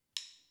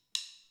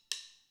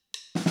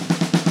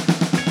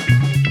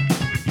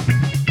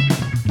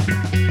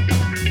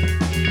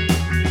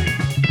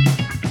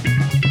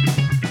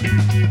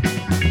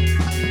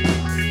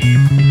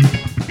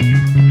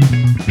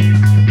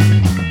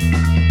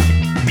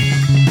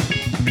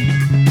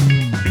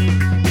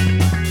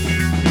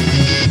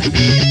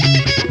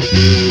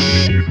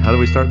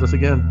start this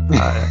again?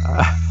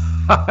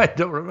 I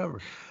don't remember.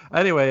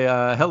 Anyway,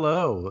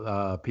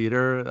 hello,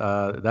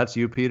 Peter. That's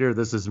you, Peter.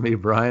 This is me,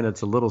 Brian.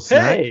 It's a little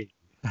snack. Hey,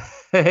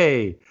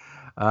 Hey,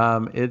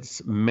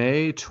 it's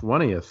May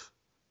 20th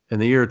in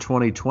the year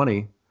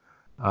 2020.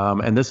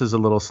 And this is a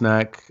little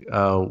snack.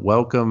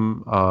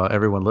 Welcome,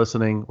 everyone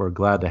listening. We're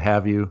glad to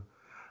have you.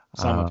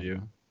 some of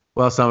you.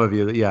 Well, some of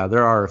you, yeah,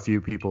 there are a few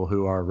people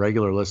who are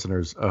regular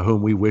listeners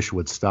whom we wish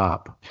would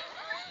stop.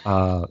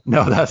 No,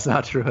 that's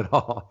not true at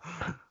all.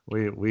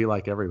 We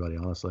like everybody,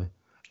 honestly.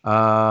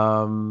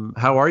 How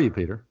are you,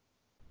 Peter?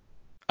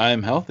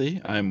 I'm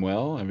healthy. I'm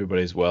well.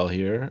 Everybody's well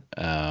here.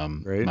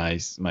 Great.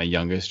 My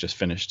youngest just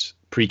finished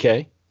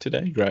pre-K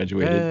today,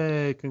 graduated,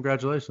 Hey,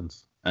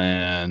 congratulations.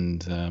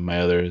 and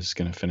my other is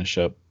going to finish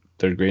up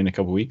third grade in a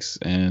couple weeks,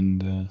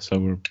 and so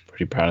we're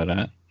pretty proud of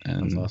that.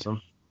 And That's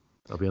awesome.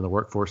 They'll be in the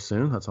workforce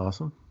soon. That's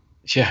awesome.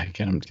 yeah,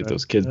 get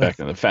those kids back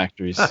in the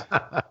factories.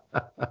 I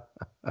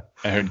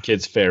heard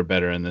kids fare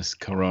better in this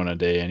Corona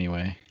day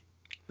anyway.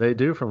 They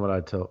do, from what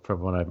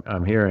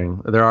I'm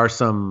hearing. There are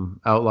some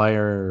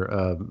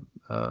outlier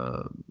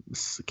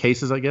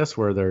cases, I guess,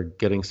 where they're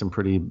getting some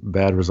pretty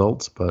bad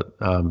results, but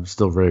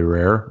still very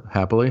rare,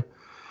 happily.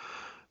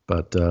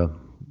 But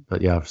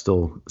yeah,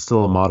 still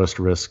a modest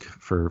risk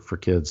for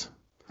kids.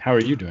 How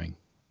are you doing?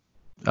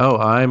 Oh,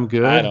 I'm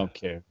good. I don't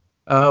care.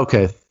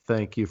 Okay,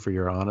 thank you for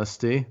your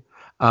honesty.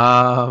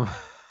 I'm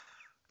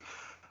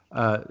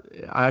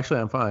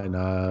fine.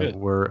 Good.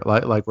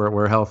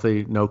 We're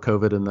healthy. No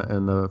COVID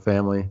in the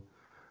family.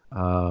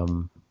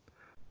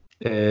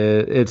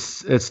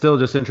 It's still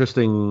just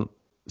interesting,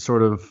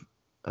 sort of,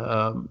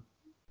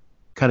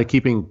 kind of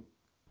keeping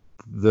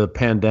the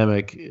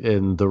pandemic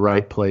in the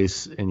right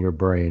place in your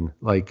brain.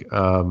 Like,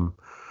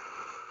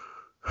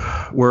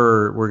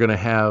 we're gonna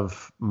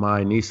have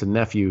my niece and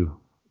nephew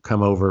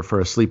come over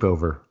for a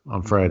sleepover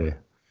on Friday,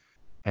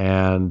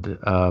 and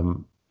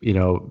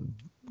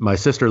my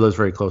sister lives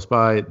very close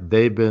by.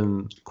 They've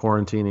been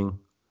quarantining.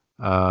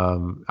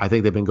 I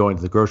think they've been going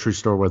to the grocery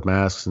store with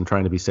masks and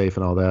trying to be safe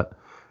and all that.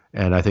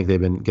 And I think they've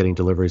been getting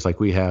deliveries like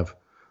we have.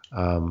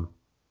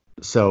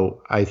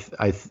 So I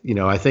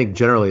think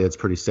generally it's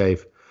pretty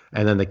safe.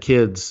 And then the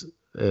kids,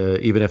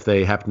 even if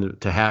they happen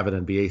to have it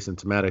and be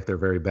asymptomatic, they're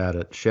very bad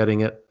at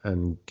shedding it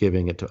and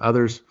giving it to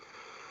others.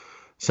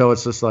 So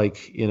it's just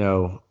like,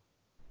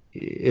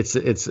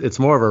 it's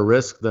more of a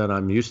risk than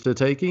I'm used to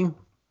taking.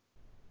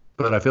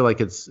 But I feel like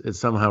it's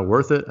somehow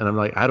worth it. And I'm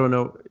like, I don't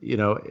know,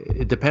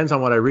 it depends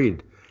on what I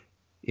read.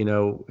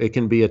 It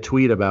can be a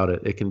tweet about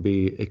it. It can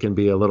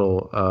be a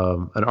little,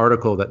 an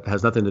article that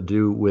has nothing to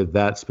do with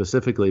that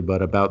specifically,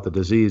 but about the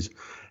disease.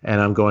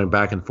 And I'm going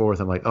back and forth.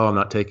 I'm like, oh, I'm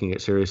not taking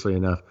it seriously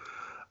enough.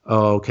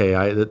 Oh,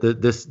 okay.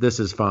 This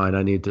is fine.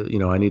 I need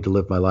to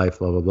live my life,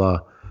 blah, blah,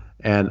 blah.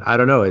 And I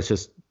don't know. It's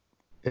just,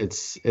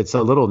 it's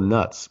a little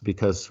nuts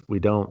because we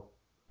don't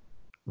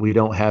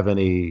have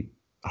any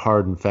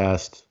hard and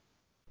fast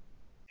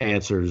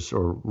answers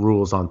or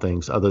rules on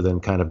things other than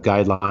kind of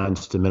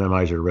guidelines to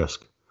minimize your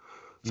risk.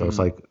 So It's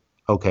like,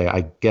 okay,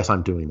 I guess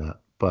I'm doing that,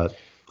 but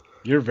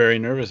You're very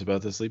nervous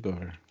about the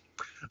sleepover.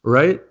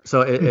 right.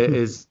 So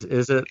is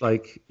it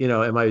like,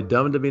 am I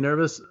dumb to be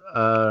nervous?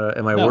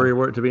 Am I No.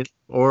 worried to be,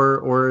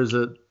 or is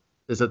it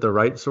the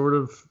right sort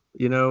of,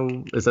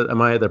 am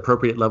I at the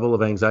appropriate level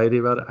of anxiety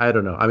about it? I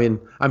don't know. I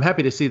mean, I'm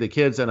happy to see the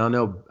kids, and I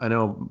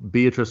know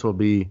Beatrice will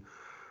be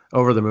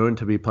over the moon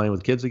to be playing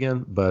with kids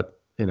again, but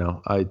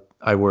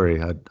I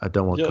worry. I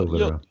don't want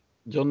COVID around.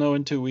 You'll know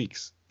in 2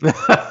 weeks. That's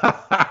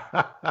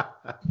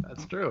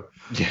true.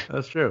 Yeah.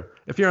 That's true.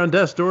 If you're on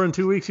death's door in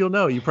 2 weeks, you'll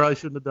know. You probably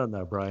shouldn't have done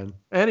that, Brian.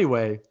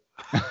 Anyway.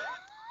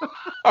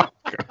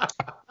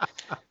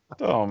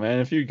 Oh man,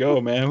 if you go,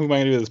 man, who am I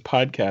gonna do this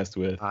podcast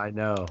with? I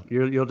know.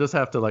 You'll just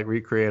have to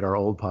recreate our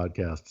old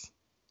podcasts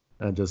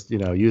and just,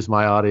 use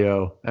my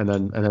audio and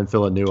then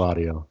fill in new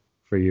audio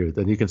for you.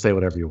 Then you can say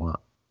whatever you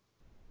want.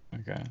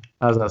 Okay.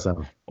 How does that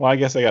sound? Well, I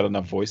guess I got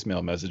enough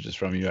voicemail messages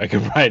from you. I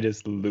could probably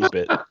just loop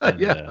it. And,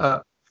 Yeah.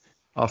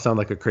 I'll sound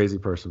like a crazy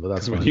person, but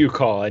that's when fine. you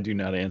call, I do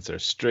not answer.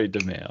 Straight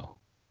to mail.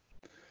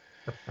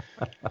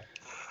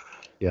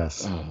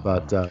 Yes. Oh.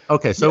 But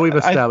okay, so we've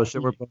established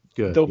that we're both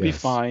good. They'll be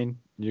Yes. fine.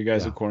 You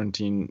guys Yeah. will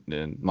quarantine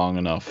long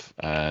enough,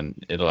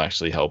 and it'll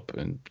actually help,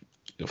 and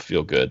you'll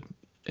feel good,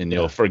 and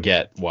you'll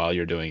forget while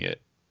you're doing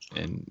it.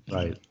 And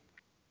Right.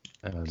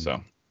 And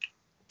so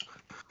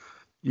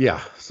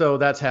yeah, so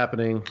that's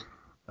happening.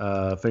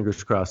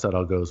 Fingers crossed that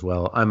all goes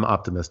well. I'm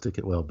optimistic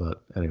it will,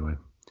 but anyway.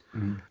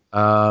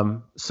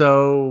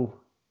 So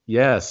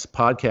yes,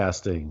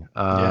 podcasting.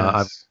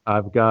 yes.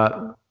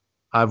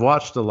 I've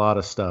watched a lot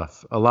of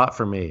stuff, a lot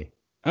for me.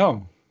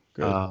 Oh,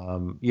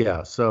 good.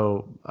 Yeah.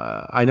 So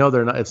I know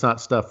it's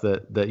not stuff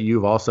that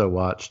you've also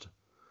watched.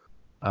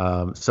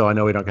 So I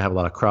know we don't have a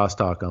lot of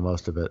crosstalk on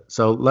most of it.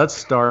 So let's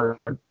start.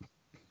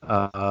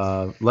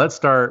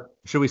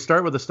 Should we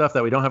start with the stuff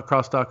that we don't have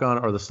crosstalk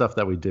on, or the stuff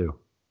that we do?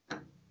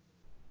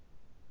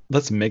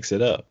 Let's mix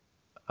it up.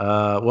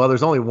 Well,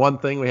 there's only one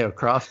thing we have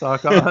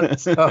crosstalk on,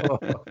 so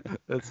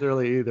it's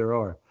really either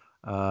or.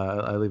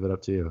 I leave it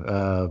up to you.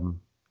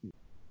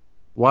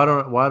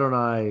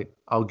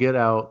 I'll get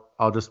out.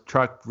 I'll just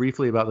talk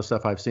briefly about the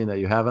stuff I've seen that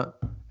you haven't,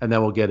 and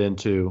then we'll get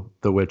into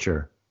The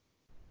Witcher.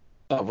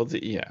 Oh, well,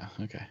 yeah.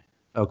 Okay.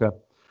 Okay.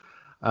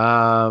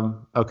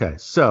 Okay.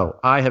 So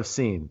I have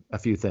seen a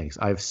few things.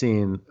 I've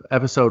seen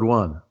episode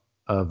 1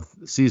 of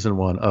season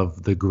 1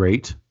 of The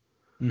Great,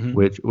 Mm-hmm.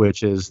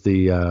 which is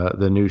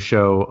the new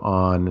show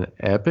on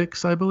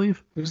Epix, I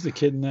believe. Who's the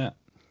kid in that?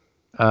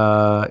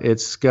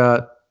 It's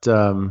got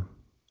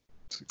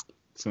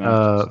It's an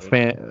actress,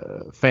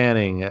 right?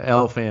 Fanning,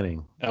 Elle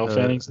Fanning. Elle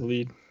Fanning's the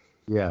lead.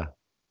 Yeah.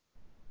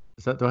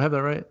 Do I have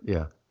that right?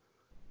 Yeah.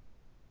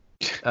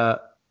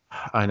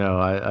 I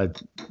know.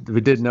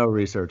 We did no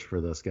research for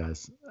this,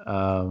 guys.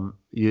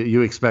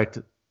 You expect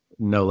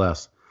no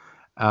less.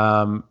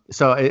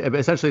 So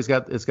essentially, it's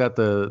got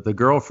the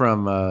girl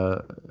from.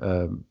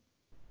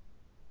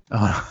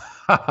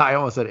 I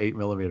almost said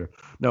 8mm.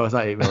 No, it's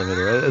not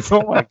 8mm. It's,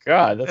 Oh my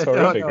God, that's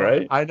horrific, no,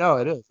 right? I know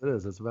it is. It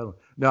is. It's a bad one.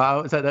 No,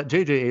 it's that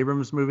J.J.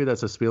 Abrams movie.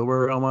 That's a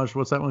Spielberg homage.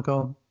 What's that one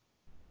called?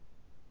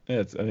 Yeah,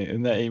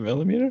 isn't that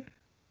 8mm?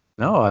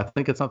 No, I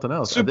think it's something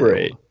else. Super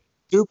 8.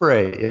 Super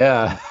 8.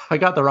 Yeah, I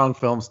got the wrong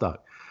film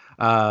stock.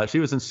 She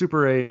was in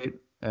Super 8,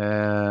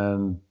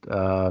 and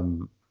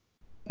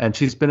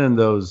she's been in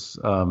those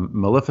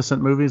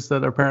Maleficent movies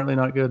that are apparently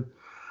not good.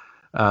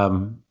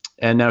 And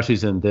now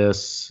she's in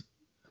this.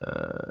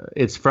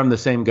 It's from the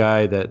same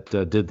guy that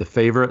did The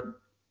Favorite,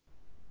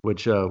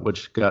 which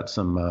got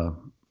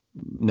some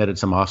netted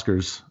some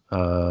Oscars. I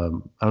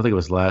don't think it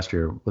was last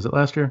year. Was it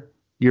last year?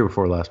 Year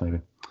before last, maybe.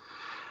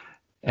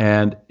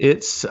 And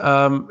it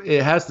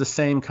has the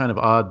same kind of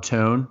odd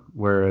tone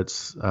where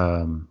it's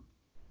kind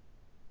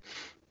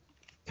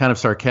of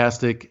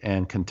sarcastic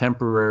and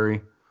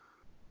contemporary.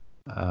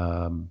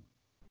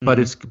 But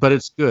it's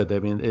good. I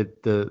mean,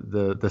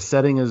 the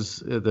setting is,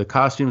 the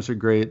costumes are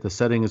great, the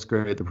setting is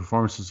great, the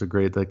performances are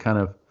great. The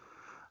kind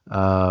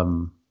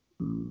of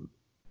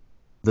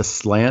the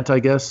slant, I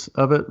guess,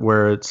 of it,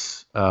 where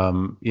it's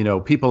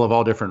people of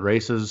all different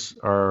races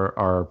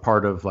are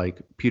part of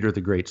like Peter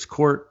the Great's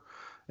court.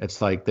 It's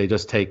like they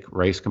just take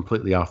race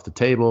completely off the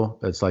table.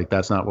 It's like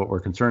that's not what we're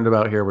concerned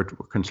about here. We're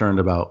concerned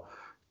about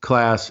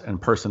class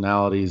and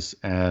personalities,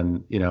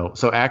 and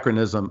so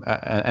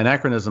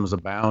anachronisms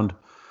abound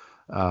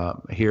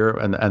here,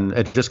 and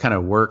it just kind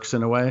of works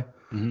in a way,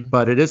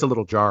 but it is a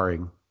little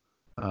jarring.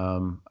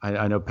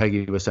 I know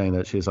Peggy was saying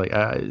that she's like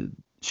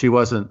she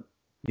wasn't.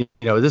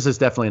 This is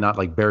definitely not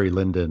like Barry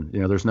Lyndon.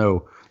 There's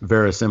no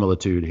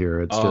verisimilitude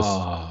here. It's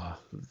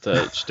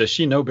just. Does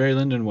she know Barry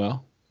Lyndon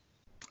well?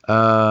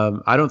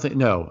 I don't think.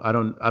 No, I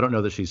don't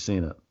know that she's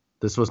seen it.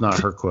 This was not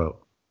her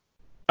quote.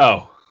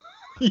 Oh,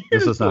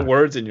 this was not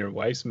words in your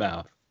wife's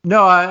mouth.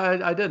 No,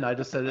 I didn't. I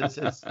just said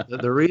it's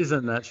the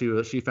reason that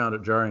she found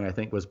it jarring, I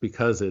think, was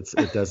because it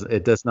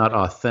does not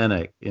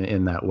authentic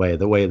in that way,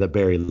 the way that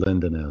Barry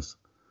Lyndon is.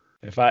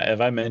 If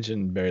I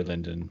mentioned Barry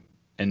Lyndon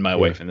and my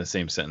wife in the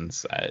same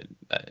sentence,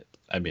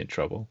 I'd be in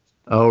trouble.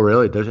 Oh,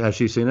 really? Has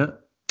she seen it?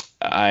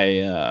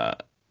 I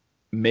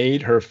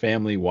made her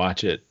family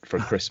watch it for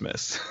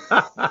Christmas.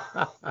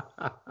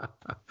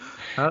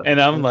 And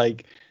I'm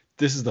like,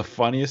 this is the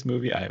funniest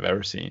movie I've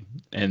ever seen.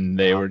 And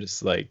they were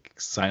just like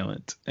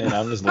silent. And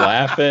I'm just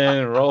laughing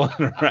and rolling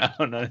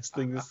around. I just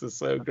think this is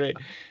so great.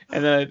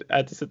 And then I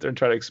had to sit there and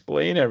try to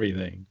explain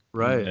everything.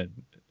 Right.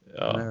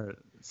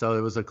 So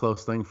it was a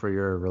close thing for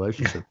your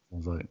relationship. I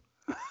was like,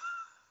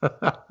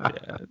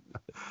 yeah.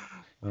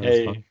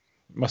 Hey, fun.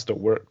 Must have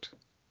worked.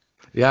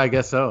 Yeah, I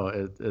guess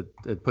so.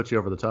 It puts you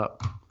over the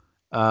top.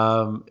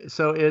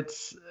 So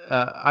it's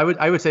I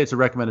would say it's a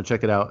recommended.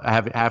 Check it out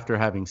after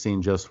having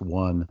seen just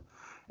one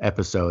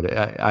episode.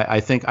 I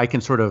think I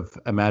can sort of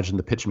imagine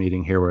the pitch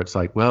meeting here where it's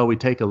like, well, we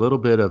take a little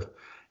bit of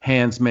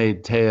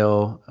Handmaid's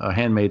Tale,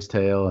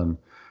 and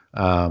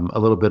a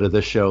little bit of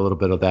this show, a little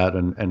bit of that,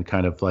 and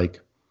kind of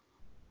like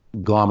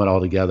glom it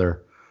all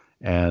together,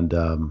 and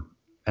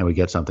we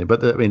get something.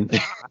 But I mean,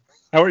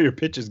 how are your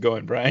pitches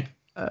going, Brian?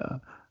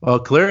 Well,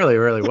 clearly,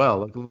 really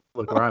well.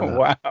 Look where I'm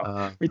at.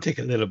 Wow, we take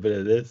a little bit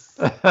of this.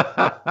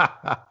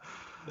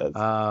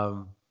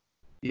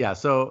 Yeah.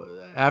 So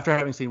after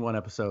having seen one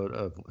episode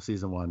of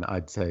season 1,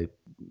 I'd say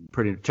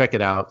check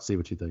it out, see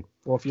what you think.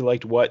 Well, if you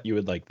liked what, you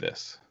would like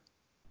this.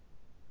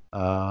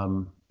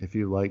 If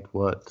you liked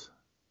what,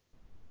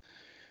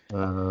 I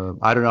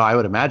don't know. I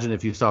would imagine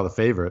if you saw The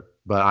Favorite,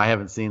 but I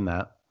haven't seen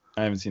that.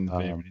 I haven't seen The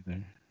Favorite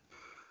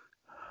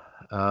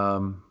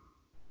either.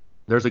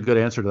 There's a good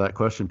answer to that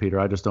question, Peter.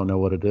 I just don't know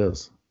what it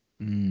is.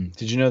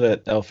 Did you know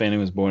that Elle Fanning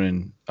was born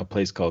in a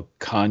place called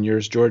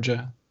Conyers,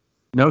 Georgia?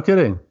 No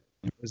kidding.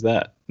 Where's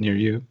that? Near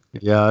you?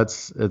 Yeah,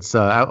 it's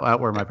out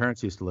where my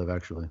parents used to live,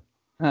 actually.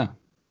 Oh,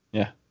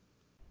 yeah.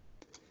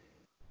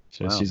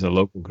 So wow. She's a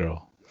local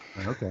girl.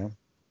 Okay,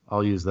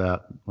 I'll use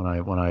that when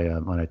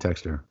I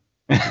text her.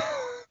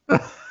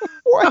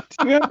 What?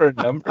 Do you have her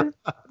number?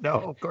 No,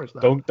 of course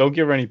not. Don't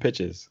give her any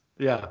pitches.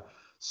 Yeah.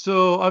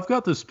 So I've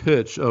got this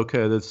pitch.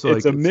 Okay, that's like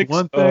it's a mix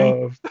one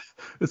thing.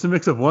 It's a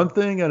mix of one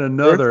thing and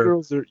another. Earth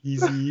Girls Are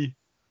Easy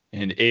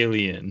and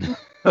Alien.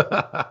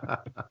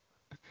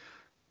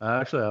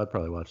 Actually, I'd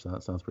probably watch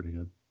that. Sounds pretty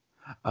good.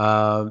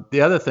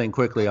 The other thing,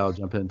 quickly, I'll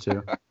jump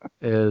into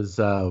is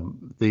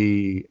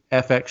the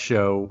FX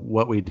show,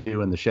 What We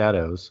Do in the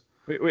Shadows.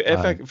 Wait,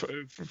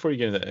 FX. Before you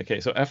get into that, okay,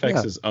 so FX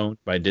Yeah. is owned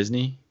by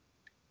Disney.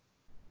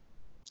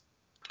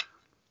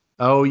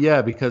 Oh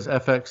yeah, because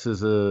FX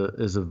is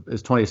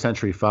 20th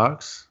Century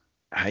Fox.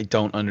 I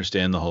don't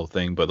understand the whole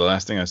thing, but the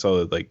last thing I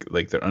saw,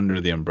 like they're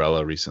under the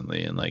umbrella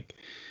recently, and like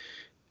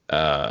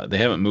they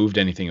haven't moved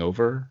anything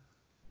over.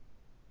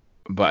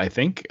 But I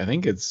think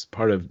it's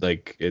part of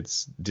like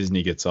it's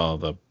Disney gets all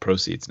the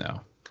proceeds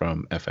now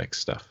from FX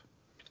stuff.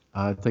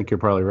 I think you're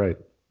probably right.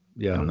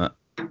 Yeah.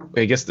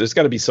 I guess there's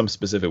got to be some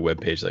specific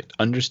webpage like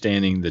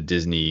understanding the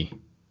Disney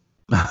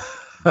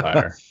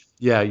fire.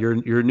 Yeah,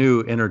 your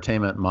new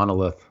entertainment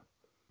monolith.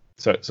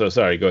 So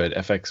sorry, go ahead.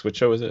 FX, what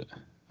show is it?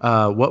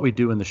 What We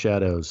Do in the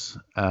Shadows.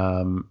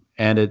 And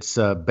it's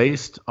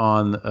based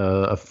on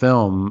a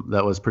film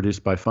that was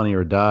produced by Funny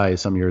or Die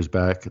some years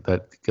back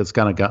that's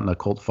kind of gotten a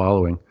cult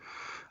following.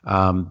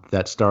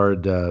 That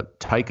starred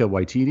Taika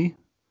Waititi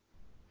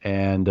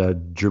and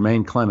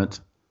Jermaine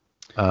Clement,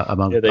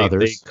 among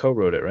others. They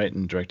co-wrote it, right,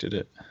 and directed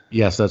it.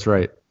 Yes, that's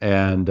right.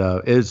 And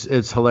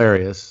it's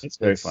hilarious. It's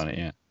very funny,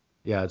 yeah.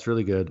 Yeah, it's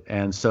really good.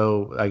 And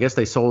so I guess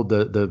they sold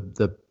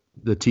the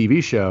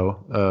TV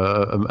show,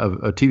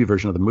 a TV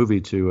version of the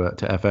movie to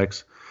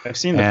FX. I've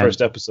seen the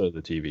first episode of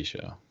the TV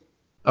show.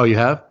 Oh, you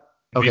have?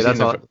 Okay, that's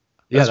all.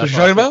 Yeah, that's what you're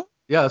talking about?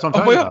 Yeah, that's what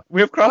I'm talking about.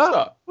 We have crossed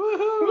up.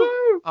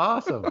 Woohoo!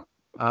 Awesome.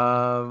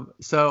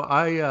 So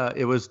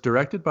it was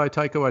directed by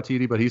Taika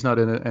Waititi, but he's not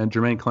in it, and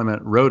Jermaine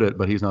Clement wrote it,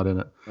 but he's not in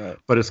it. Right.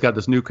 But it's got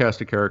this new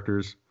cast of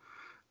characters,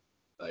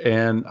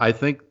 and I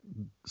think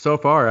so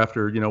far,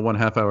 after 1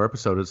 half-hour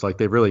episode, it's like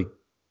they've really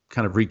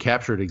kind of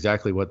recaptured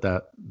exactly what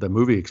the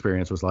movie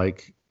experience was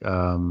like.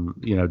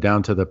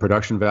 Down to the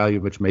production value,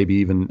 which maybe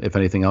even, if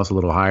anything else, a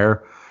little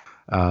higher.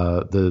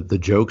 The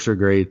jokes are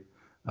great,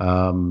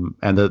 and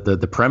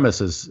the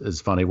premise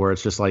is funny, where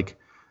it's just like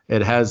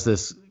it has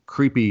this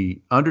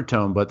creepy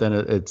undertone, but then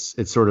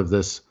it's sort of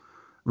this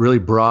really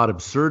broad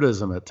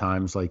absurdism at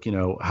times, like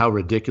how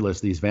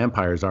ridiculous these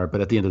vampires are,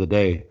 but at the end of the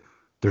day,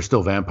 they're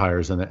still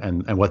vampires,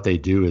 and what they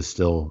do is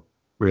still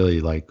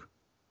really like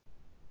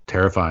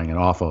terrifying and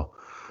awful.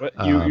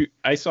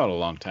 I saw it a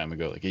long time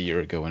ago, like a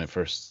year ago when it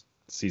first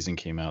season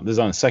came out. This is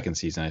on the second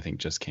season, I think,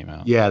 just came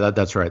out. Yeah,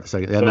 that's right. The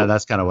second, and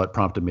that's kind of what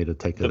prompted me to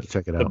check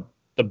it out.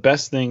 The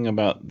best thing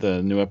about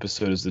the new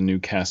episode is the new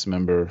cast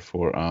member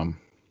for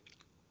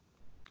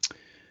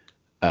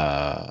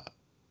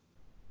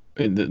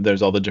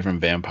there's all the different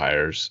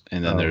vampires,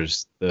 and then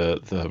there's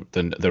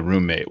the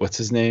roommate. What's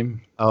his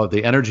name? Oh,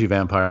 the energy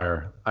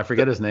vampire. I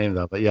forget his name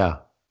though, but yeah,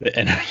 the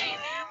energy.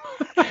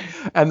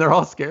 And they're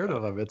all scared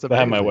of him. It's amazing. I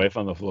had my wife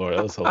on the floor.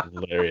 That was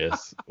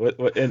hilarious.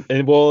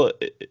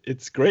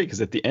 It's great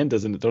because at the end,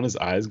 don't his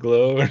eyes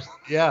glow?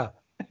 Yeah,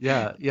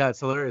 it's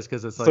hilarious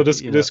because it's like. So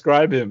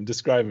describe him,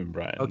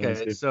 Brian.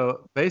 Okay,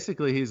 so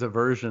basically, he's a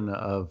version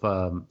of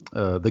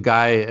the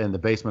guy in the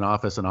basement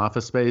office in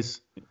Office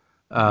Space,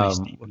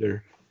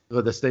 with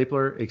the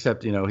stapler.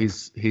 Except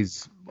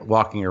he's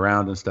walking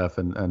around and stuff,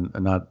 and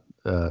not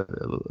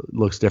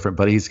looks different,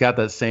 but he's got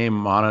that same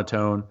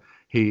monotone.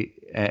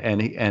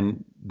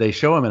 And they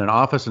show him in an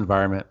office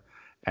environment,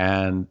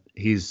 and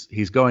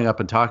he's going up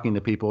and talking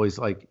to people. He's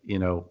like,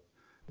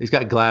 he's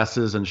got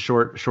glasses and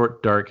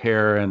short dark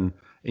hair, and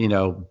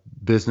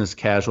business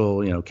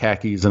casual,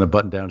 khakis and a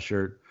button-down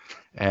shirt,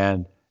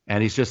 and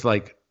he's just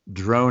like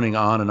droning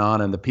on,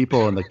 and the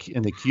people in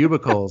the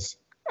cubicles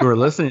who are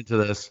listening to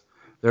this,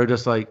 they're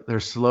just like,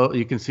 they're slow.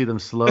 You can see them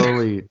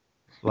slowly,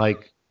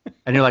 like.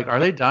 And you're like, are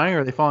they dying or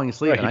are they falling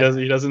asleep? Right,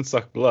 he doesn't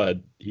suck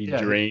blood. He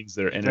drains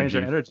their energy.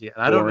 And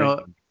I don't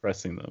know,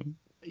 pressing them.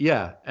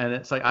 Yeah, and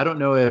it's like I don't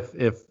know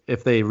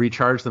if they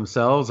recharge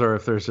themselves or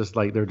if there's just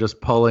like they're just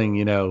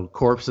pulling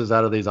corpses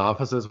out of these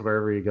offices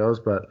wherever he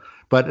goes. But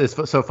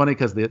it's so funny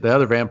because the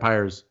other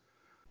vampires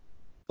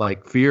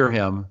like fear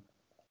him.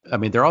 I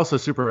mean, they're also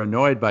super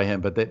annoyed by him,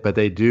 but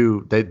they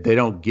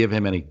don't give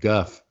him any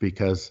guff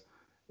because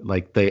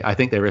I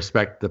think they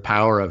respect the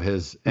power of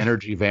his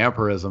energy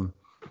vampirism.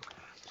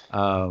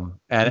 I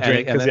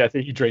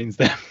think he drains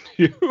them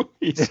too.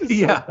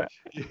 Yeah,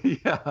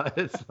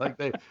 it's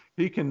like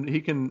he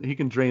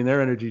can drain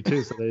their energy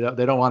too, so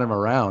they don't want him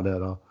around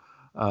at all.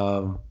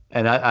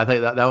 And I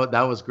think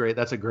that was great.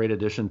 That's a great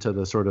addition to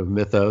the sort of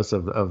mythos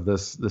of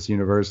this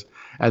universe.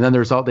 And then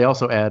they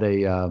also add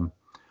a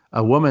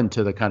woman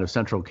to the kind of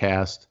central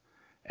cast,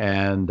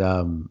 and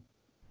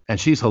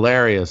she's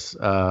hilarious.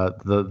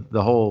 The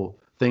whole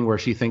thing where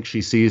she thinks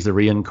she sees the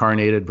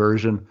reincarnated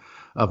version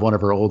of one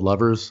of her old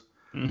lovers.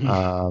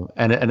 Mm-hmm.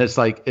 And it's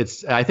like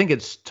I think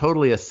it's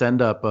totally a send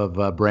up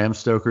of Bram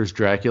Stoker's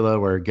Dracula,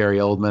 where Gary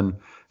Oldman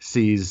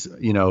sees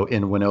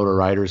in Winona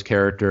Ryder's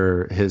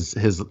character his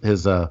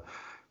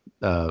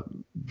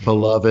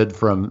beloved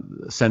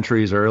from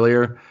centuries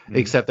earlier, mm-hmm.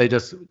 except they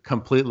just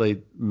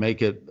completely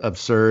make it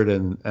absurd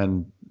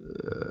and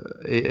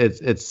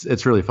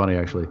it's really funny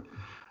actually.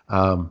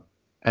 And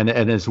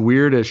as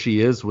weird as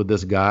she is with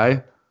this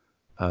guy,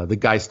 the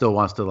guy still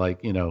wants to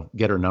like,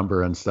 get her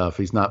number and stuff.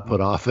 He's not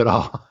put off at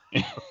all.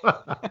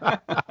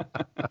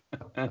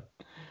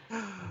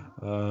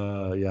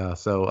 Yeah.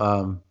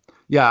 So,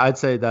 yeah, I'd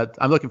say that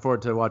I'm looking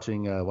forward to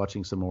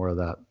watching some more of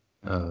that.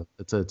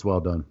 It's well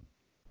done.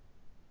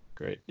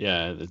 Great.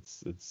 Yeah,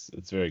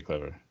 it's very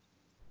clever.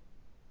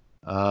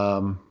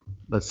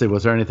 Let's see.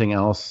 Was there anything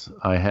else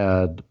I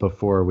had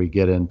before we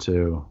get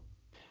into?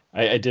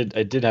 I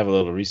did have a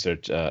little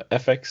research.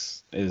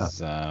 FX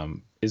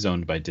is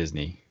owned by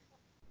Disney.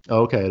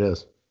 Oh, okay, it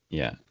is.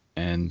 Yeah,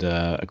 and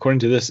according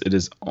to this, it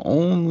is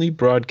only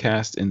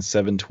broadcast in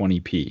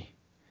 720p.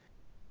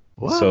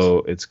 What? So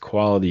its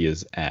quality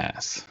is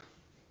ass.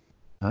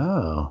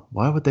 Oh,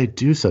 why would they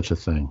do such a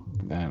thing?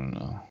 I don't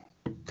know.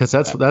 Because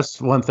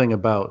that's one thing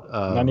about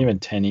not even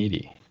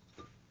 1080.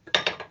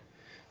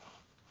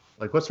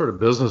 Like, what sort of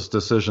business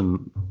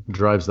decision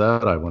drives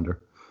that? I wonder.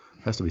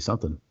 Has to be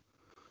something.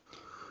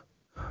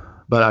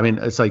 But I mean,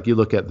 it's like you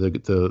look at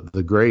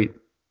the Great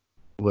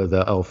with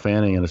Elle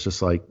Fanning, and it's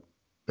just like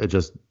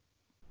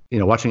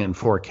watching it in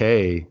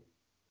 4K,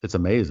 it's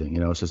amazing.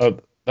 It's just.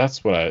 Oh, this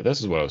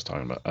is what I was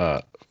talking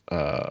about.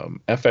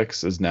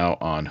 FX is now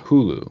on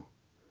Hulu,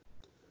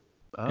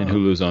 and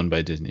Hulu's owned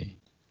by Disney,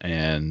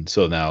 and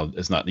so now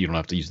you don't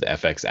have to use the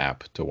FX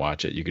app to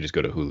watch it. You could just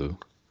go to Hulu,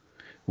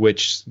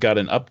 which got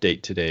an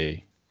update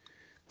today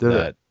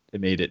that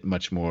it made it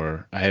much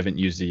more. I haven't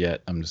used it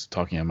yet. I'm just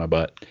talking on my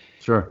butt.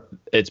 Sure.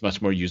 It's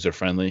much more user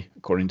friendly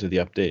according to the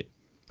update.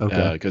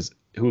 Okay. Because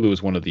Hulu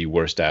is one of the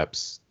worst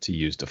apps to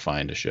use to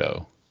find a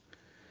show.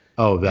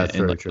 Oh, that's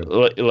very true.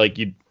 Like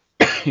you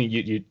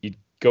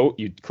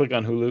click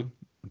on Hulu.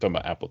 I'm talking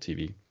about Apple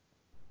TV.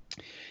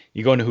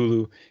 You go into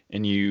Hulu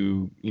and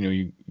you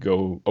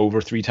go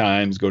over 3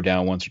 times, go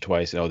down once or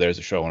twice, and there's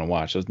a show I want to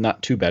watch. So it's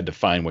not too bad to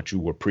find what you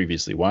were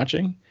previously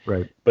watching.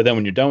 Right. But then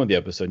when you're done with the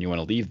episode and you want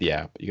to leave the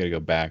app, you got to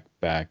go back,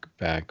 and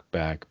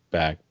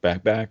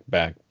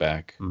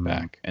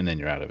then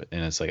you're out of it.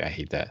 And it's like, I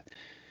hate that.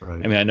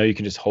 Right. I mean, I know you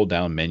can just hold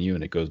down menu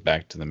and it goes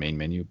back to the main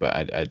menu,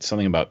 but I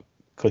something about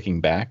clicking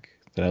back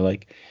that I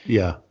like.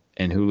 Yeah.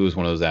 And Hulu is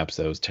one of those apps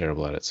that was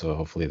terrible at it. So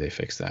hopefully they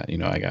fix that.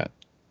 I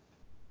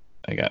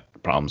got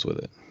problems with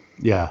it.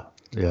 Yeah.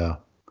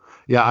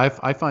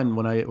 I find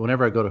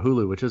whenever I go to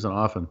Hulu, which isn't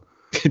often.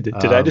 Did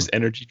I just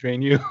energy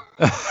drain you?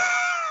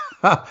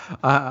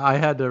 I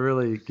had to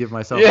really give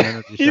myself an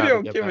energy shot. You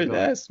don't give an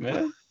S,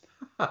 man.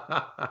 No,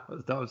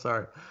 I'm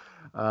sorry.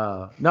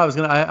 No,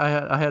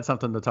 I had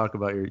something to talk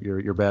about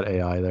your bad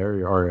AI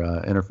there, or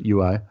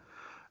UI.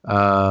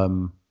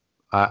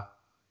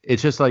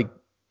 It's just like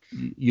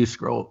you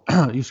scroll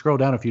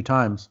down a few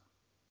times,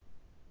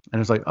 and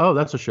it's like, oh,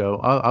 that's a show.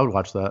 I would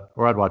watch that,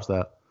 or I'd watch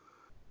that.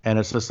 And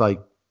it's just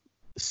like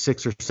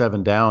 6 or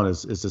 7 down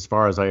is as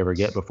far as I ever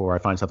get before I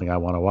find something I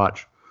want to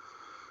watch.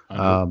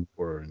 On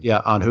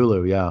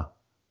Hulu, yeah.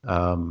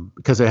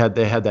 Because they had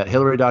that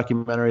Hillary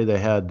documentary. They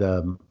had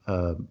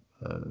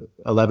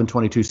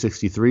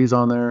 11/22/63s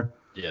on there.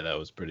 Yeah, that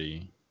was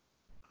pretty.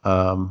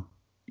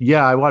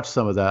 Yeah, I watched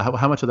some of that.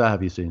 How much of that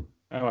have you seen?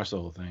 I watched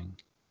the whole thing.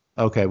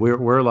 Okay,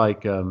 we're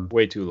like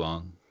way too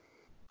long.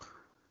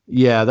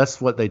 Yeah, that's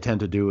what they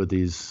tend to do with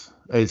these.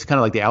 It's kind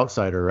of like The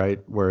Outsider, right?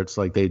 Where it's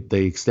like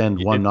they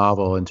extend one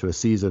novel into a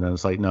season, and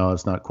it's like, no,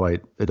 it's not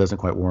quite. It doesn't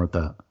quite warrant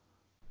that.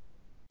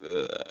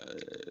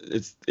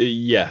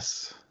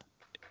 Yes,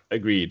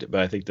 agreed.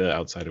 But I think The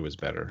Outsider was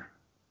better.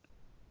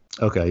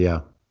 Okay, yeah.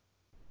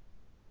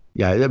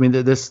 I mean,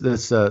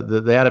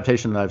 the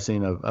adaptation that I've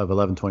seen of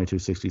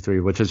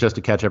 11/22/63, which is just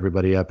to catch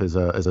everybody up, is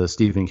a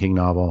Stephen King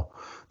novel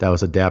that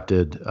was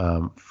adapted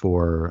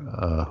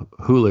for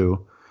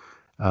Hulu.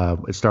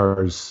 It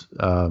stars.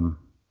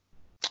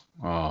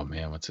 Oh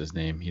man, what's his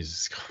name? Oh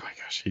my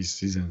gosh,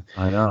 he's in.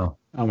 I know.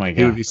 Oh my god.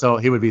 He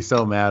would be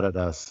so mad at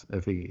us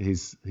if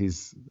he's.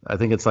 I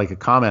think it's like a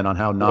comment on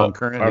how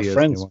non-current he is.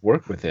 Our friends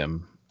work with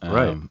him.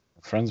 Right.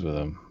 Friends with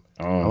him.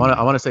 Oh.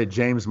 I want to say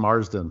James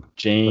Marsden.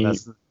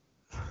 James.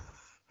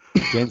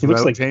 He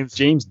looks like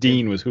James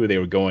Dean was who they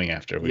were going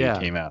after when he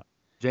came out.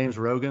 James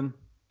Rogan.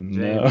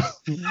 No.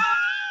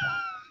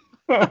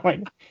 Oh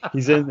my.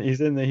 He's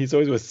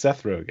always with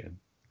Seth Rogen.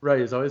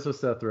 Right, he's always with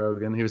Seth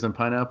Rogen. He was in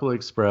Pineapple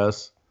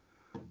Express.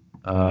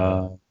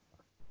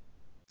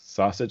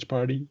 Sausage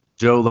Party?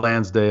 Joe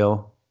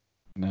Lansdale.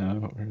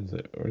 No, where is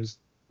it? Where's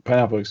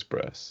Pineapple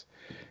Express?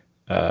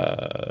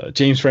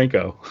 James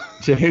Franco.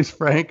 James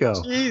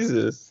Franco.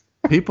 Jesus.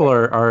 People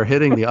are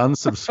hitting the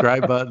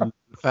unsubscribe button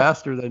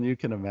faster than you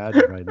can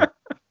imagine right now.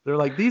 They're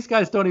like, these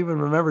guys don't even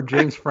remember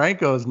James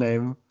Franco's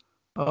name.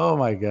 Oh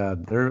my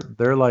God.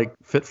 They're like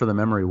fit for the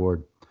memory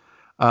ward.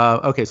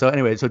 Okay, so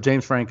anyway, so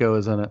James Franco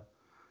is in it.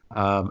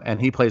 And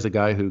he plays a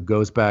guy who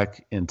goes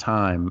back in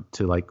time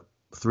to like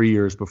 3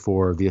 years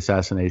before the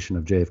assassination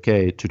of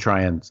JFK to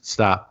try and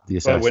stop the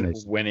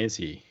assassination. When is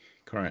he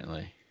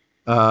currently?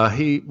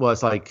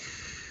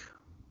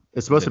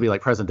 It's supposed to be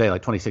like present day,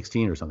 like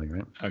 2016 or something,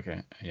 right?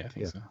 Okay, yeah, I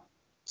think so.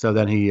 So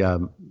then he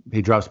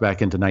drops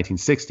back into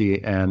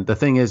 1960, and the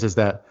thing is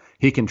that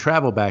he can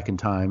travel back in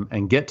time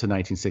and get to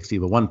 1960,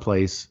 the one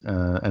place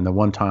and the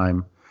one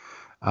time.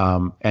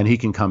 and he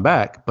can come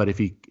back. But if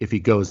he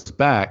goes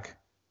back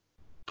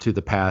to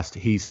the past,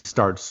 he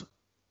starts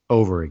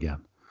over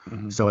again.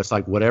 Mm-hmm. So it's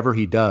like whatever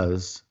he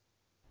does,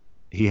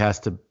 he has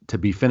to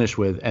be finished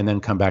with, and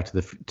then come back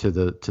to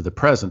the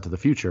present, to the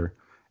future,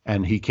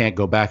 and he can't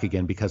go back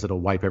again because it'll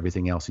wipe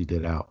everything else he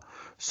did out.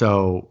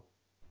 So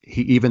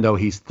even though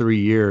he's 3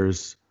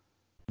 years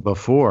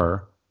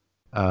before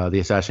the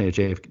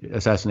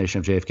assassination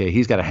of JFK,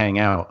 he's got to hang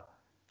out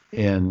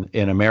in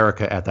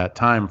America at that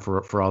time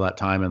for all that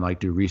time and like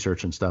do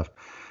research and stuff.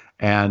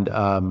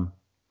 And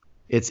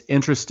it's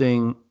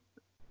interesting.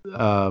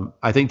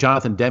 I think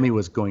Jonathan Demme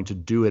was going to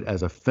do it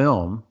as a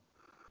film.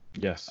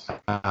 Yes.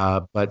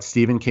 But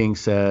Stephen King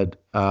said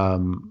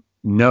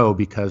no,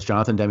 because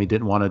Jonathan Demme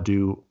didn't want to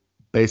do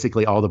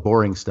basically all the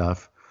boring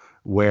stuff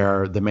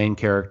where the main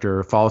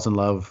character falls in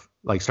love,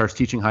 like starts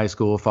teaching high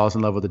school, falls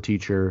in love with a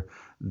teacher.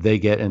 They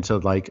get into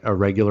like a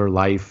regular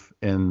life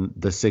in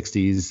the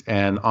 60s.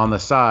 And on the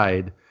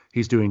side,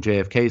 he's doing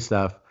JFK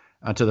stuff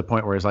to the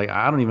point where he's like,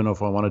 I don't even know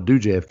if I want to do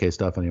JFK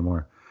stuff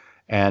anymore.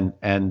 And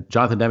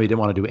Jonathan Demme didn't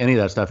want to do any of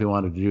that stuff. He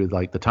wanted to do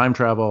like the time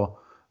travel,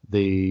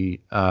 the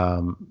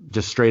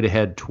just straight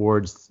ahead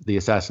towards the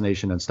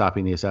assassination and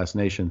stopping the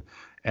assassination.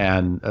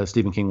 And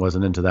Stephen King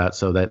wasn't into that,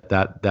 so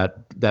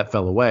that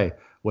fell away.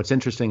 What's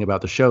interesting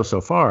about the show so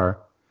far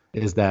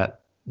is that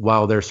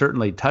while they're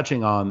certainly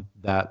touching on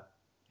that,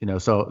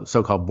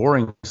 so-called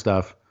boring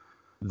stuff,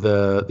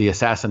 the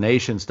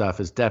assassination stuff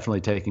is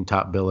definitely taking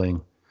top billing.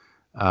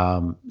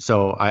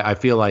 So I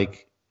feel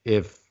like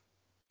if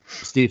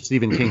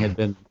Stephen King had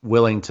been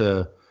willing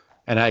to,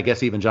 and I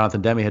guess even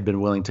Jonathan Demme had been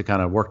willing to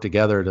kind of work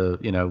together to,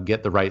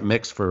 get the right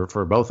mix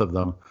for both of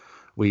them,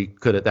 we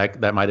could have,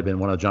 that might have been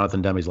one of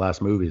Jonathan Demme's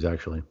last movies,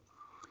 actually.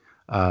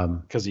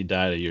 Because he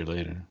died a year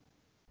later.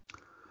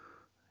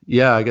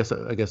 Yeah, I guess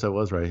I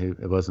was right.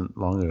 It wasn't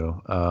long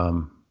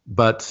ago.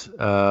 But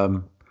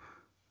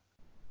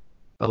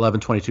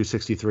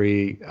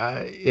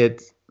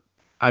 11/22/63.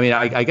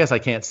 I guess I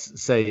can't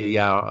say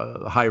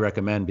high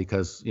recommend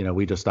because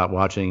we just stopped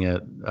watching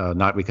it,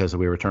 not because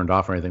we were turned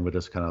off or anything, but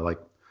just kind of like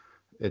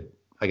it.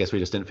 I guess we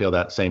just didn't feel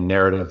that same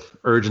narrative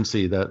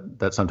urgency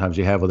that sometimes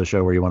you have with a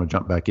show where you want to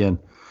jump back in.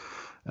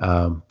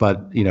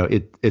 But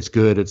it's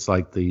good. It's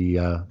like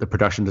the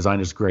production design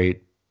is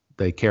great.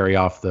 They carry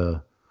off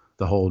the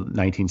whole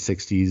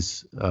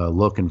 1960s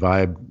look and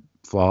vibe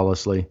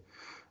flawlessly.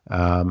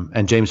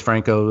 And James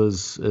Franco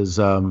is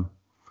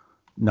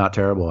not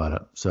terrible at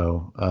it.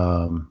 So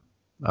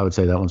I would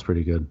say that one's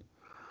pretty good.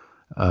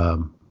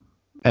 And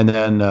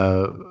then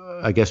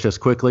I guess just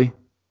quickly,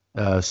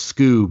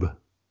 Scoob.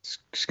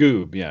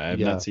 Scoob, yeah, I've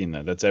not seen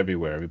that. That's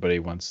everywhere. Everybody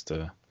wants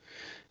to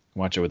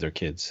watch it with their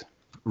kids.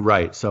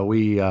 Right. So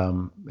we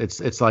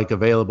it's like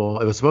available.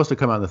 It was supposed to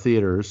come out in the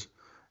theaters,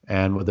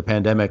 and with the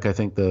pandemic, I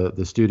think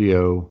the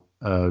studio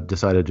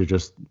decided to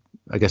just,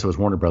 I guess it was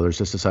Warner Brothers,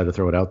 just decided to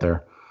throw it out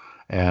there.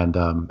 And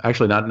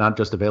actually not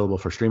just available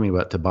for streaming,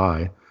 but to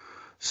buy.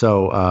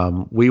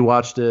 So we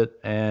watched it,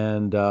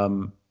 and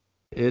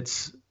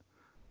it's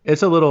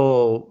a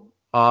little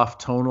off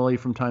tonally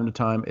from time to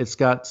time. It's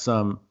got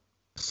some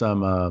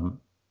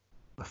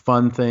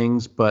fun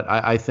things, but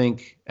I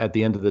think at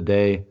the end of the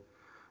day,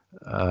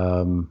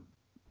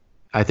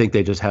 I think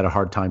they just had a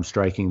hard time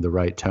striking the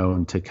right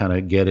tone to kind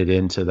of get it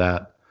into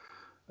that,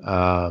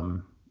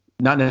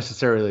 not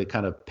necessarily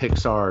kind of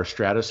Pixar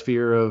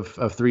stratosphere of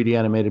 3D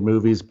animated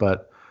movies,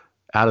 but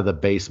out of the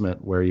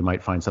basement where you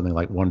might find something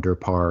like Wonder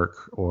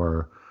Park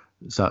or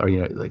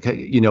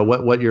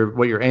what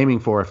you're aiming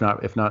for,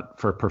 if not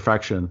for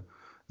perfection,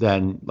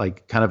 then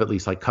like kind of at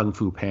least like Kung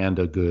Fu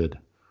Panda good,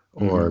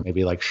 or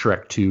maybe like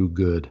Shrek 2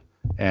 good.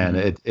 And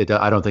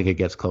I don't think it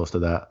gets close to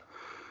that.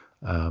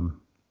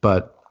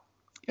 But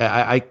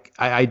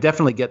I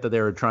definitely get that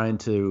they were trying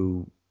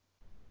to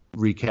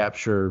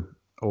recapture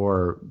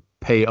or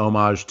pay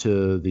homage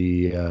to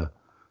the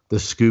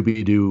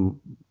Scooby-Doo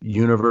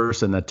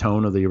universe and the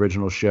tone of the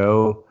original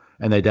show,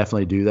 and they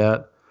definitely do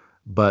that.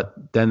 But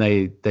then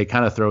they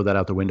kind of throw that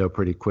out the window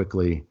pretty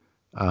quickly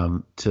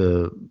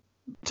to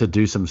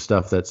do some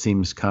stuff that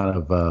seems kind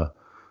of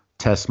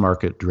test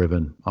market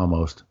driven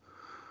almost.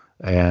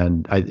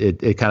 And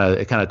it kind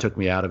of took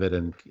me out of it,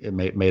 and it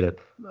made it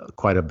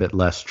quite a bit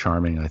less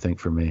charming, I think,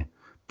 for me.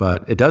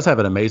 But it does have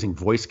an amazing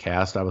voice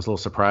cast. I was a little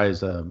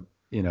surprised,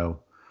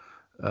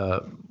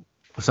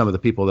 some of the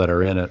people that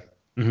are in it.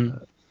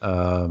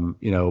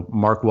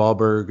 Mark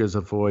Wahlberg is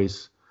a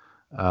voice.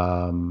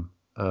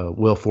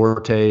 Will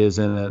Forte is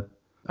in it.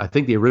 I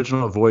think the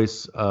original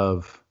voice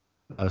of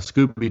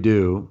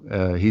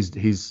Scooby-Doo,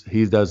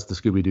 he does the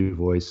Scooby-Doo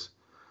voice.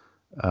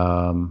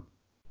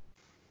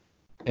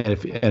 And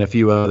a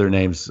few other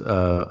names.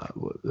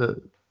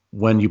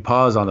 When you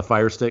pause on the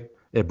Fire Stick,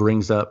 it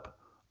brings up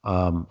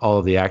all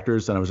of the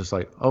actors, and I was just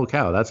like, "Oh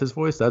cow, that's his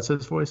voice. That's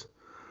his voice."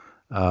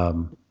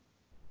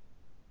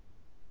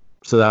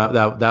 So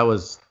that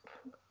was,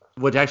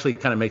 which actually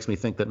kind of makes me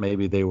think that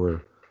maybe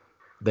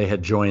they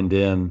had joined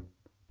in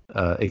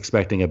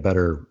expecting a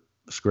better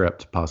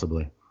script,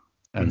 possibly,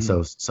 and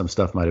so some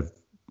stuff might have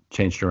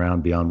changed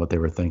around beyond what they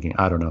were thinking.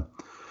 I don't know.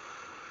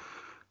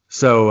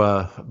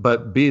 So,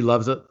 but B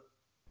loves it.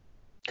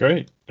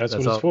 Great. That's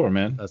what it's for,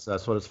 man.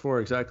 That's what it's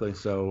for, exactly.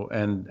 So,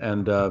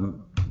 and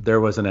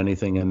there wasn't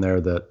anything in there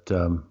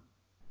that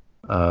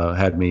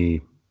had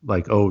me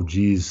like, oh,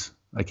 geez,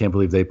 I can't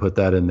believe they put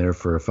that in there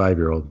for a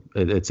 5-year-old.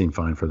 It seemed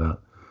fine for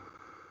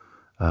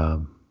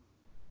that.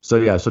 So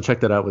yeah, so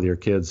check that out with your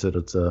kids.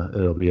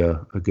 It'll be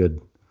a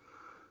good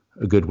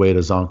way to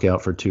zonk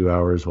out for 2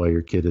 hours while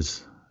your kid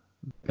is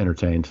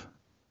entertained.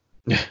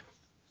 Yeah.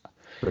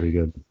 Pretty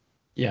good.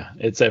 Yeah,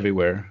 it's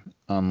everywhere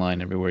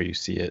online, everywhere you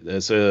see it.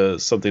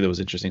 There's something that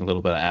was interesting. A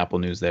little bit of Apple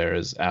news there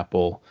is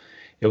Apple.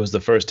 It was the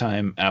first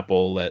time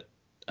Apple let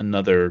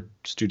another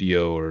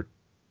studio or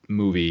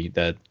movie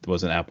that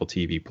wasn't Apple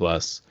TV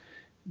Plus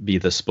be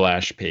the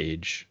splash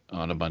page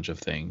on a bunch of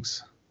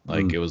things.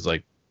 Like it was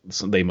like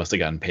they must have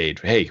gotten paid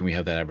for, hey, can we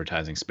have that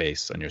advertising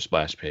space on your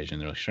splash page? And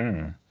they're like,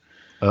 sure.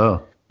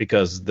 Oh,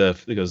 because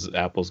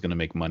Apple's going to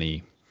make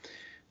money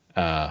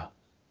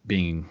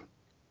being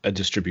a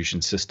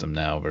distribution system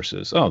now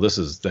versus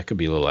that could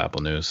be a little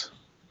Apple news.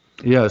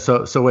 Yeah.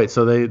 So wait.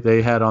 So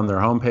they had on their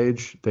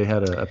homepage they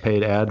had a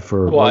paid ad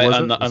for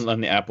on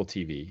the Apple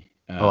TV.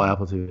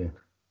 Apple TV.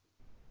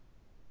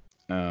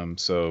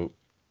 So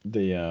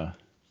they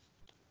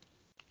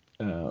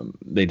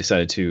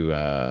decided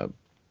to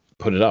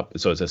put it up,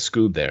 so it's a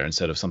Scoob there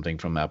instead of something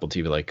from Apple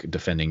TV like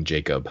Defending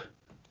Jacob.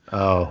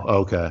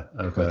 Oh, okay.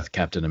 With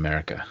Captain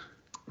America.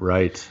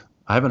 Right.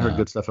 I haven't heard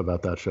good stuff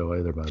about that show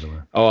either, by the way.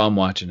 Oh, I'm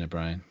watching it,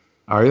 Brian.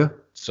 Are you?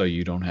 So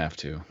you don't have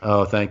to.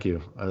 Oh, thank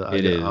you.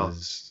 It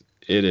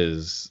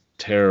is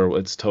terrible.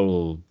 It's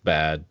total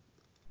bad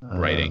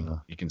writing.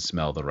 You can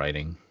smell the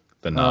writing.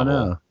 The novel.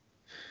 Oh, no.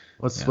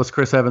 What's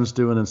Chris Evans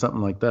doing in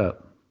something like that?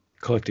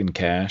 Collecting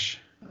cash.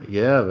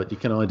 Yeah, but you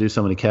can only do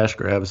so many cash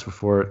grabs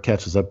before it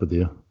catches up with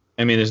you.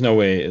 I mean, there's no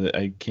way.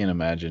 I can't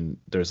imagine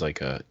there's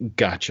like a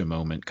gotcha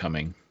moment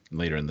coming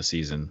later in the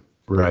season.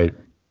 Right.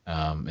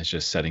 It's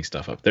just setting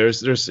stuff up.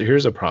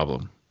 Here's a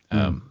problem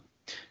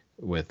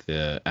with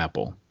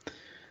Apple.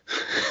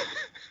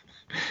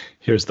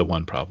 Here's the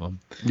one problem.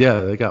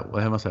 Yeah, they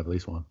must have at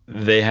least one.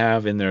 They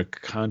have in their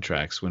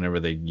contracts, whenever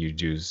they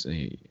use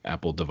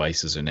Apple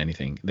devices and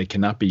anything, they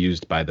cannot be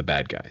used by the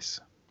bad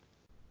guys.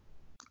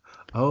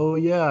 Oh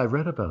yeah, I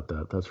read about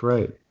that. That's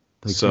right.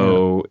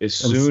 So as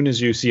soon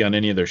as you see on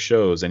any of their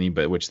shows,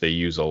 which they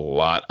use a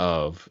lot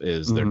of,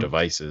 is their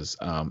devices.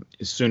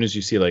 As soon as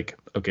you see, like,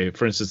 okay,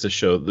 for instance, this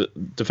show,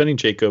 Defending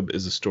Jacob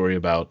is a story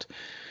about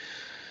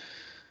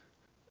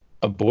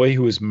a boy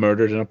who was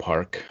murdered in a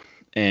park,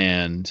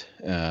 and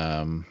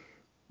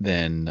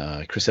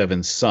then Chris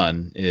Evans'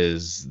 son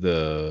is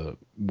the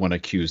one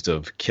accused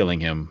of killing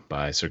him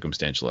by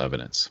circumstantial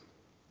evidence.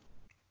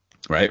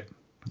 Right?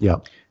 Yeah.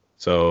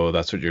 So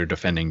that's what you're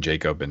defending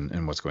Jacob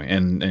and what's going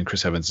on. And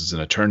Chris Evans is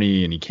an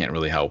attorney and he can't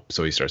really help.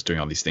 So he starts doing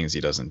all these things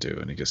he doesn't do.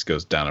 And he just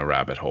goes down a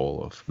rabbit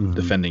hole of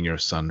defending your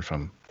son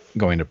from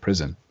going to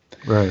prison.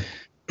 Right.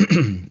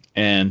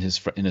 And his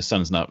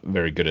son's not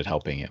very good at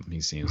helping him.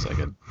 He seems like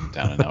a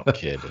down and out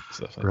kid and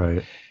stuff like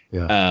right. that.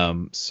 Right. Yeah.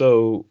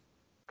 So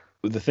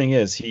the thing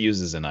is, he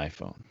uses an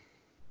iPhone.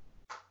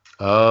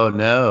 Oh,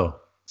 no.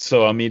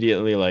 So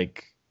immediately,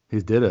 like.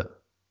 He did it.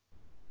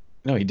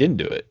 No, he didn't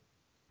do it.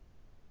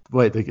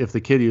 Wait, if the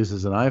kid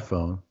uses an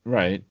iPhone,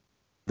 right?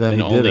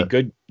 Then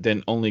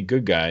only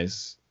good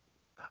guys.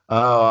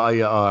 Oh,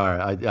 yeah. All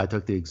right. I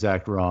took the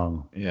exact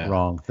wrong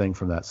thing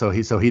from that. So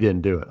he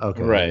didn't do it.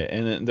 Okay. Right.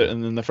 And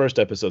then the first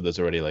episode, there's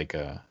already like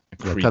a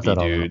creepy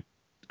dude,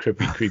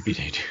 creepy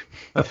dude.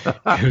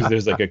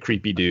 There's like a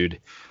creepy dude.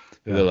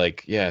 Yeah. They're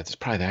like, yeah, it's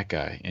probably that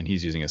guy, and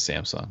he's using a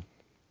Samsung.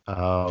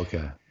 Oh,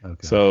 okay.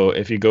 So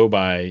if you go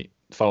by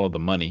follow the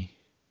money,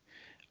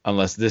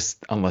 unless that's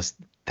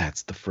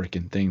the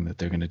freaking thing that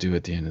they're going to do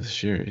at the end of the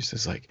series.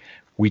 It's like,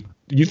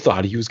 you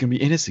thought he was going to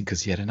be innocent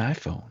because he had an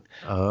iPhone.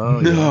 Oh,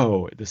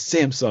 no, yeah. The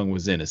Samsung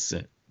was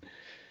innocent.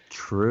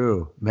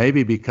 True.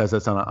 Maybe because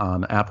it's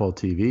on Apple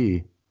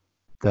TV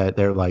that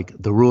they're like,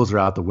 the rules are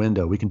out the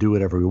window. We can do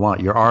whatever we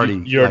want. You're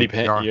already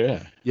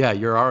paying. Yeah.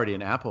 You're already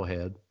an Apple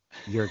head.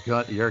 You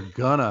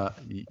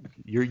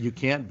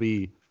can't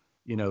be,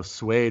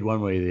 swayed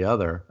one way or the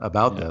other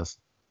about this.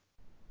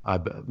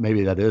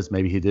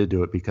 Maybe he did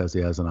do it because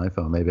he has an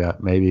iPhone.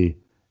 Maybe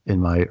in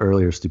my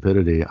earlier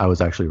stupidity, I was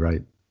actually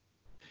right.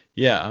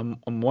 Yeah,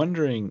 I'm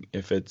wondering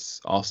if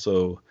it's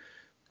also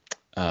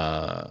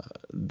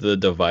the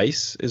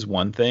device is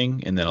one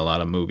thing, and then a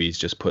lot of movies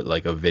just put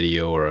like a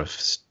video or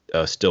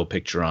a still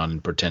picture on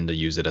and pretend to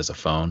use it as a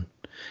phone.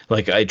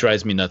 Like, it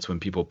drives me nuts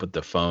when people put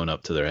the phone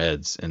up to their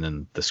heads and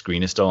then the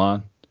screen is still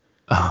on.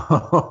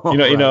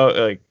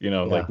 Like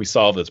we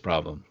solved this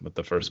problem with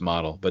the first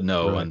model, but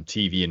no, on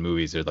TV and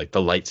movies, they're like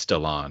the light's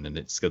still on and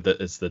it's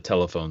the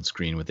telephone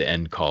screen with the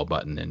end call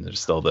button and they're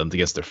still them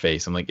against their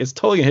face. I'm like, it's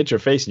totally gonna hit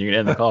your face and you're gonna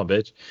end the call,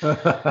 bitch.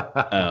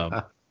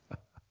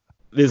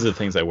 These are the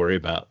things I worry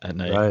about at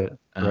night.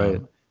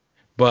 Right.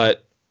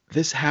 But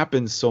this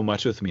happens so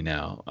much with me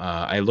now.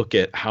 I look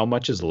at how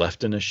much is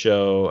left in a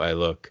show. I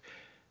look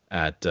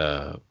at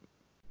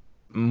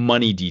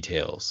money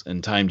details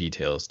and time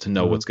details to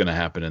know what's going to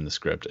happen in the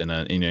script.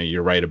 And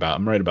you're right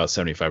I'm right about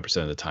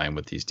 75% of the time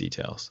with these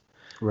details.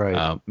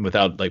 Right.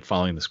 Without like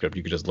following the script,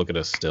 you could just look at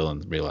us still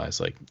and realize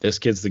like this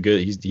kid's he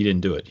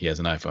didn't do it. He has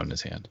an iPhone in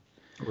his hand.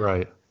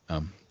 Right.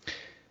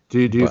 Do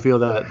you feel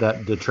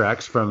that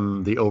detracts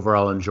from the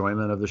overall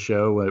enjoyment of the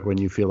show when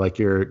you feel like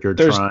you're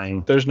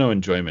trying? There's no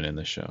enjoyment in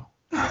this show.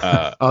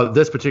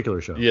 This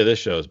particular show. Yeah, this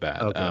show is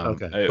bad.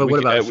 Okay. But what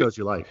about shows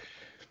you like?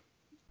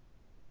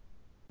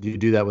 Do you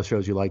do that with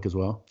shows you like as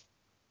well?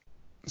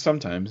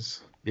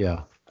 Sometimes.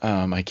 Yeah.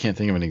 I can't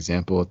think of an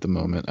example at the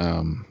moment.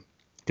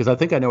 Because I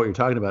think I know what you're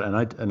talking about,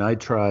 and I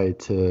try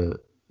to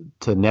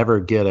never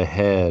get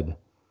ahead.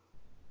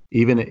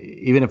 Even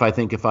if I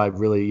think if I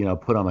really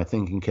put on my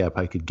thinking cap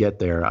I could get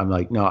there, I'm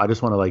like, no, I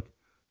just want to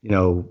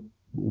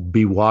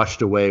be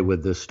washed away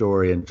with this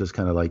story and just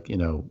kind of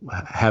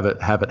have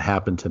it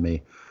happen to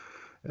me,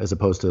 as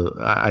opposed to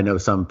I know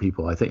some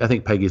people. I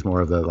think Peggy's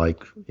more of the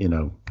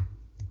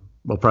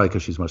well, probably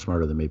because she's much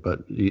smarter than me,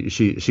 but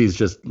she's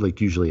just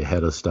like usually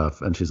ahead of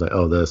stuff, and she's like,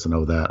 oh this and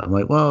oh that. I'm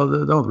like, well,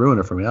 don't ruin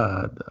it for me.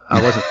 I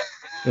wasn't,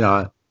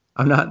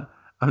 I'm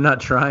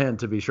not trying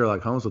to be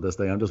Sherlock Holmes with this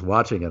thing. I'm just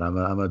watching it. I'm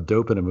a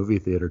dope in a movie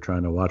theater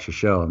trying to watch a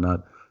show.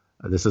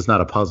 This is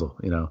not a puzzle,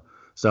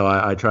 So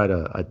I try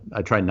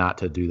not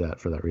to do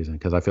that for that reason,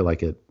 because I feel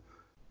like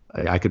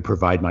I could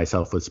provide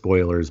myself with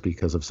spoilers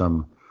because of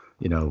some,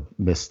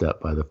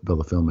 misstep by the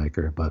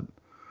filmmaker. But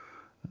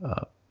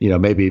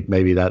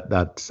maybe that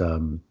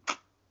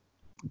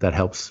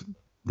helps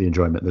the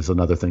enjoyment. There's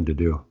another thing to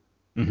do.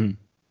 Mm-hmm.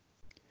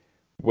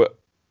 What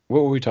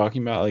were we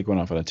talking about? Like,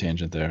 went off on a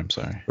tangent there. I'm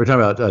sorry. We're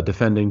talking about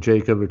defending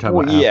Jacob. We're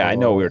talking about yeah, Apple, I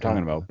know what we were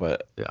talking about,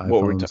 but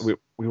what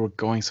we were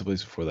going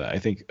someplace before that. I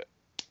think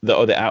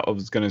I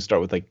was going to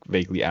start with like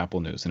vaguely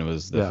Apple news, and it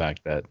was the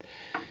fact that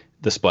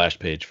the splash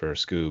page for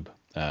Scoob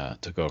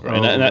took over,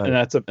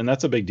 and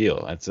that's a big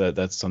deal.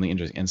 That's something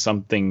interesting. And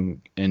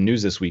something in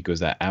news this week was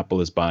that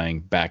Apple is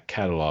buying back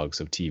catalogs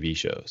of TV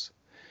shows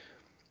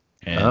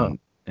and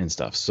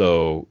stuff.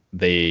 So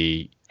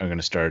they are going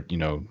to start,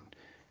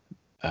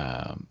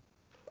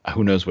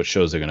 who knows what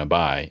shows they're going to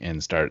buy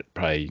and start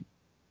probably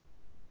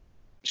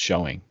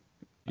showing.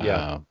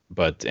 And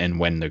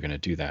when they're going to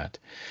do that.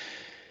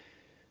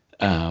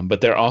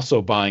 But they're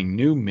also buying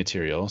new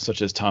material,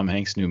 such as Tom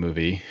Hanks' new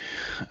movie.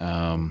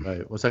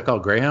 Right. What's that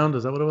called? Greyhound?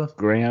 Is that what it was?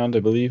 Greyhound, I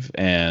believe.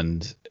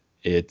 And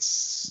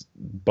it's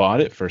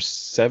bought it for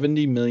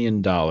 $70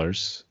 million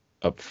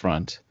up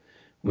front,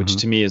 which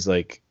to me is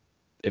like,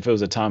 if it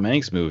was a Tom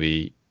Hanks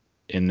movie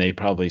and they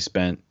probably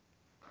spent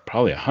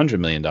 $100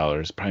 million,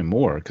 probably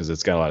more, because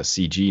it's got a lot of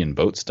CG and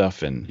boat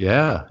stuff. And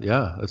yeah,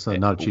 it's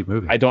not a cheap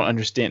movie. I don't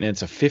understand.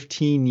 It's a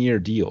 15-year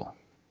deal,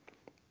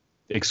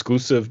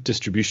 exclusive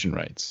distribution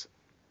rights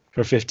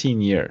for 15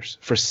 years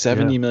for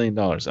 $70 million.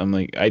 I'm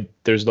like,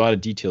 there's a lot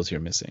of details here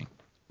missing.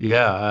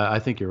 Yeah, I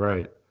think you're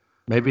right.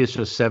 Maybe it's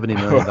just $70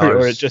 million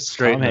or it just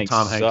straight in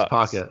Tom Hanks'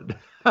 pocket.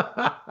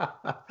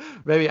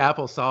 Maybe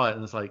Apple saw it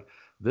and it's like,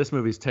 this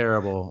movie's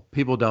terrible.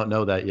 People don't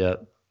know that yet.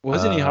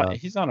 Wasn't he?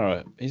 He's on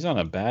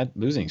a bad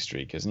losing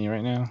streak, isn't he,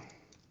 right now?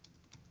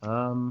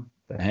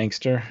 The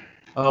Hankster.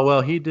 Oh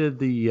well, he did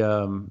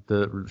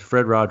the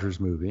Fred Rogers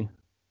movie.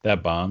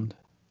 That bombed.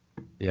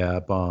 Yeah,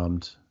 it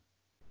bombed.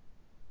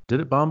 Did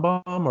it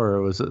bomb,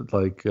 or was it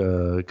like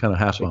kind of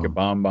half shake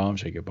bomb?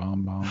 Shake it,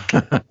 bomb.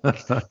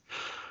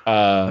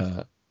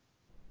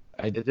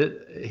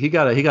 He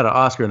got an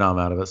Oscar nom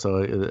out of it, so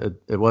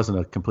it wasn't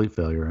a complete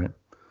failure, right?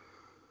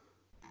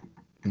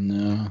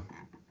 No.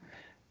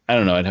 I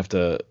don't know. I'd have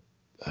to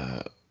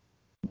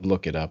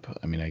look it up.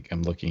 I mean,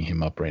 I'm looking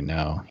him up right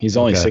now. He's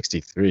only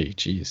 63.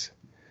 Jeez.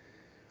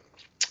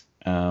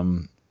 Yeah,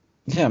 I'm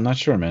not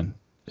sure, man.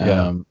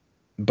 Yeah.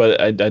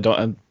 But I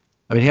don't.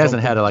 I mean, he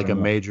hasn't had a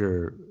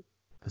major.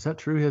 Is that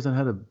true? He hasn't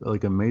had a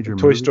major.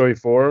 Toy Story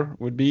 4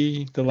 would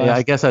be the last. Yeah,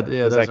 I guess that.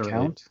 Yeah, does that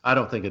count? I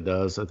don't think it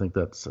does. I think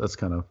that's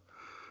kind of.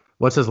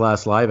 What's his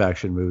last live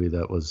action movie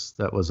that was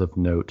of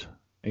note?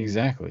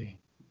 Exactly.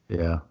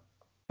 Yeah.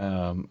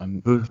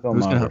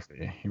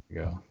 Filmography. Here we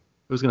go.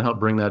 Who's gonna help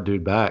bring that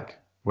dude back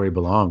where he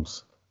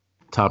belongs?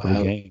 Top of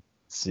the game.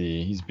 Let's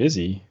see, he's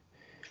busy.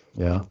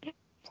 Yeah.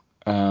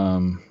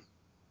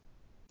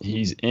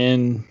 He's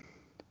in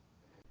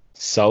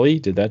Sully.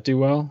 Did that do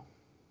well?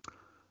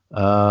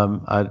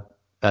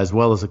 As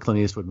well as a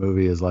Clint Eastwood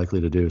movie is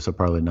likely to do, so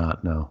probably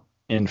not. No.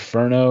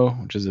 Inferno,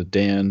 which is a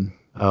Dan.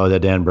 Oh, the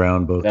Dan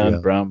Brown book.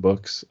 Brown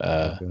books.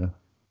 The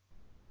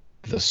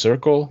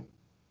Circle.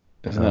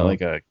 Isn't that like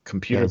a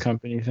computer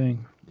company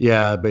thing?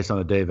 Yeah, based on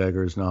a Dave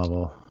Eggers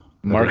novel.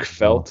 Mark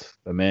Felt,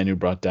 the man who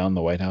brought down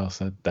the White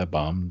House, that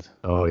bombed.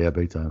 Oh yeah,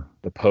 big time.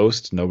 The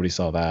Post, nobody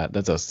saw that.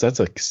 That's a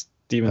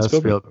Steven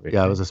Spielberg movie.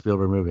 Yeah, it was a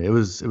Spielberg movie. It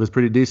was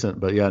pretty decent,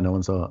 but yeah, no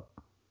one saw it.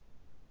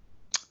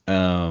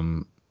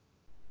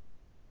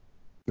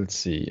 Let's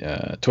see.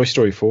 Toy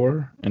Story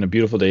 4 and A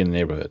Beautiful Day in the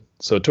Neighborhood.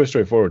 So Toy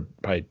Story 4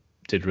 probably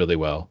did really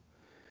well.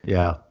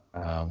 Yeah.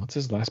 What's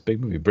his last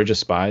big movie? Bridge of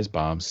Spies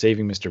bombed.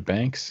 Saving Mr.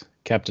 Banks.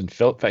 Captain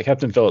Phillips, I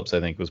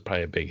think, was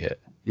probably a big hit.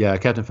 Yeah,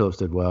 Captain Phillips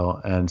did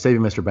well, and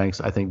Saving Mr.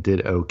 Banks I think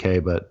did okay,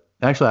 but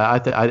actually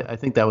I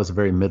think that was a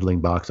very middling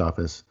box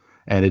office,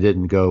 and it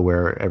didn't go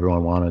where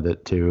everyone wanted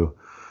it to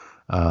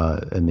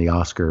in the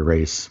Oscar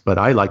race. But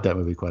I liked that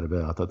movie quite a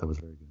bit. I thought that was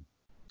very good.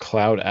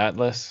 Cloud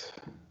Atlas.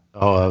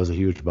 Oh, that was a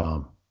huge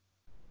bomb.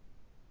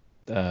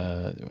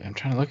 I'm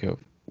trying to look at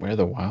where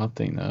the Wild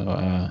Thing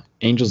though.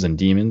 Angels and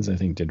Demons I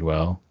think did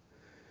well.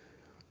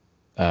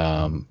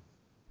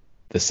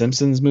 The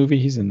Simpsons movie,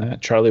 he's in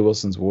that. Charlie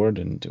Wilson's War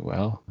didn't do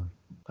well.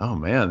 Oh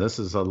man, this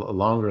is a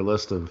longer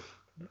list of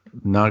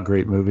not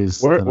great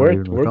movies. We're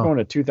going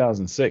to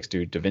 2006,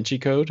 dude. Da Vinci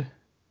Code.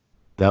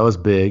 That was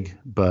big,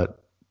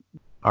 but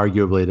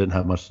arguably it didn't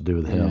have much to do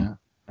with him.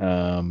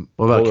 Yeah.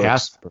 What about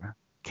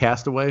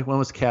Castaway? When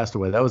was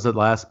Castaway? That was the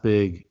last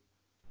big.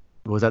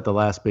 Was that the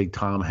last big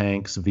Tom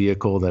Hanks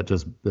vehicle that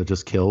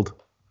just killed?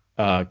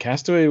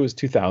 Castaway was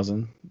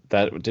 2000.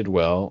 That did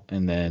well,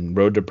 and then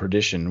Road to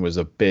Perdition was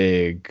a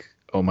big.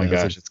 Oh my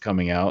gosh, it's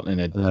coming out, and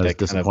that was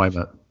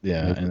disappointment.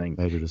 And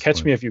then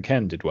Catch Me If You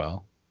Can did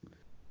well.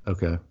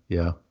 Okay,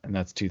 yeah. And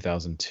that's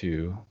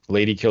 2002.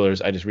 Lady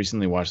Killers. I just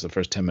recently watched the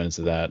first 10 minutes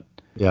of that.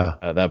 Yeah.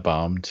 That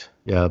bombed.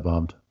 Yeah, it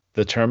bombed.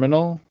 The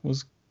Terminal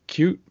was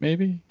cute,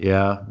 maybe.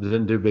 Yeah, it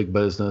didn't do big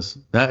business.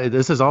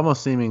 This is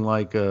almost seeming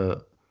like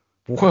a.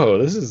 Whoa,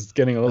 this is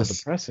getting a little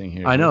depressing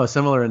here. I know, a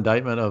similar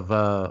indictment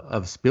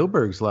of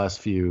Spielberg's last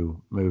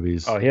few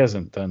movies. Oh, he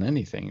hasn't done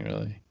anything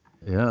really.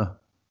 Yeah.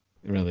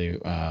 Really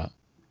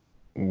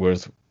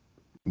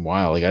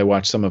worthwhile. Like I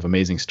watched some of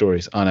Amazing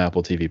Stories on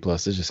Apple TV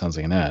Plus. This just sounds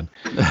like an ad.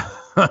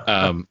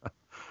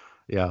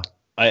 Yeah.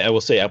 I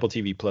will say Apple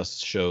TV Plus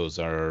shows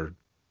are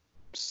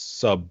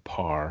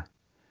subpar.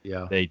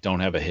 Yeah. They don't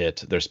have a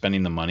hit. They're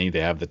spending the money.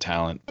 They have the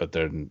talent, but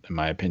they're, in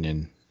my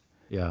opinion,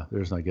 yeah,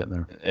 they're just not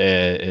getting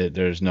there.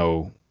 There's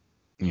no,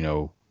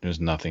 there's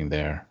nothing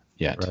there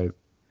yet. Right.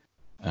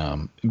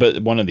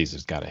 But one of these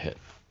has got a hit.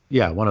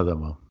 Yeah, one of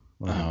them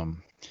will.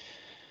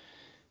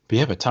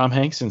 But Tom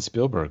Hanks and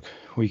Spielberg,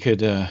 we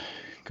could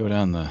go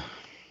down the.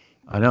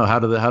 I know. How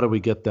do we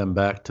get them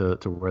back to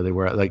where they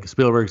were? Like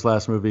Spielberg's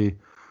last movie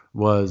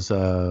was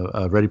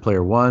Ready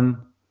Player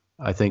One.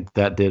 I think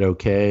that did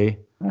okay.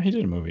 Oh, he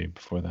did a movie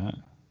before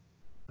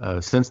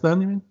that. Since then,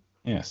 you mean?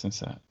 Yeah,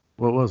 since that.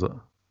 What was it?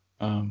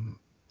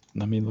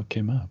 Let me look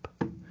him up.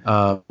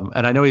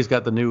 And I know he's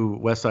got the new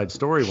West Side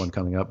Story one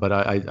coming up, but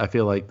I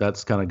feel like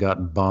that's kind of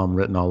gotten bomb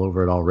written all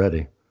over it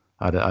already.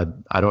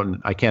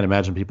 I can't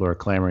imagine people are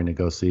clamoring to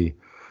go see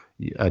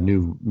a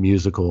new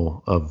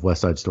musical of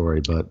West Side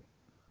Story, but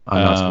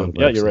I'm not Spielberg.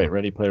 Yeah, you're right.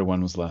 Ready Player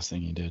One was the last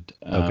thing he did.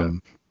 Okay.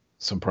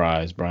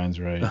 Surprise, Brian's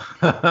right. It's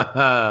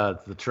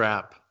the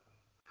trap.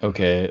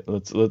 Okay,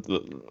 let's do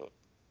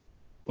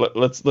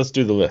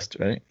the list,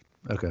 right?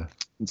 Okay.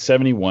 In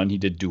 71, he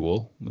did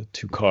Duel with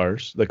two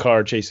cars. The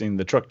truck chasing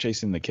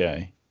the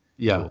K.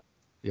 Yeah.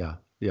 Duel.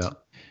 Yeah.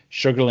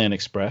 Sugarland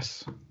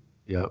Express.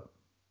 Yep.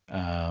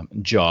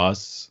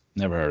 Jaws.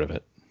 Never heard of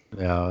it.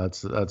 Yeah,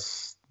 that's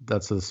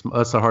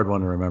a hard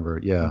one to remember.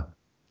 Yeah.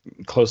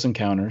 Close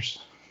Encounters.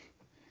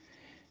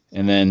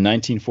 And then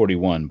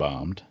 1941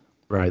 bombed.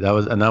 Right. That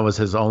was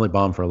his only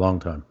bomb for a long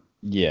time.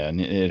 Yeah, and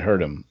it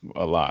hurt him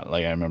a lot.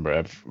 Like I remember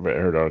I've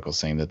heard articles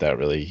saying that it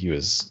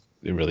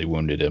really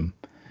wounded him.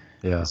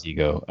 Yeah. His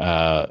ego.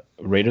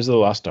 Raiders of the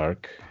Lost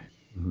Ark.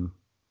 Mm-hmm.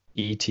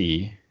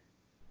 E.T.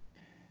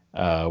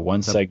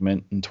 One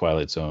segment in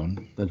Twilight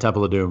Zone. Then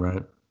Temple of Doom,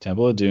 right?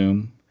 Temple of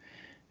Doom.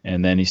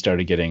 And then he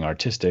started getting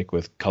artistic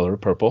with Color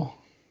of Purple.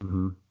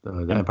 Mm-hmm.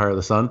 The Empire of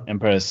the Sun.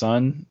 Empire of the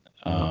Sun.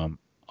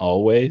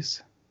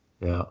 Always.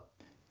 Yeah.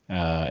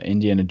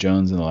 Indiana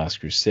Jones and the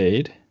Last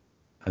Crusade.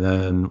 And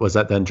then was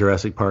that then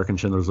Jurassic Park and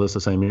Schindler's List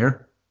the same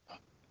year?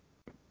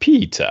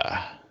 Peter.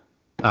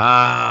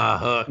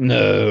 Hook.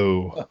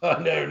 No.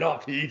 No,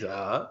 not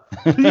Peter.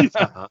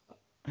 Peter.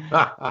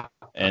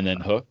 And then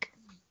Hook.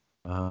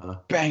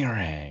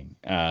 Bangarang.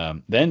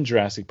 Then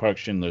Jurassic Park,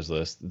 Schindler's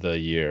List, the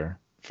year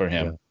for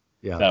him.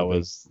 Yeah. That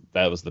was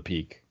the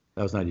peak.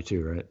 That was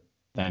 92, right?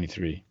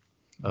 93.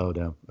 Oh,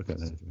 damn. Okay,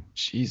 93.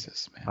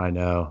 Jesus, man. I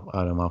know.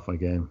 I'm off my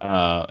game.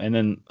 And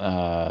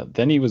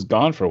then he was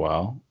gone for a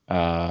while.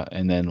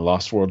 And then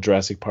Lost World,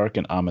 Jurassic Park,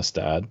 and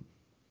Amistad.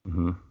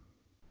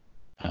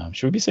 Mm-hmm.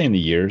 Should we be saying the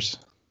years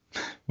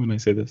when I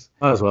say this?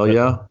 Might as well,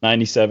 yeah.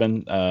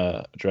 97,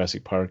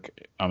 Jurassic Park,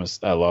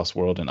 Lost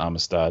World, and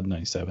Amistad,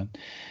 97.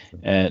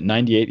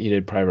 98, he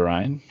did Private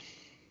Ryan,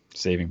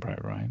 Saving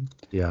Private Ryan.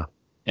 Yeah.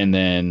 And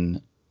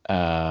then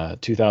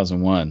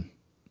 2001,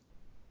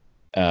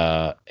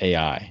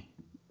 AI.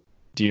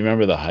 Do you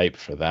remember the hype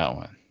for that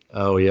one?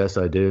 Oh, yes,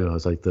 I do. I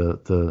was like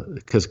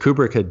because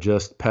Kubrick had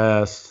just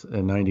passed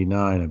in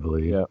 99, I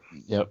believe.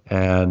 Yep.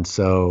 And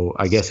so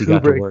I guess he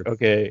got to work.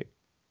 Okay.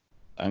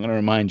 I'm going to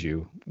remind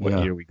you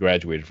what year we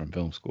graduated from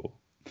film school.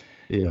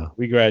 Yeah.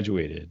 We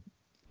graduated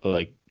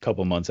like a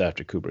couple months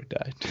after Kubrick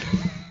died.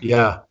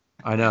 Yeah,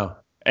 I know.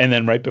 And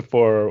then right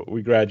before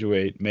we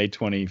graduate, May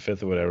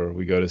 25th or whatever,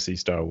 we go to see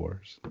Star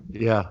Wars.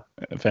 Yeah.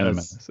 Phantom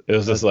Menace. It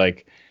was just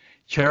like,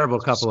 terrible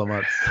couple of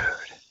months.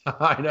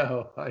 I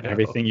know.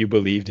 Everything you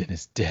believed in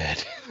is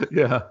dead.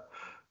 Yeah.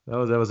 That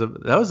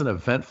was an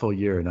eventful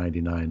year in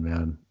 '99,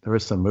 man. There were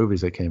some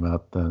movies that came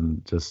out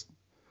then just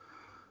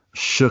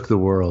shook the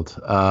world.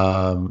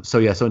 So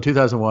in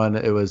 2001,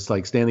 it was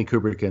like Stanley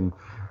Kubrick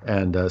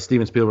and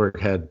Steven Spielberg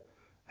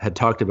had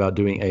talked about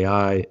doing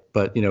AI,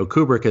 but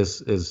Kubrick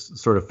is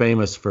sort of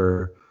famous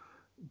for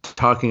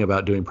talking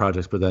about doing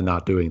projects but then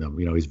not doing them.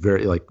 He's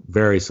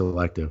very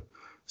selective.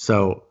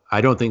 So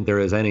I don't think there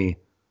is any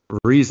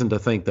reason to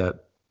think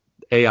that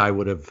AI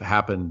would have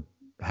happened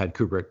had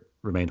Kubrick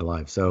remained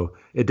alive. So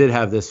it did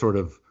have this sort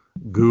of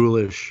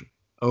ghoulish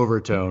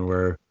overtone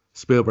where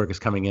Spielberg is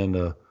coming in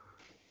to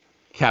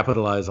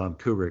capitalize on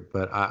Kubrick,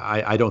 but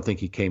I don't think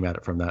he came at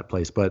it from that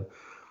place. But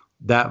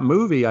that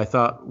movie I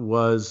thought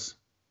was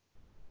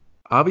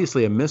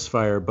obviously a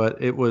misfire,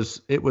 but it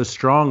was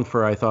strong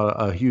for, I thought,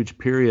 a huge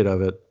period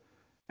of it,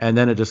 and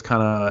then it just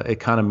kind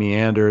of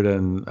meandered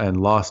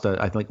and lost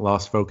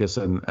focus,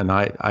 and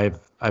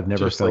I've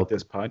never just felt like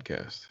this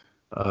podcast.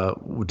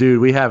 Dude,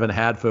 we haven't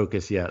had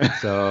focus yet,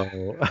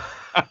 so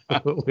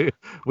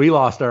we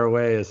lost our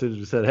way as soon as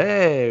we said,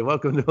 "Hey,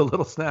 welcome to a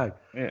little snack."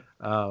 Yeah.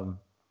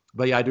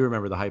 But yeah, I do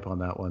remember the hype on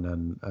that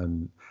one,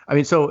 and I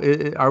mean, so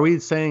are we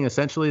saying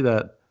essentially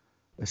that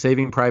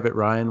Saving Private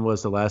Ryan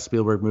was the last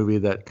Spielberg movie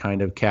that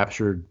kind of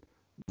captured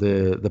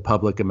the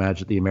public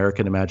the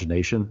American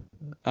imagination?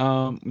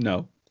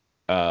 No.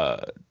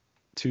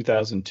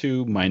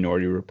 2002,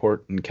 Minority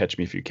Report and Catch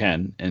Me If You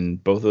Can,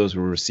 and both of those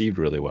were received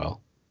really well.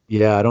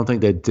 Yeah, I don't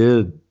think they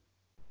did.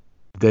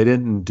 They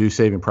didn't do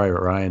Saving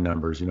Private Ryan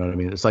numbers. You know what I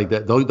mean? It's like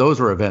that. Those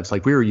were events.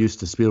 Like we were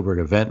used to Spielberg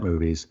event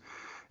movies,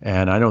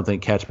 and I don't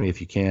think Catch Me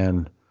If You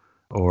Can,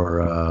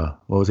 or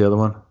what was the other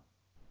one?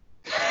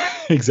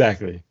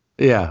 Exactly.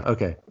 Yeah.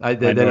 Okay.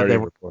 Minority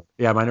Report.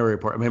 Yeah, Minority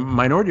Report. I mean,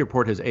 Minority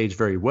Report has aged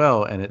very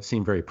well, and it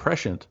seemed very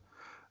prescient.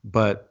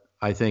 But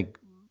I think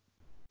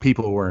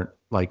people weren't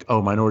like,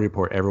 "Oh, Minority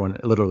Report."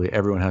 Literally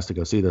everyone has to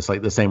go see this.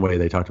 Like the same way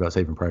they talked about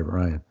Saving Private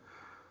Ryan.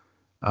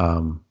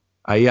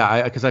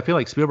 Because I feel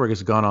like Spielberg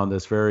has gone on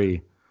this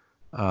very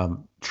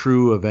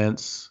true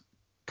events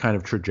kind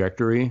of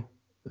trajectory,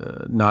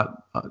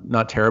 not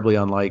terribly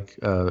unlike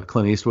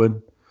Clint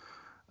Eastwood,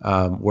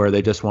 where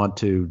they just want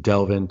to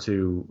delve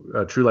into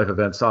true life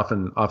events,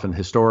 often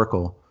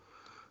historical.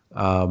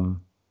 With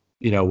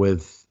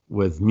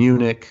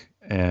Munich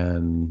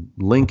and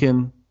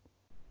Lincoln.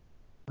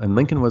 And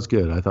Lincoln was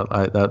good. I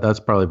thought that's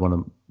probably one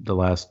of the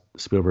last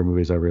Spielberg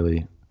movies I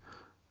really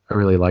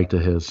liked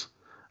of his.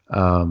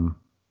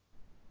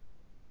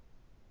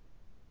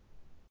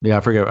 Yeah,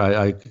 I forget.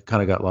 I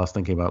kind of got lost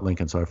thinking about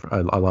Lincoln, so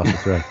I lost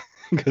the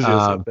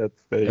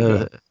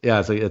thread.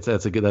 Yeah, so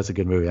that's a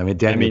good movie. I mean,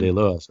 Daniel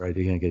Day-Lewis, right?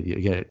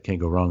 You can't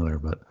go wrong there.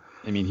 But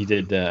I mean, he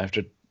did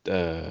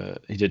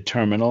he did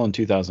Terminal in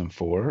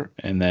 2004,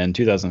 and then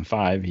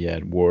 2005 he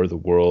had War of the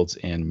Worlds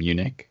and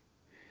Munich.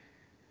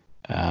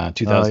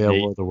 2008,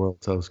 War of the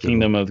Worlds. That was good.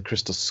 Kingdom of the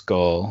Crystal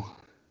Skull.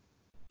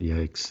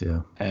 Yikes!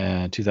 Yeah.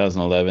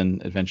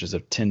 2011, Adventures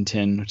of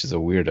Tintin, which is a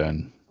weird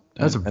one.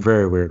 That's a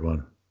very weird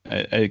one.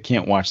 I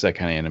can't watch that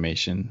kind of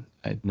animation.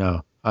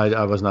 No,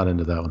 I was not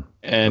into that one.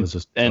 And was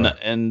just,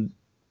 and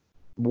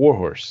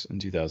Warhorse in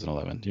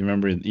 2011. Do you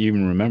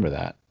even remember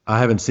that? I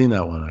haven't seen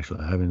that one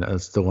actually.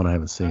 That's the one I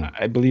haven't seen.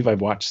 I believe I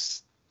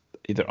watched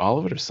either all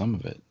of it or some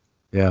of it.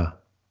 Yeah.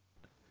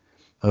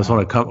 That was one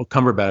of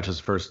Cumberbatch's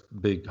first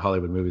big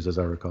Hollywood movies, as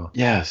I recall.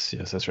 Yes,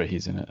 that's right.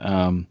 He's in it.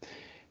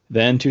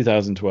 Then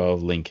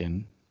 2012,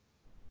 Lincoln,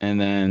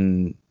 and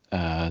then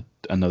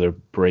another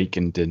break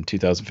in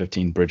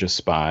 2015, Bridge of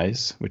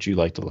Spies, which you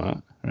liked a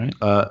lot, right?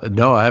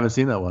 No, I haven't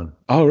seen that one.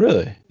 Oh,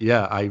 really?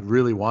 Yeah, I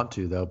really want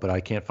to though, but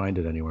I can't find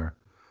it anywhere.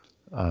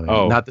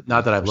 Not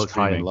that I've looked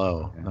high and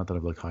low, not that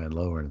I've looked high and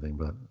low or anything,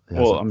 but it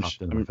hasn't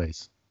popped in my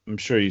face. I'm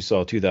sure you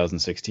saw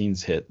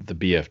 2016's hit, The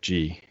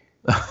BFG.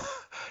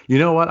 You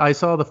know what? I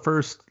saw the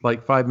first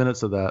 5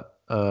 minutes of that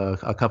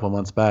a couple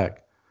months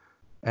back,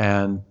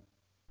 and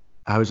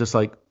I was just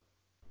like,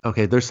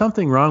 okay, there's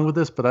something wrong with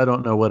this, but I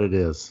don't know what it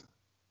is.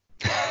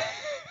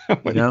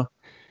 You know,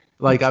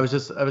 I was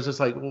just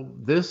like, well,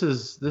 this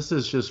is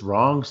just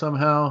wrong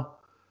somehow,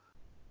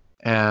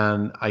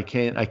 and I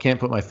can't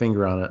put my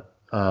finger on it.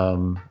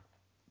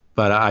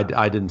 But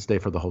I didn't stay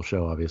for the whole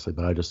show, obviously,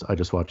 but I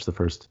just watched the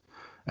first,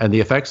 and the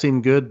effects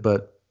seemed good,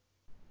 but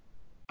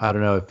I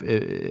don't know if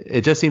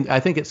it just seemed. I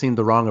think it seemed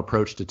the wrong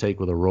approach to take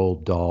with a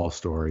Roald Dahl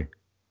story.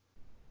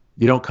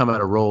 You don't come at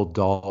a Roald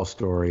Dahl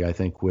story, I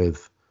think,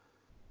 with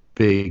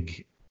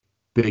big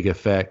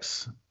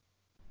effects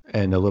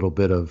and a little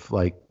bit of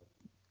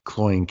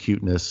cloying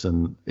cuteness,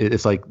 and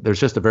it's there's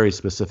just a very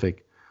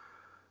specific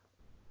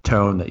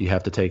tone that you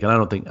have to take. And I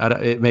don't think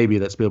it may be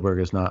that Spielberg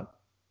is not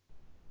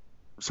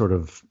sort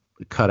of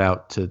cut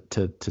out to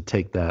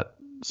take that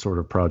sort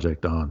of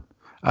project on.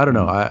 I don't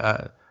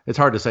know. It's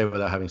hard to say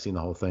without having seen the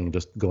whole thing,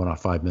 just going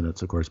off 5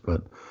 minutes, of course,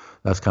 but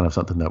that's kind of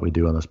something that we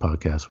do on this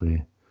podcast.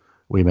 We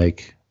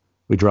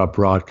draw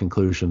broad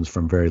conclusions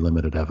from very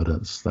limited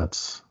evidence.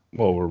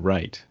 Well, we're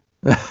right.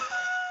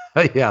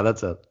 Yeah,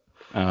 that's it.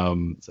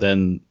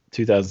 Then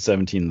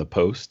 2017, The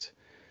Post.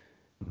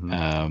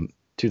 Mm-hmm.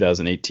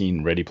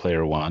 2018, Ready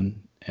Player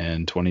One,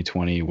 and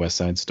 2020, West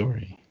Side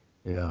Story.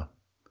 Yeah.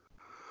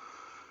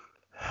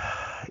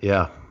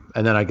 Yeah.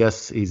 And then I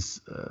guess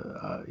he's,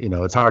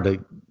 it's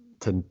hard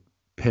to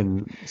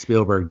pin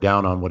Spielberg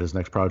down on what his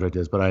next project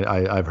is, but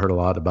I've heard a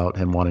lot about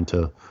him wanting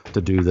to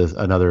do this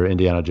another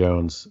Indiana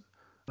Jones.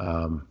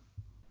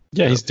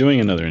 Yeah, he's doing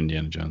another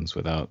Indiana Jones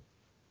without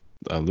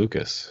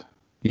Lucas.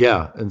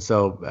 Yeah, and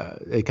so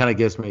it kind of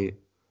gives me,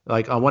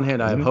 like, on one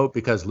hand, I have hope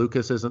because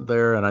Lucas isn't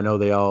there, and I know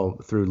they all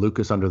threw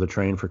Lucas under the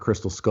train for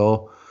Crystal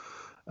Skull.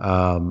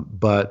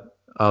 But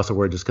I also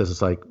worry just because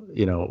it's like,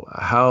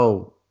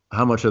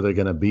 how much are they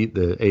going to beat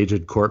the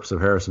aged corpse of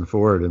Harrison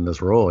Ford in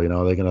this role?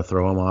 Are they going to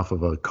throw him off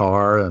of a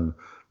car and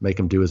make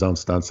him do his own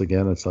stunts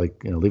again? It's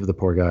like, leave the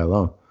poor guy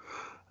alone.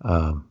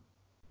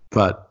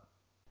 But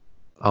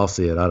I'll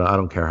see it. I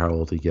don't care how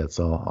old he gets.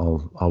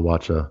 I'll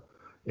watch a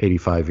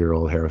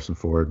 85-year-old Harrison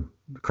Ford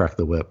crack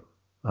the whip.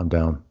 I'm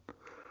down.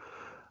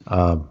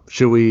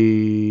 Should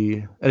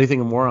we anything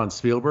more on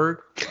Spielberg?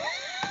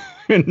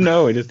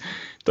 No,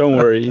 don't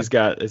worry.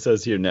 It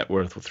says here net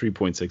worth of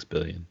 $3.6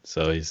 billion,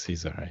 so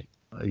he's all right.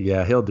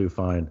 Yeah, he'll do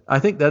fine. I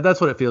think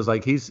that's what it feels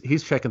like.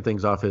 He's checking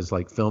things off his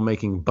like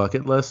filmmaking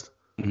bucket list.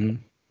 Mm-hmm.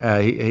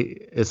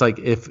 It's like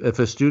if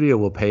a studio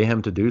will pay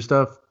him to do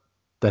stuff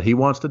that he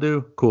wants to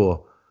do,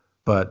 cool.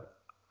 But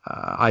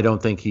I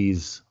don't think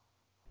he's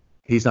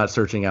not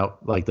searching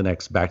out like the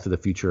next Back to the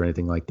Future or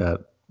anything like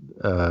that.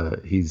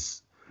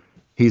 He's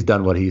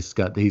done what he's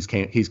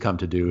come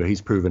to do.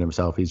 He's proven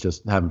himself. He's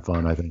just having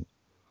fun, I think.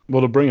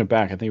 Well, to bring it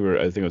back, I think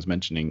I was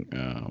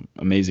mentioning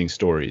Amazing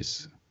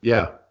Stories.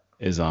 Yeah.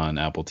 Is on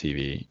Apple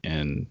TV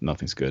and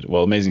nothing's good.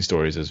 Well, Amazing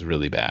Stories is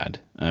really bad.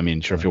 I mean,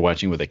 sure, if you're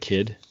watching with a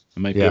kid, it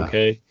might be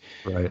okay.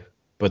 Right.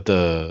 But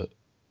the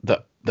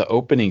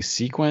opening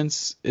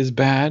sequence is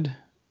bad.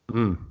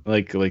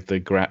 Like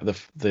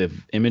the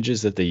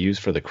images that they use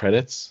for the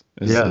credits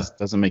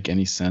doesn't make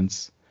any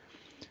sense.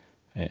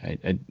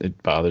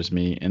 It bothers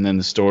me. And then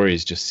the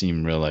stories just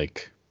seem real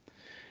like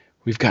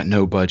we've got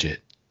no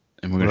budget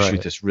and we're going to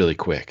shoot this really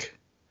quick.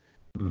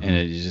 Mm-hmm. And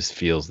it just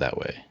feels that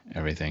way.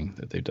 Everything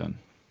that they've done.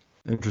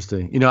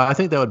 Interesting. I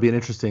think that would be an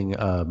interesting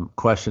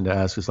question to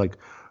ask. Is like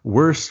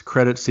worst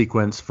credit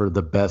sequence for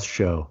the best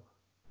show.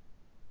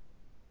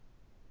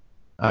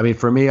 I mean,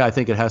 for me, I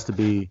think it has to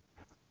be.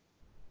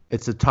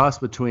 It's a toss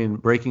between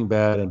Breaking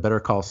Bad and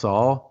Better Call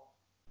Saul,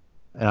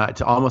 and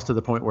it's almost to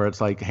the point where it's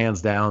like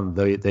hands down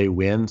they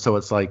win. So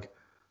it's like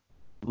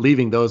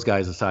leaving those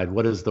guys aside.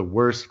 What is the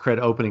worst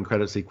opening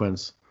credit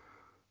sequence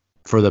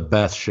for the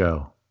best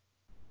show?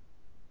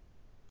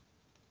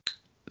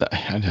 That's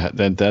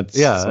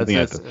something I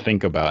have to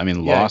think about. I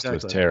mean, Lost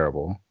was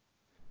terrible.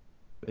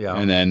 Yeah.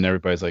 And then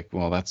everybody's like,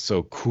 well, that's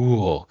so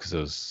cool because it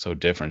was so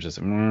different.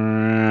 Just what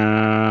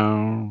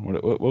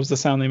was the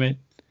sound they made?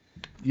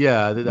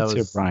 Yeah, that was.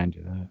 Was Brian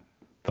do that.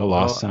 The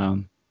Lost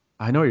sound.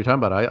 I know what you're talking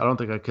about. I don't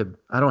think I could.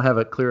 I don't have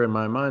it clear in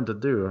my mind to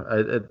do.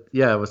 It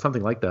was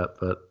something like that.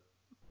 But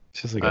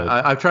it's just like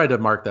I've tried to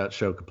mark that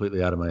show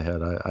completely out of my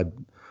head.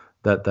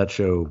 That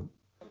show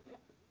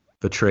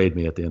betrayed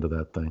me at the end of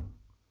that thing.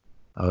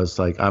 I was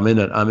like, I'm in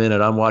it.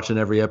 I'm watching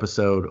every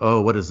episode. Oh,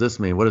 what does this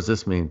mean? What does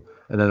this mean?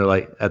 And then they're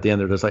like, at the end,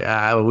 they're just like,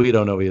 we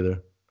don't know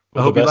either.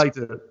 Well, I hope you liked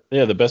it.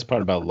 Yeah, the best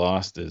part about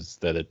Lost is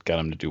that it got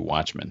him to do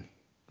Watchmen,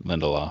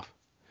 Lindelof.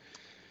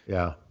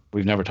 Yeah.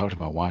 We've never talked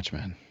about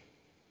Watchmen.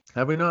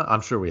 Have we not?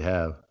 I'm sure we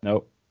have.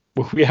 Nope.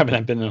 Well, we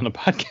haven't been on a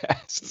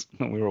podcast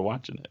when we were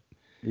watching it.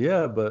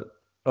 Yeah, but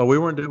we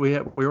weren't doing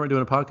a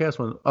podcast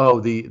when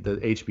the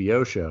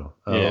HBO show.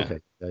 Oh, yeah. Okay.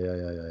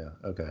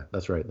 Yeah. Okay,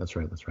 that's right.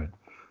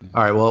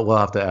 All right, well, we'll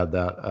have to add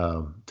that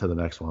to the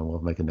next one.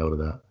 We'll make a note of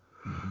that.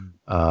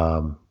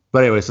 Mm-hmm.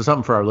 But anyway, so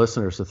something for our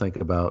listeners to think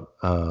about.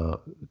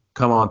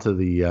 Come on to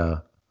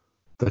the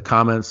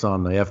comments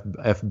on the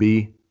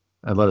FB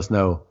and let us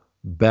know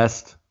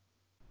best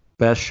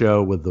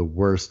show with the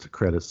worst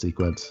credit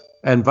sequence,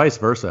 and vice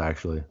versa.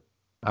 Actually,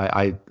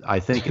 I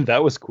think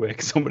that was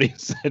quick. Somebody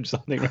said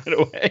something right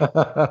away.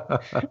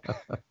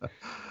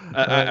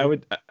 I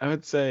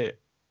would say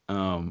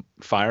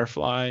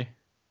Firefly.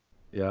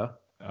 Yeah.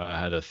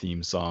 Had a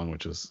theme song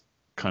which was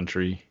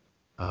country.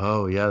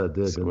 Oh yeah, that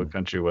did. So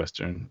country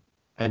western.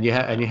 And you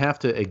have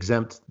to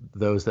exempt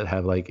those that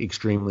have like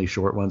extremely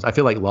short ones. I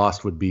feel like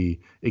Lost would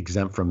be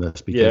exempt from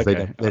this because they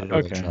didn't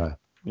really try.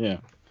 Yeah.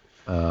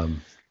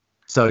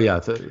 So yeah,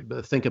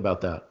 think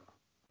about that.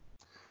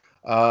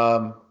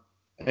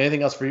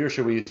 Anything else for you, or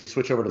should we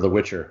switch over to The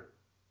Witcher?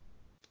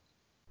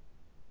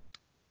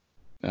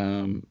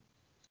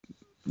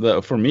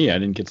 For me, I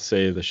didn't get to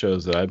say the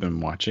shows that I've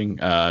been watching.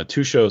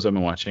 2 shows I've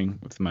been watching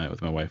with my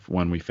wife.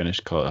 One we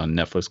finished on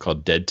Netflix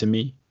called Dead to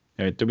Me.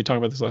 Did we talk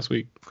about this last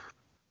week?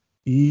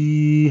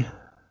 2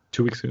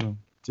 weeks ago.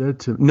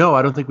 No,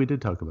 I don't think we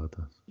did talk about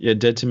this. Yeah,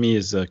 Dead to Me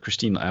is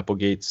Christine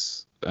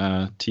Applegate's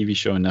TV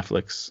show on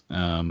Netflix.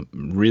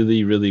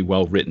 Really, really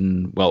well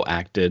written, well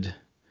acted,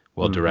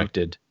 well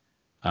directed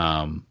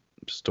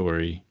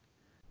story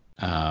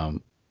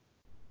about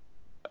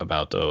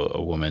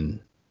a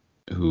woman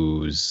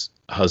whose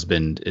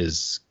husband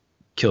is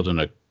killed in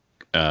a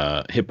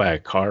hit by a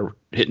car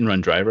hit and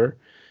run driver,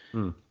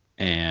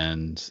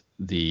 and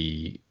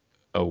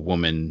a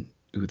woman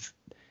who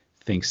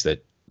thinks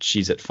that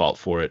she's at fault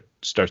for it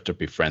starts to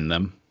befriend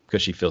them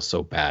because she feels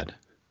so bad.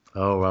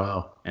 Oh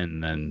wow!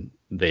 And then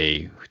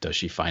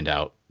she find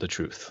out the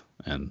truth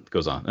and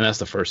goes on, and that's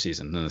the first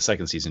season. Then the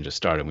second season just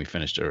started and we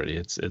finished already.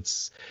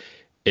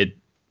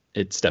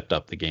 It stepped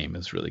up the game.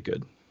 It's really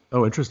good.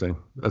 Oh, interesting.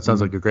 That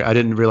sounds like a great. I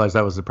didn't realize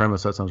that was the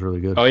premise. That sounds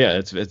really good. Oh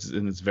yeah, it's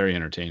very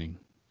entertaining.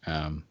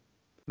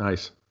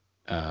 Nice.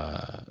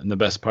 And the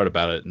best part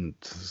about it, and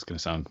this is going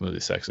to sound completely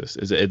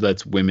sexist, is it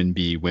lets women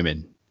be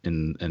women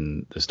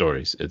in the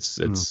stories. It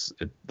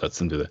lets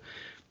them do that.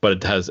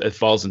 But it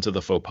falls into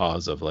the faux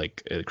pas of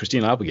like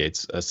Christina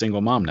Applegate's a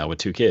single mom now with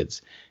 2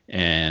 kids,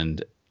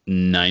 and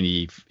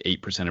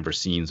 98% of her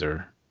scenes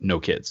are no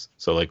kids.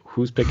 So like,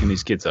 who's picking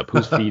these kids up?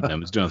 Who's feeding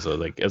them? Who's doing so?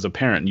 Like, as a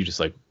parent, you just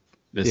like,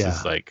 this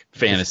is like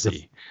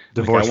fantasy.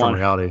 Divorce from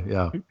reality.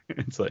 Yeah.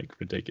 It's like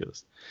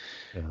ridiculous.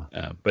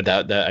 Yeah. But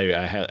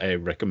I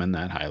recommend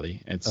that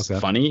highly. It's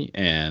funny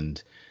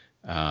and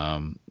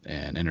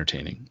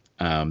entertaining.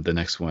 The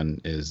next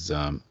one is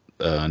on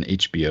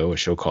HBO, a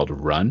show called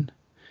Run.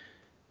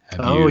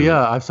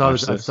 I saw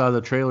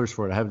the trailers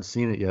for it. I haven't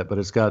seen it yet, but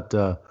it's got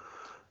Commander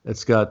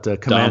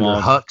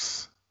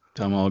Hux.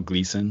 Domhnall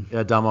Gleeson.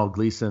 Yeah, Domhnall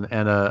Gleeson,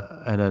 and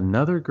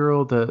another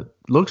girl that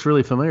looks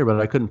really familiar,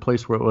 but I couldn't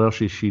place what else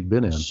she'd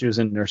been in. She was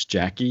in Nurse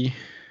Jackie.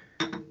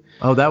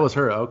 Oh, that was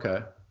her.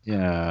 Okay.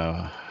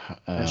 Yeah.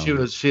 And she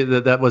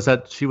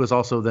was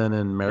also then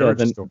in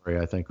Marriage Story,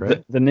 I think,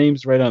 right? The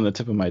name's right on the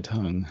tip of my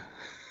tongue.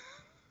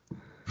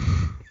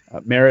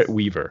 Merritt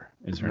Weaver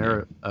is her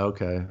name.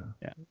 Okay.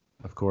 Yeah.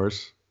 Of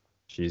course.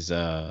 She's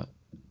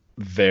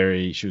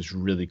she was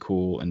really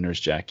cool in Nurse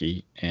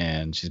Jackie,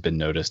 and she's been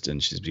noticed,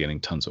 and she's getting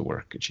tons of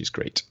work, and she's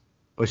great.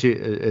 Well,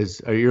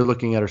 are you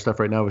looking at her stuff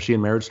right now? Was she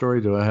in Marriage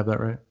Story? Do I have that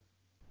right?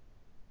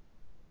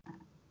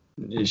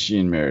 Is she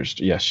in Marriage?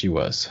 Yes, she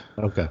was.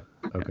 Okay.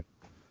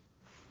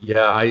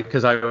 Yeah,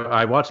 because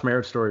I watched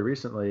Marriage Story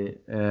recently,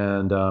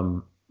 and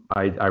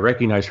I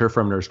recognized her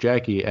from Nurse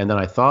Jackie, and then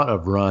I thought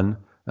of Run,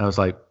 and I was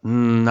like,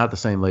 not the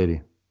same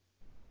lady.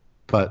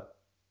 But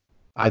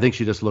I think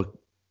she just looked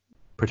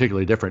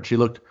particularly different. She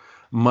looked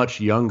much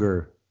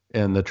younger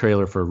in the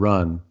trailer for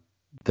Run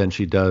than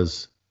she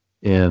does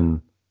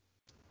in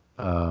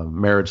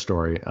Marriage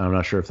Story. I'm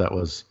not sure if that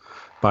was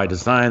by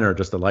design or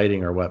just the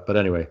lighting or what. But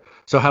anyway,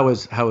 so how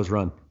is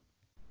Run?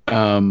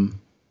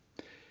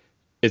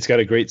 It's got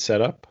a great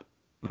setup.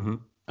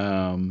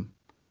 Mm-hmm.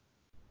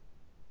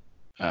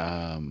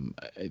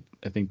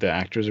 I think the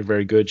actors are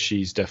very good.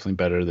 She's definitely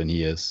better than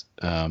he is.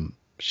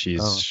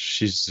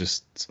 She's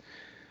just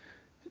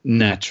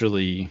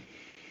naturally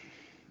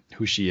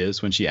who she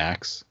is when she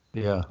acts.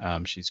 Yeah.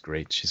 She's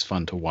great. She's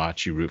fun to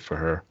watch. You root for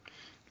her.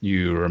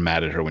 You are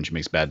mad at her when she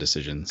makes bad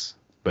decisions,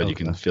 but you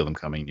can feel them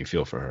coming. You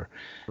feel for her.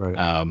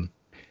 Right.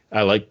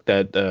 I like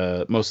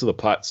that most of the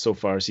plot so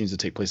far seems to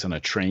take place on a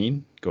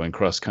train going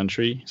cross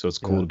country. So it's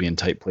cool to be in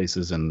tight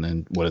places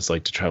and what it's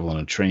like to travel on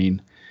a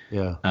train.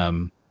 Yeah.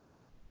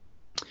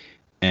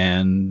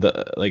 And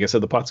like I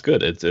said, the plot's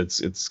good.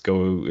 It's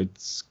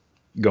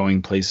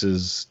going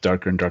places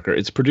darker and darker.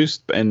 It's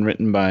produced and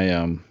written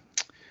by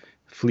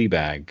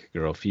Fleabag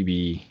girl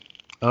Phoebe.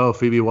 Oh,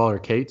 Phoebe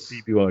Waller-Cates.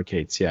 Phoebe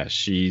Waller-Cates, yeah,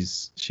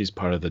 she's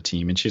part of the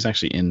team, and she's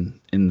actually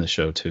in the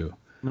show too.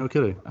 No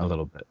kidding. A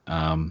little bit.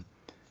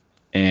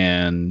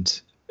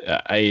 And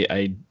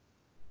I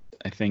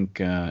think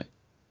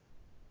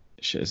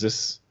is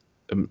this?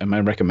 Am I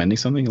recommending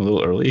something a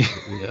little early?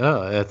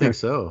 Yeah, I think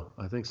so.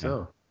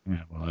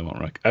 Yeah, well,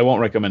 I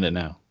won't recommend it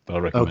now, but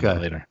I'll recommend it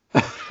later.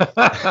 That's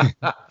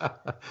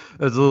a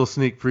little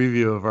sneak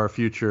preview of our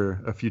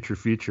future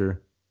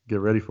feature. Get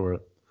ready for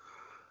it.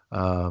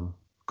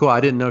 Cool. I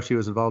didn't know she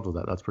was involved with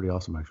that. That's pretty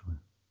awesome, actually.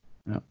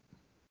 Yeah.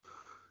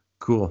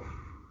 Cool.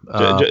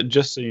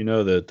 Just so you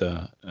know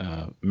that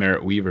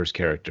Merritt Weaver's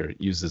character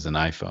uses an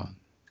iPhone.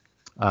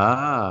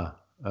 Ah,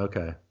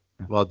 okay.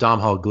 Well,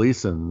 Domhnall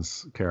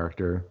Gleeson's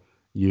character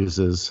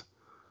uses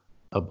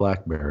a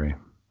BlackBerry.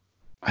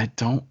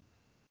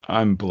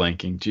 I'm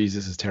blanking.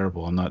 Jesus is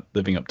terrible. I'm not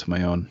living up to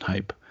my own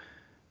hype.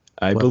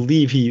 I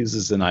believe he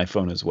uses an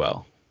iPhone as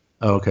well.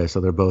 Oh, okay, so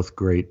they're both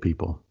great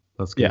people.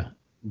 That's good. Yeah,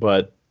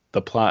 but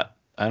the plot,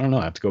 I don't know.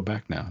 I have to go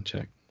back now and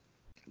check.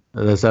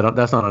 That's not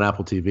on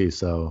Apple TV,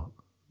 so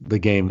the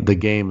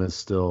game is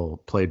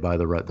still played by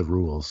the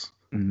rules.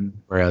 Mm-hmm.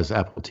 Whereas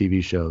Apple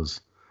TV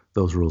shows,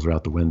 those rules are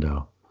out the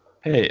window.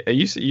 Hey,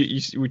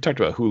 we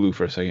talked about Hulu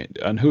for a second.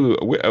 On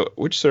Hulu,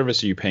 which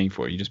service are you paying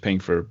for? Are you just paying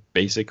for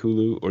basic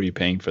Hulu, or are you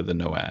paying for the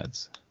no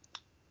ads?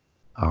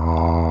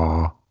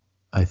 I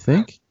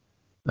think.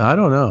 I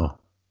don't know.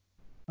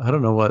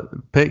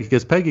 What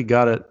because Peggy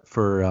got it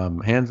for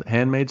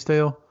Handmaid's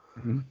Tale.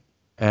 Mm-hmm.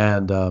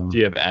 And do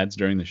you have ads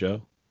during the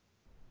show?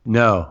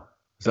 No.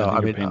 So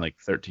I mean, paying like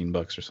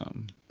 $13 or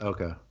something.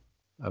 Okay.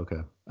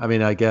 I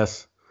mean, I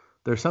guess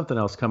there's something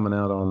else coming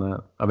out on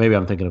that. Maybe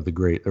I'm thinking of The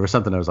Great. There was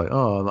something I was like,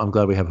 oh, I'm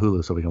glad we have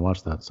Hulu so we can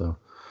watch that. So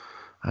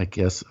I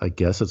guess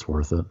it's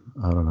worth it.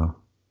 I don't know.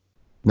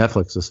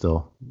 Netflix is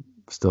still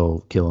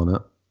killing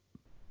it.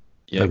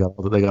 Yeah,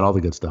 They got all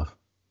the good stuff.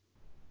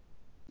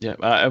 yeah.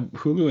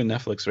 Hulu and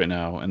Netflix right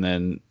now, and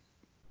then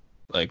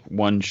like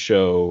one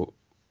show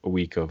a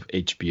week of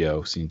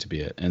HBO seemed to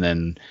be it. And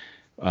then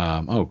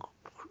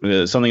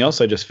something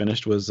else I just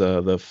finished was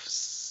the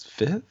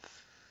fifth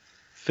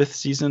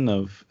season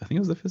of, I think it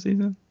was the fifth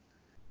season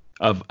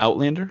of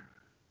Outlander.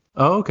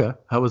 Oh, okay.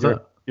 How was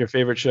that? Your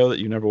favorite show that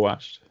you never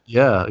watched?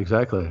 Yeah,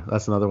 exactly.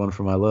 That's another one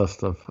from my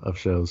list of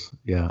shows.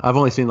 Yeah,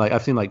 I've seen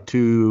like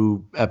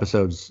 2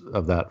 episodes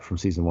of that from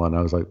season 1.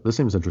 I was like, this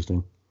seems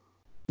interesting.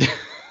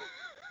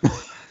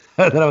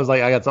 And then I was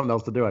like, I got something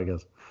else to do, I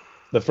guess.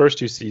 The first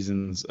 2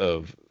 seasons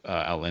of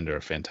Outlander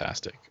are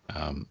fantastic.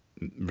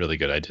 Really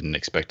good. I didn't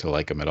expect to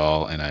like them at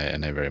all, and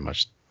I very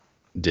much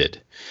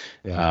did.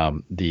 Yeah.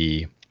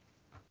 The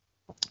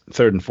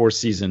third and fourth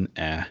season,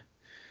 and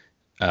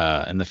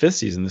the fifth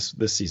season,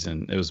 this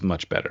season, it was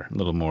much better, a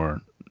little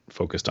more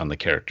focused on the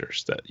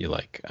characters that you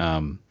like,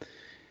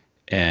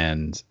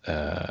 and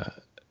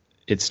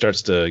it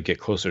starts to get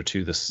closer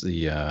to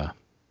the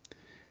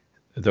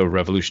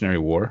Revolutionary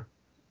War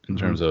in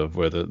terms of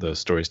where the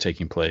story is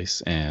taking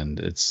place, and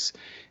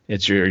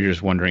you're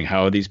just wondering,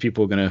 how are these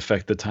people going to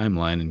affect the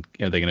timeline, and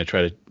are they going to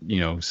try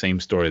to, same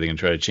story, they're going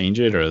to try to change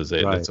it, or is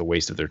it Right. it's a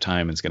waste of their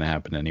time, it's going to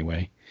happen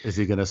anyway? Is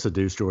he going to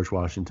seduce George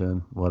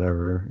Washington?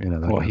 Whatever, that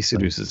Well, kind he of thing.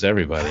 seduces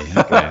everybody.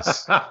 That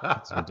guy's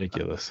it's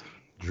ridiculous.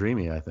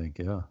 Dreamy, I think.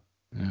 Yeah.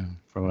 Yeah.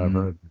 From what I've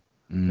heard.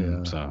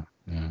 Yeah. So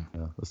yeah.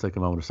 Yeah. Let's take a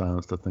moment of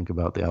silence to think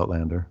about the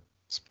Outlander.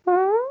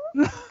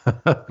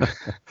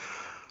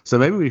 So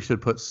maybe we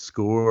should put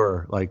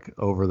score like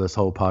over this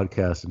whole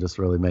podcast and just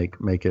really make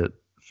it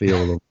feel a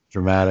little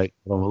dramatic,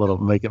 a little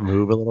make it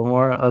move a little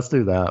more. Let's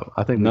do that.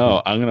 I think.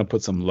 No, I'm gonna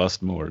put some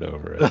Lustmord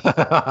over it.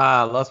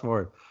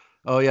 Lustmord.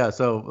 Oh yeah.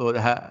 So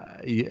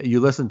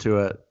you listened to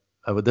it.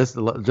 With this,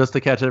 just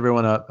to catch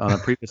everyone up, on a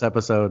previous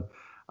episode,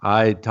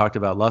 I talked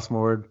about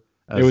Lustmord.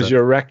 It was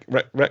your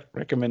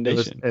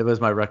recommendation. It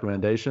was my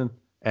recommendation,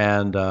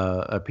 and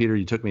Peter,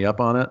 you took me up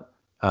on it.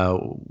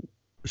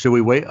 Should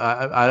we wait?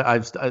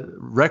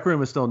 Rec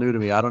Room is still new to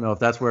me. I don't know if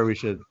that's where we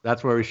should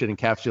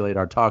encapsulate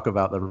our talk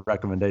about the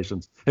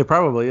recommendations. It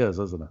probably is,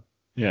 isn't it?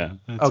 Yeah.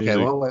 Okay.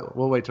 Usually...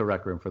 We'll wait till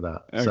Rec Room for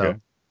that. Okay. So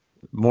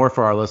more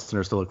for our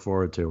listeners to look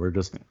forward to. We're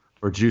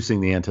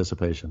juicing the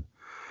anticipation.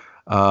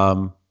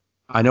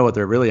 I know what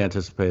they're really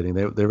anticipating.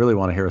 They really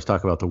want to hear us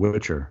talk about The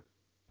Witcher.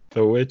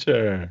 The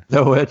Witcher.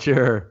 The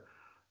Witcher.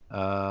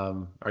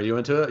 Are you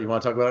into it? You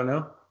want to talk about it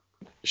now?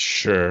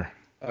 Sure.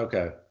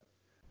 Okay.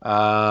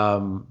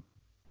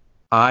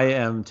 I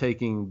am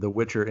taking The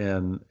Witcher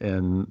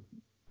in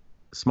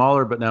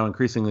smaller but now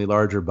increasingly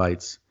larger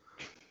bites.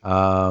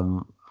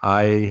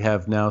 I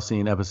have now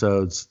seen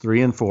episodes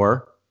 3 and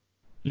 4.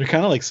 You're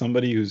kind of like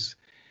somebody who's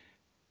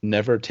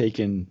never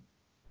taken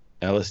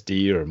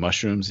LSD or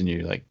mushrooms, and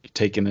you're like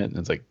taking it, and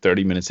it's like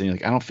 30 minutes in, you're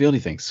like, I don't feel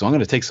anything, so I'm going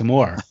to take some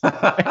more.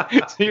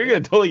 So you're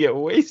going to totally get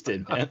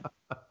wasted, man.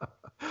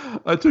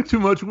 I took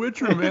too much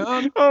Witcher,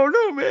 man. Oh,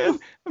 no, man.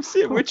 I'm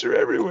seeing Witcher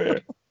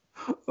everywhere.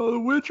 Oh, The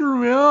Witcher,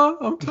 man.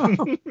 I'm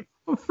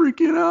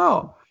freaking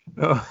out.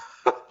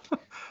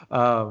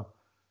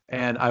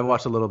 And I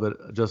watched a little bit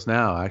just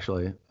now,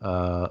 actually,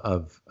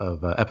 of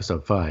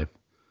episode 5.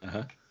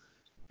 Uh-huh.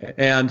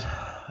 And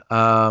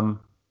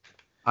I'm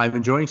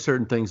enjoying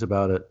certain things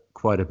about it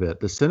quite a bit.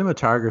 The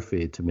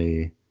cinematography, to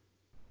me,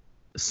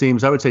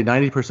 seems, I would say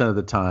 90% of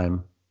the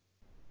time,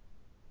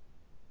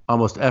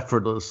 almost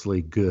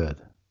effortlessly good.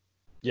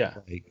 Yeah.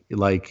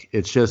 Like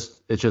it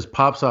just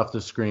pops off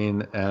the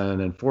screen,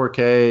 and in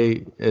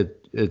 4K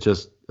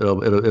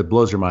it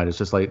blows your mind. It's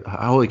just like,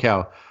 holy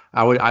cow.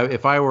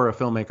 If I were a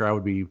filmmaker, I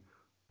would be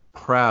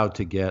proud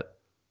to get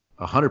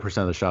 100%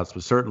 of the shots,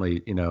 but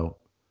certainly, it'd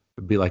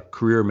be like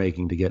career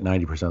making to get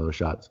 90% of the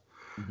shots.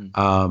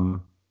 Mm-hmm.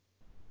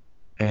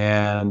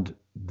 And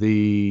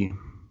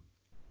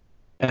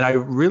I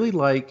really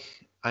like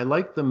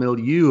the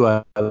milieu.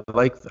 I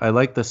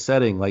like the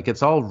setting. Like,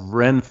 it's all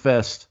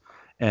Renfest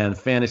and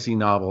fantasy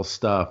novel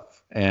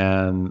stuff.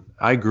 And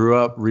I grew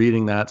up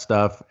reading that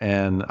stuff,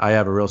 and I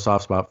have a real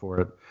soft spot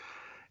for it.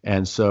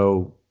 And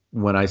so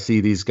when I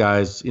see these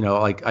guys,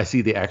 like, I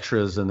see the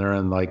extras, and they're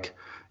in like,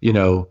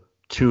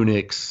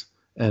 tunics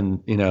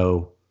and,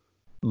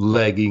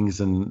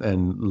 leggings and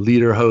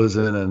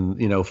lederhosen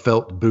and,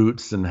 felt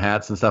boots and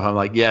hats and stuff. I'm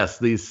like, yes,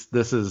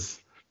 this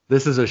is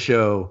a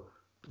show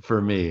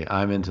for me.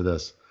 I'm into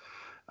this.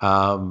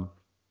 And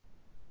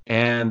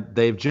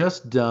they've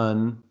just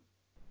done,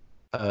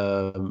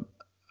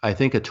 I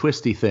think, a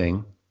twisty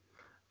thing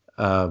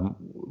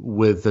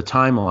with the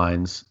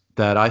timelines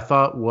that I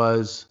thought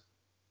was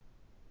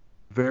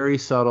very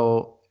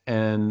subtle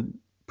and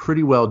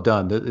pretty well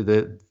done.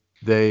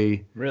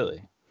 They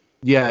really,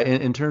 yeah,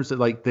 in terms of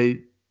like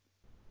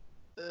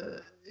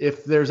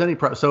if there's any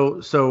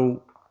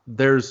so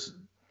there's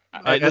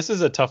this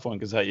is a tough one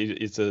because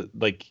it's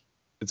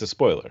a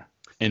spoiler.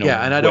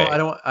 Yeah, and I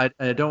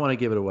don't want to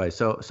give it away.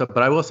 So but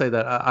I will say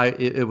that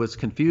it was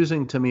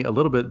confusing to me a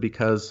little bit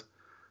because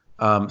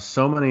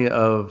so many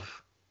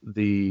of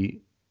the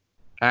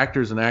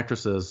actors and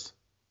actresses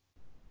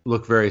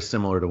look very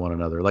similar to one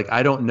another. Like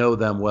I don't know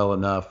them well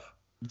enough.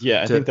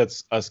 Yeah, I think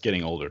that's us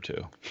getting older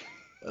too.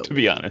 To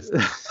be honest,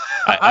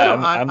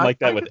 I'm like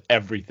that with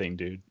everything,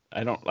 dude.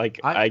 I don't like.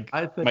 I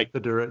think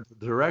the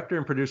director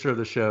and producer of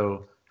the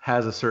show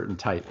has a certain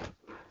type,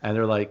 and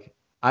they're like,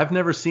 I've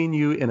never seen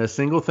you in a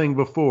single thing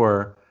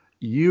before.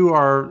 You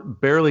are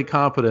barely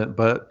competent,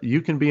 but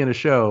you can be in a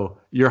show.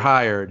 You're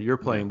hired. You're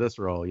playing this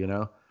role, you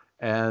know,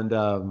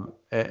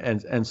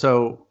 and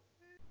so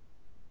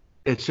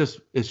it's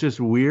just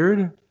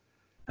weird.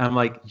 I'm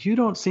like, you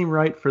don't seem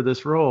right for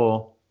this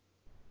role.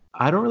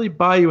 I don't really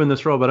buy you in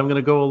this role, but I'm going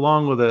to go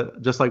along with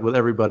it, just like with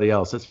everybody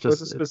else. It's just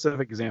what's a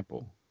specific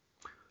example?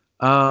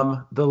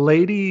 The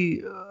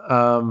lady,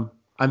 I'm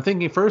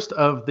thinking first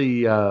of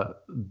the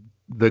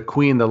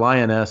queen, the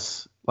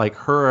lioness, like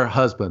her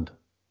husband.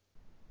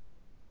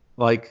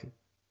 Like,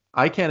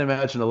 I can't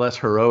imagine a less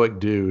heroic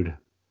dude.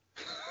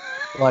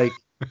 Like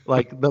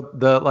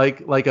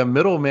a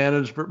middle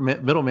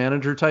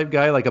manager type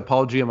guy, like a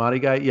Paul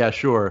Giamatti guy. Yeah,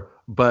 sure,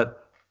 but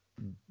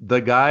the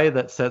guy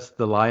that sets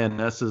the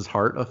lioness's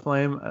heart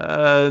aflame,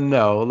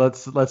 no.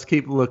 Let's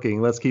keep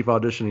looking. Let's keep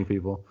auditioning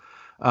people,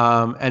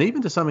 and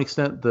even to some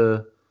extent,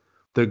 the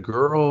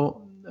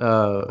girl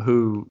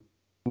who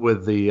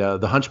with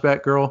the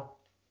hunchback girl.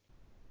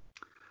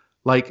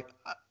 Like,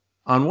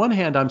 on one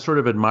hand, I'm sort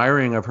of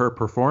admiring of her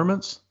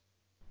performance,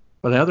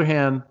 but on the other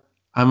hand,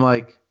 I'm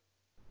like,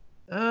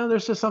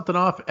 there's just something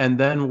off. And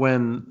then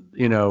when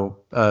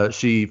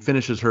she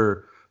finishes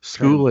her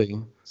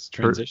schooling,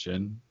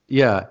 transition.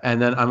 Yeah,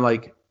 and then I'm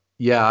like,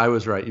 yeah, I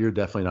was right. You're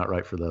definitely not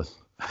right for this.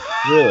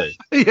 Really?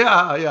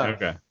 Yeah.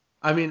 Okay.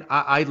 I mean,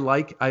 I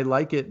like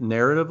it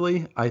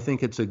narratively. I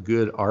think it's a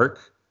good arc,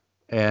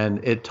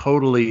 and it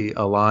totally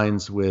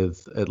aligns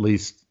with at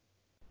least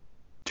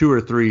 2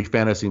 or 3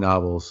 fantasy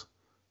novels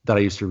that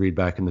I used to read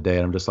back in the day.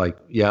 And I'm just like,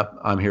 yep,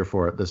 I'm here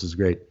for it. This is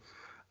great.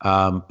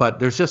 But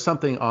there's just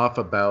something off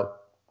about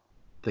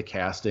the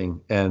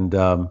casting, and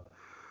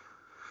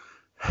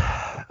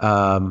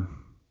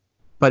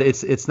but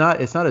it's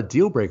not a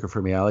deal breaker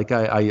for me.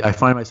 I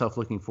find myself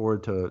looking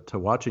forward to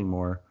watching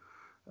more.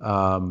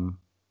 And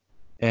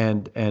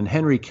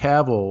Henry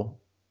Cavill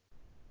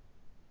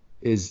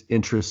is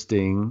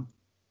interesting.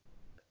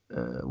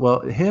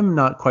 Well, him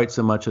not quite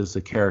so much as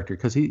the character,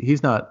 because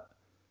he's not.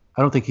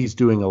 I don't think he's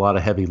doing a lot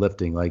of heavy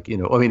lifting. Like, I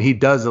mean, he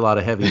does a lot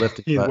of heavy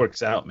lifting. He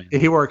works out, man.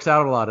 He works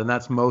out a lot, and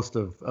that's most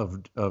of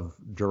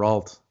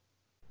Geralt,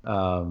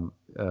 of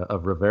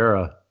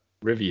Riviera.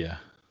 Geraldo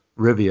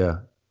Rivia.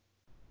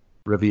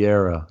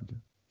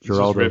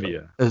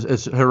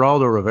 It's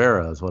Geraldo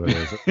Rivera is what it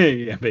is.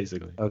 Yeah,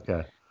 basically.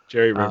 Okay.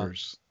 Jerry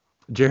Rivers.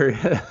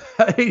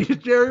 Hey,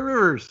 Jerry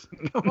Rivers.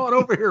 Come on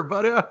over here,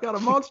 buddy. I got a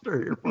monster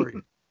here for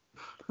you.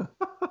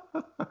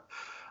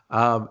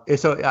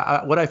 So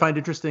what I find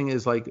interesting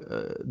is like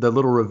the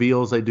little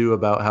reveals they do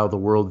about how the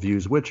world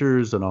views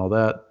Witchers and all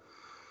that.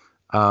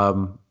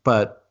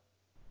 But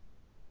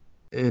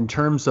in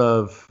terms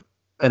of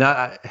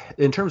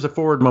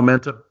forward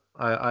momentum,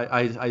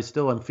 I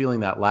still am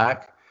feeling that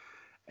lack,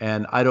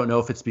 and I don't know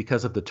if it's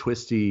because of the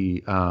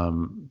twisty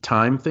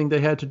time thing they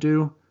had to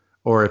do,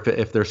 or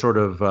if they're sort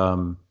of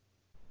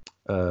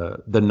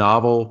the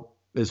novel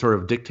is sort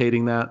of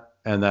dictating that,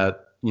 and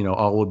that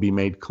all would be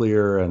made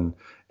clear, and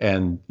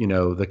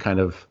the kind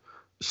of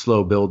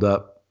slow build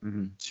up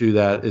to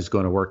that is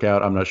going to work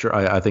out. I'm not sure.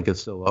 I think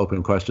it's still an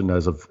open question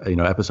as of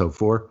episode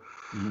 4.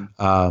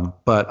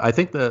 But I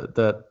think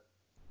that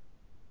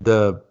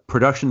the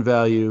production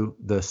value,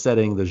 the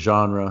setting, the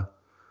genre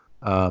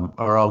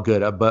are all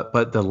good.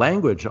 But the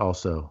language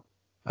also,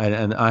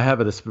 and I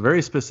have a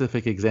very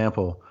specific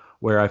example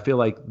where I feel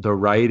like the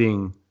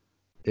writing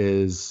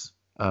is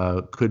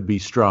could be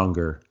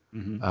stronger.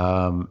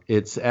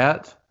 It's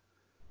at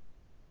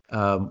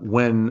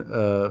when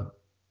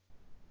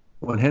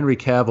Henry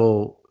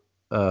Cavill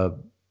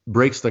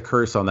breaks the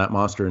curse on that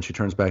monster and she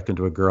turns back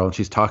into a girl, and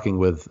she's talking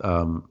with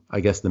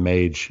I guess the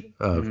mage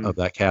of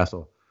that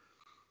castle.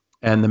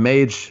 And the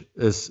mage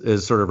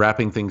is sort of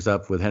wrapping things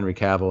up with Henry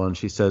Cavill, and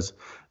she says,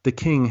 "The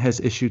king has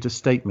issued a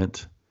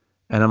statement."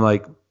 And I'm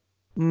like,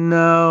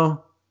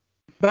 no,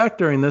 back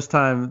during this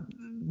time,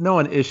 no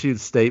one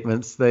issued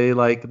statements.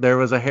 There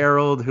was a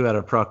herald who had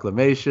a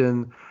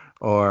proclamation,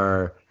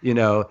 or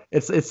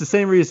it's the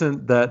same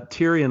reason that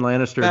Tyrion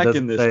Lannister back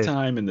in this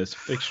time in this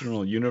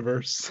fictional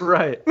universe,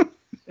 right?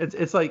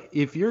 It's like,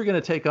 if you're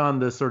going to take on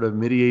this sort of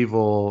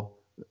medieval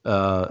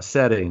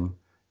setting,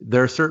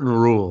 there are certain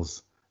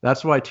rules.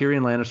 That's why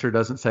Tyrion Lannister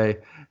doesn't say,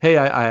 "Hey,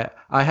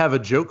 I have a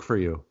joke for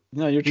you."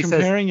 No, you're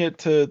comparing it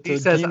to Game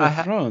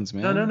of Thrones,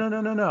 man.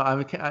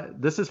 No.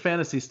 This is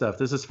fantasy stuff.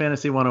 This is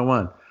fantasy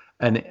 101.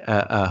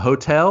 A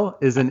hotel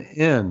is an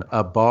inn.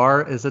 A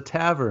bar is a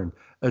tavern.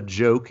 A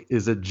joke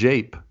is a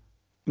jape.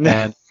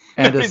 And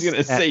he's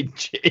gonna say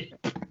jape.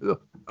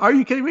 Are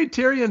you kidding me?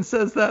 Tyrion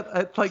says that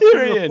at like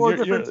 3 or 4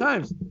 different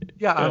times.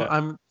 Yeah,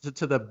 I'm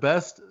to the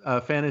best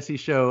fantasy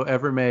show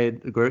ever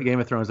made, Game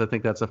of Thrones. I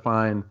think that's a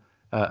fine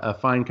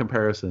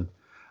comparison.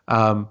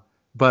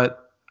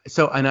 but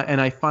so and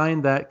I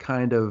find that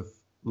kind of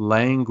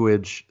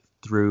language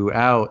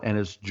throughout, and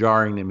it's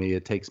jarring to me.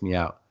 It takes me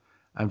out.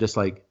 I'm just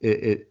like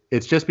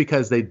it's just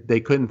because they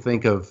couldn't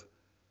think of,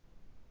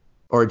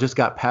 or it just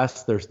got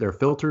past their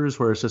filters,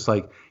 where it's just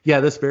like, yeah,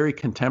 this very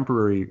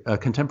contemporary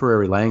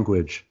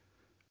language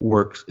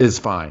is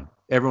fine.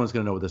 Everyone's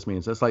going to know what this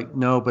means. It's like,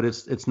 no, but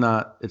it's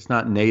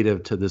not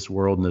native to this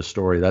world and this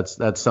story.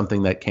 That's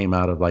something that came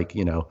out of, like,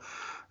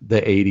 the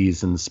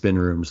 80s and spin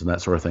rooms and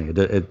that sort of thing.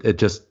 It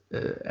just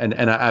and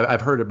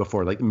I've heard it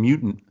before. Like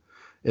mutant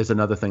is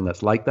another thing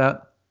that's like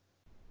that.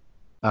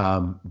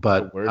 But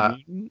The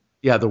word mutant?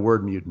 Yeah, the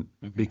word mutant,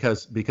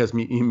 because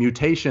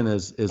mutation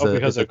is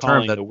because they're a term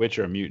calling that, the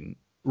Witcher a mutant.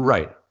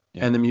 right.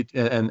 Yeah.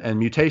 And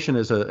mutation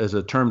is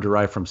a term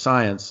derived from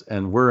science,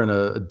 and we're in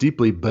a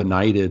deeply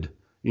benighted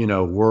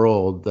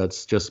world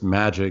that's just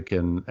magic,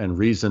 and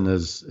reason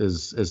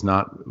is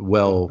not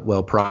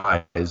well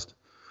prized.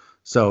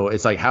 So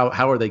it's like,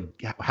 how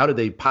did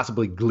they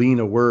possibly glean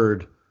a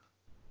word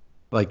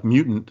like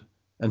mutant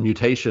and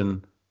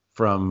mutation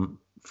from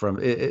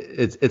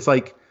it's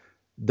like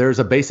there's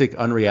a basic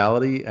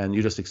unreality and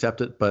you just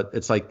accept it, but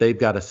it's like they've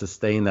got to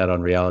sustain that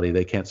unreality.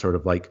 They can't sort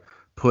of like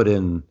put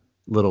in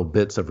little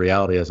bits of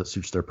reality as it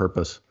suits their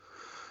purpose.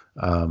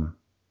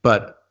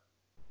 But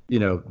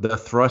the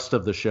thrust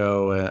of the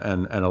show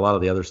and a lot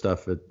of the other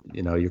stuff,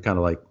 you're kind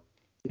of like,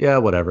 yeah,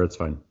 whatever, it's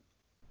fine.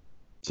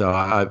 So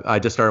I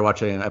just started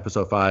watching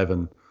episode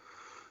 5,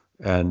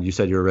 and you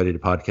said you were ready to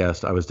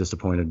podcast. I was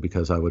disappointed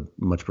because I would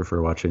much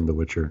prefer watching The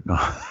Witcher. No,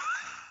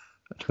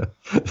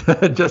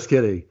 just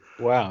kidding.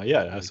 Wow.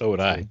 Yeah. So would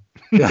I.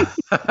 Yeah.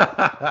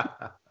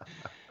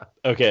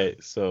 Okay.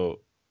 So,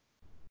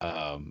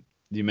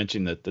 you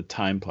mentioned that the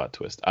time plot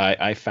twist.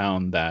 I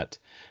found that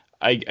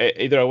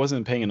either I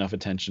wasn't paying enough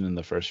attention in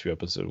the first few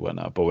episodes or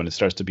whatnot, but when it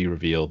starts to be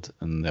revealed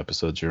in the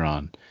episodes you're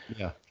on,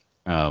 yeah,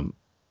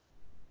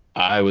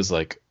 I was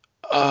like,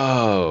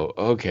 oh,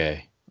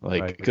 okay.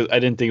 Like, because I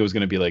didn't think it was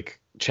going to be like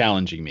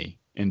challenging me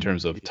in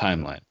terms of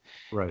timeline.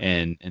 Right.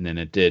 And then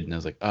it did. And I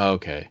was like, oh,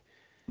 okay.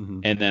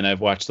 Mm-hmm. And then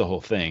I've watched the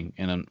whole thing,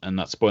 and I'm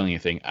not spoiling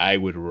anything. I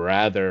would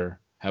rather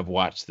have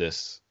watched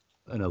this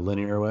in a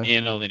linear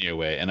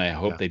way. And I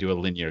hope they do a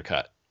linear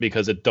cut,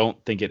 because I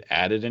don't think it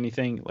added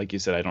anything. Like you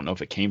said, I don't know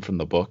if it came from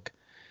the book,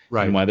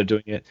 right, and why they're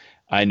doing it.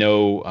 I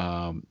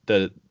know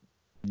that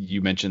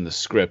you mentioned the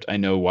script. I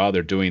know while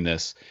they're doing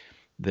this,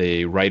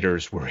 the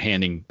writers were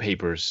handing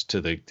papers to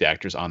the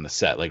actors on the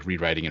set, like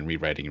rewriting.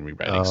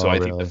 Oh, so I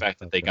think the fact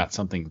that they got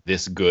something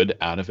this good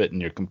out of it,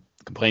 and your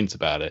complaints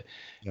about it,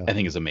 I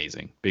think is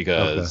amazing,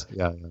 because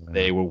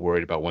they were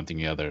worried about one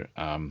thing or the other.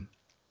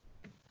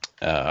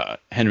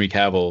 Henry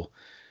Cavill,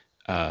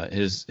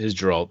 his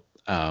Geralt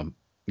of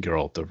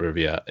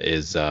Rivia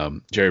is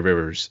Jerry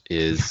Rivers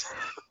is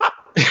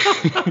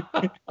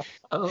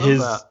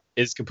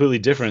is completely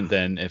different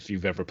than if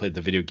you've ever played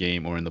the video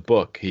game or in the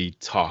book. He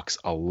talks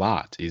a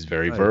lot. He's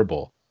very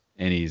verbal,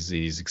 and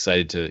he's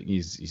excited to.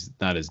 He's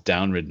not as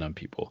downridden on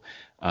people.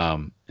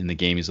 In the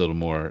game, he's a little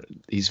more.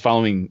 He's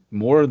following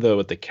more of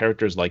what the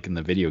character's like in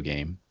the video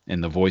game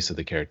and the voice of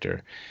the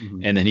character,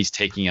 and then he's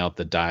taking out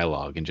the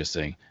dialogue and just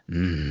saying,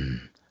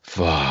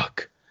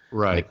 "Fuck."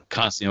 Right, like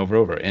constantly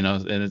over and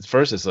at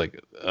first it's like,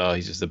 oh,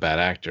 he's just a bad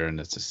actor, and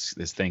it's just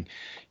this thing.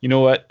 You know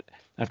what?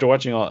 After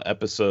watching all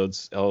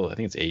episodes, I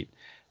think it's 8,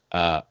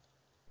 I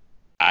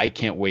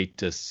can't wait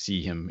to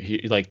see him.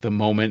 Like the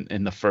moment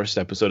in the first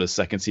episode of the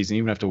second season,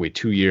 you even have to wait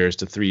 2 years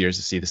to 3 years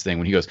to see this thing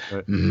when he goes,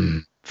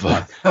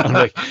 fuck. I'm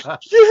like,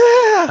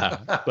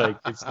 yeah, like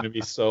it's gonna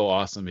be so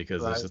awesome,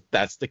 because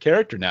that's the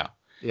character now.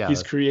 Yeah,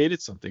 he's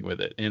created something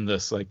with it, and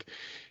this like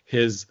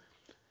it's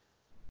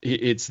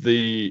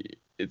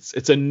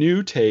a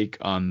new take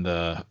on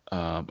the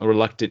a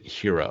reluctant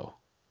hero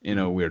in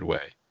a weird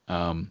way.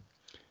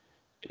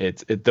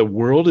 The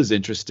world is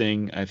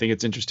interesting. I think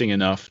it's interesting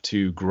enough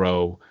to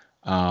grow,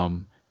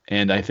 and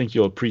I think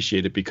you'll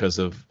appreciate it because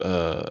of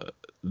the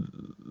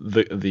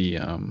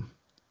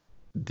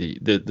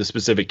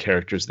specific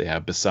characters they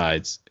have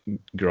besides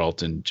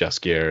Geralt and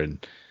Jaskier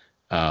and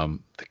the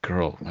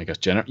girl, I guess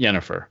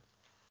Yennefer.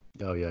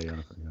 Oh yeah,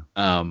 Yennefer.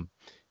 Yeah.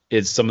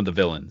 Is some of the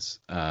villains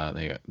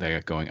they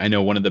got going. I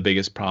know one of the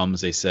biggest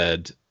problems they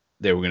said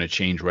they were going to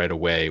change right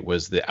away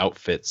was the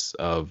outfits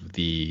of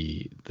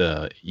the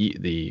I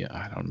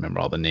don't remember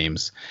all the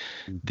names.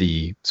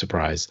 The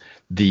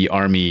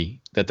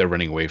army that they're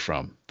running away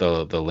from,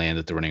 the land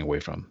that they're running away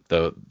from.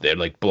 They're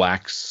like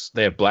blacks.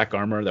 They have black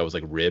armor that was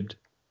like ribbed.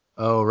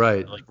 Oh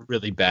right. Like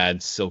really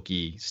bad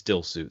silky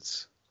still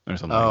suits or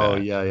something. Oh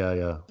like that.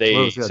 yeah.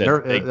 They said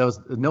that was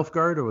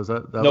Nilfgaard, or was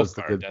that Nilfgaard? Was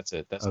the good... That's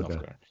it. That's okay.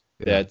 Nilfgaard.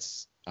 Yeah.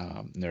 That's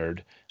nerd.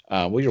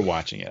 Well, you're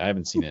watching it. I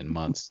haven't seen it in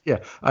months. Yeah,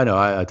 I know.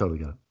 I totally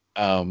get it.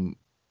 I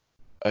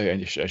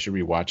should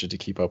rewatch it to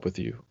keep up with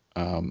you.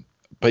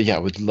 But yeah, I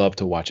would love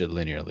to watch it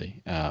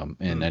linearly.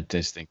 And I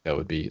just think that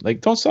would be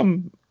like,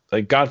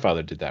 like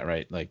Godfather did that,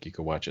 right? Like you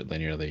could watch it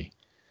linearly.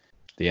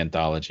 The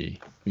anthology,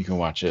 you can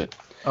watch it.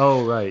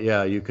 Oh right,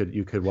 yeah. You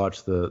could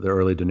watch the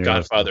early De Niro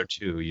Godfather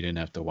 2. You didn't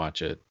have to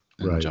watch it.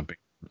 Right. Jumping.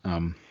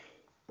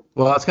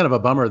 Well, that's kind of a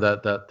bummer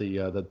that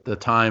the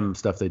time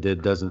stuff they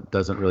did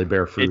doesn't really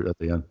bear It fruit at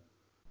the end.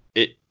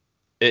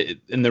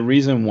 and the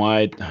reason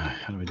why,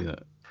 how do I do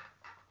that?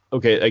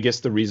 Okay, I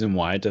guess the reason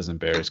why it doesn't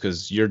bear is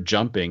because you're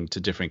jumping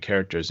to different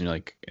characters, and you're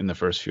like in the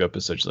first few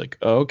episodes, you're like,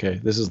 oh, okay,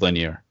 this is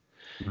linear,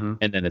 Hmm.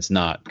 and then it's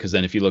not, because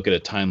then if you look at a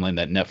timeline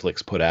that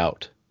Netflix put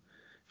out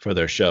for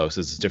their show,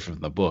 says it's different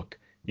from the book,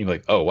 you're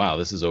like, oh wow,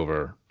 this is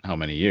over how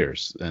many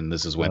years, and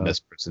this is when this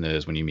person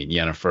is when you meet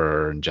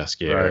Yennefer and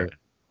Jaskier,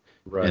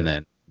 Right. and Right.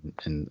 then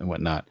and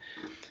whatnot,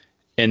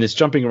 and it's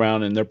jumping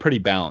around, and they're pretty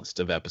balanced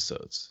of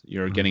episodes.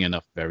 You're Mhm. getting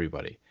enough of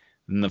everybody.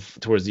 And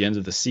towards the end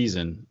of the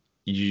season,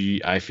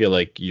 I feel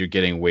like you're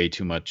getting way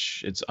too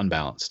much. It's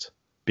unbalanced Oh,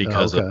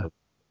 because of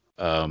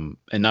okay.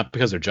 and not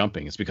because they're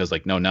jumping. It's because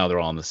like no, now they're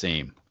all in the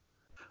same.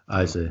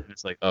 I see.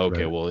 It's like, oh,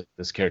 okay, Right. well,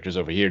 this character's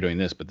over here doing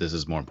this, but this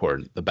is more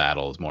important. The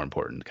battle is more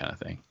important, kind of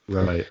thing.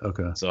 Right.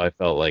 Okay. So I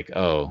felt like,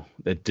 oh,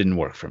 that didn't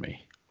work for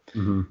me.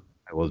 Hmm.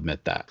 I will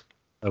admit that.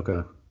 Okay.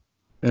 Um,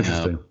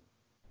 Interesting.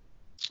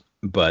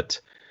 but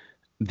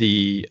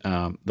the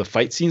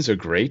fight scenes are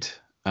great.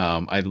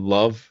 I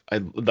love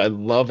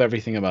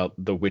everything about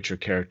the Witcher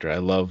character. I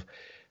love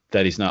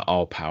that he's not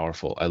all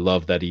powerful. I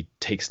love that he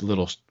takes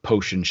little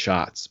potion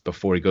shots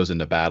before he goes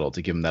into battle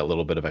to give him that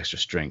little bit of extra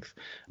strength.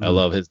 I Mm.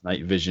 love his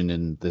night vision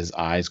and his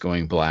eyes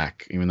going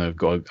black. Even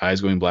though eyes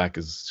going black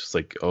is just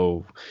like,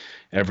 oh,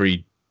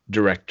 every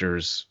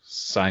director's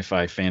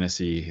sci-fi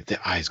fantasy, the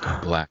eyes go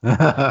black.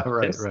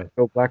 Right. It's Right.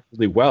 go black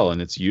really well,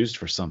 and it's used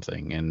for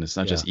something, and it's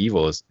not Yeah. just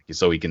evil. It's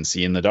so he can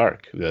see in the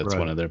dark. That's one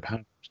Right. of their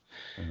powers.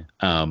 Yeah.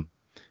 Um,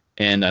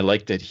 and I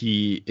like that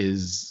he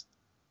is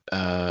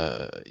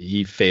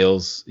he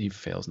falls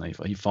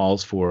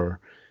for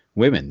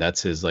women.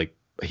 That's his like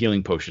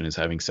healing potion, is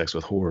having sex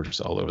with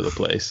whores all over the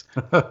place.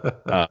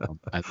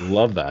 I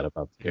love that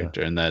about the Yeah.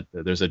 character, and that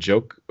there's a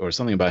joke or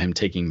something about him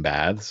taking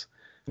baths.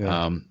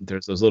 Yeah.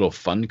 There's those little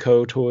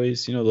Funko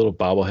toys, little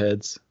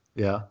bobbleheads,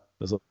 Yeah.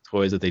 those little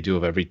toys that they do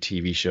of every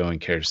TV show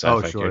and Oh,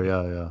 sci-fi sure. character.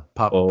 Yeah. Yeah.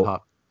 Pop. Oh,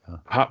 Pop. Yeah.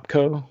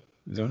 Popco,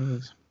 is that what it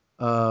is?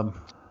 Um.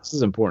 This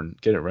is important.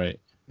 Get it right.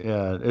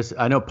 Yeah. It's.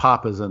 I know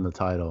Pop is in the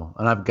title,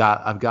 and I've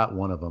got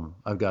one of them.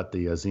 I've got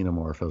the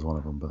Xenomorph as one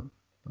of them, but.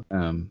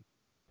 Um,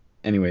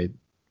 anyway,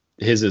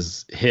 his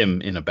is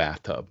him in a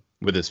bathtub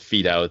with his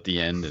feet out at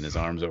the end and his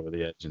arms over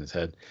the edge and his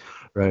head.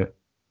 Right.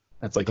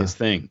 That's like his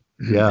thing.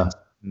 Yeah.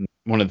 And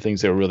one of the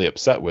things they were really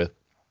upset with,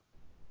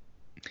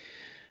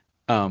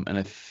 and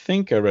I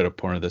think I read a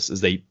point of this,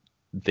 is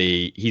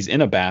he's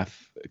in a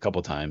bath a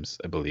couple times,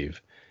 I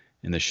believe,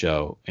 in the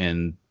show.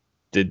 And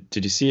did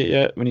you see it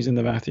yet when he's in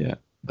the bath yet?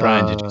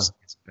 Brian, did you see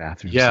his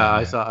bathroom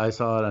Yeah, scene I yet?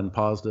 saw it and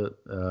paused it.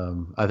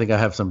 I think I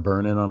have some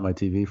burn in on my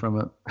TV from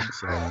it.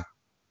 So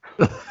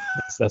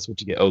That's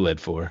what you get OLED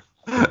for.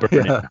 Burn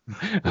yeah,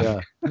 it.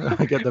 yeah,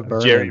 I get the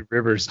burn Jerry in.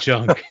 Rivers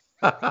junk.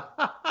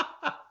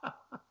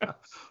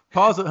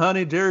 Pause it,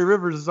 honey. Jerry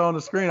Rivers is on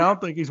the screen. I don't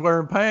think he's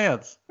wearing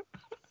pants.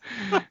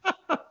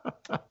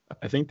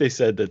 I think they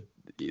said that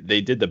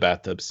they did the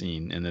bathtub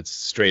scene and it's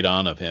straight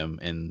on of him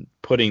and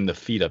putting the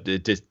feet up.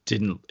 It just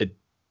didn't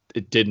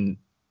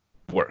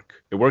work.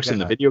 It works in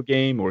the Yeah. video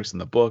game, it works in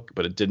the book,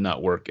 but it did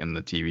not work in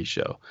the TV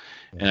show.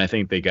 Yeah. And I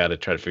think they got to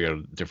try to figure out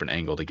a different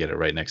angle to get it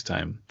right next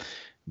time.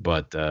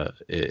 But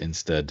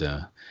instead,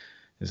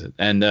 is it?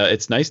 And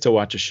it's nice to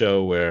watch a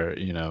show where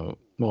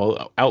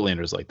well,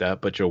 Outlander's like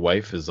that, but your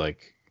wife is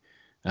like,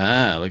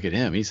 look at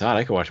him, he's hot.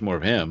 I could watch more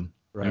of him.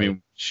 Right. I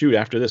mean, shoot,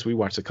 after this, we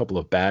watched a couple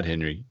of bad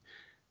Henry.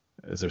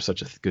 Is there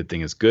such a good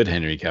thing as good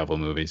Henry Cavill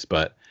movies?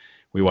 But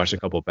we watched a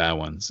couple of bad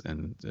ones,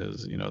 and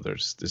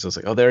there's just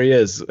like, oh, there he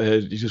is.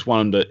 You just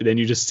want him to, then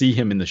you just see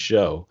him in the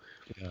show.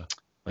 Yeah.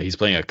 Like he's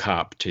playing a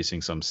cop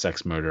chasing some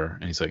sex murder,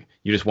 and he's like,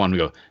 you just want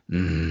him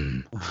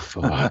to go,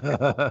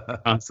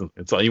 fuck,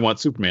 constantly. It's all you want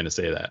Superman to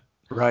say that.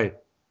 Right.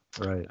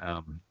 Right.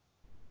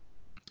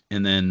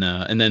 And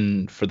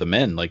then for the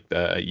men, like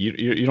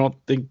you don't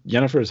think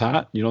Yennefer is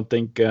hot? You don't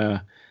think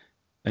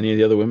any of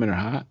the other women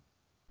are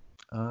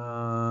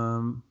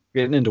hot?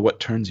 Getting into what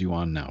turns you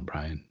on now,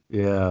 Brian.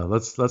 Yeah,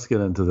 let's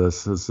get into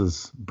this. This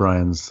is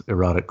Brian's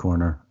erotic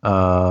corner.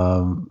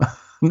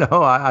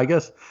 No, I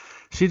guess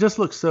she just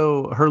looks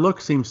her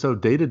look seems so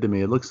dated to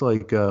me. It looks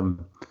like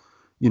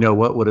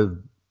what would have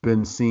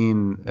been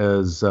seen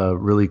as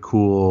really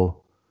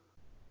cool,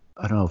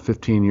 I don't know,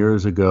 15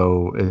 years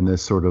ago, in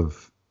this sort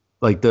of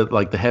like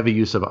the heavy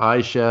use of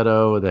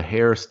eyeshadow, the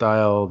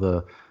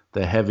hairstyle,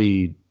 the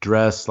heavy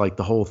dress, like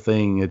the whole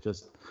thing. It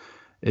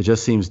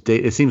just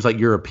seems like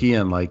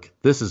European, like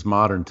this is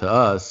modern to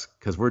us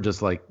because we're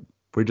just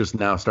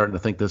now starting to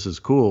think this is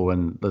cool,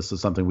 and this is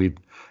something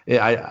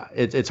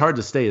it's hard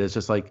to state. It's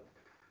just like,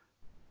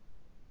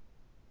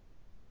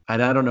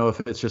 and I don't know if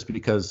it's just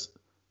because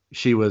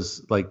she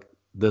was like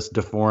this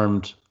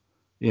deformed,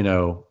 she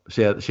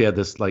had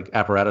this like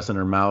apparatus in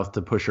her mouth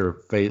to push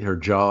her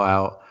jaw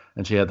out,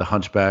 and she had the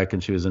hunchback,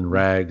 and she was in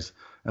rags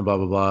and blah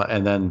blah blah,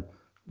 and then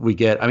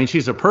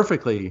she's a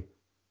perfectly,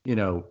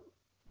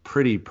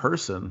 pretty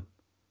person,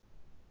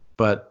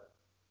 but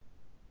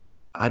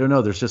I don't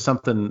know. There's just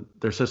something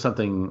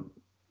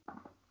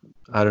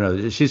I don't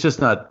know. She's just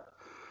not.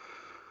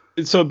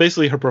 So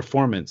basically, her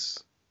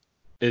performance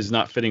is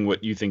not fitting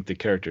what you think the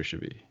character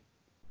should be.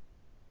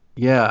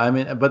 Yeah, I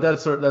mean, but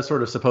that's sort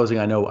of supposing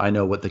I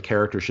know what the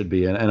character should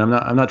be, and I'm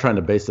not trying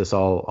to base this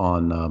all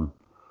on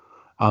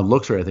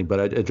looks or anything,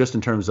 but just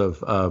in terms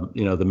of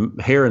the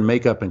hair and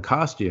makeup and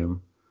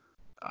costume,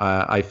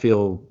 I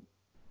feel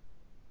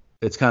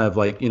it's kind of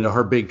like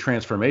her big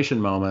transformation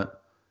moment.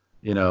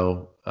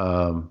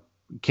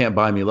 Can't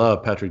Buy Me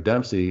Love, Patrick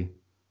Dempsey,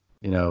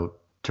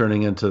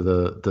 turning into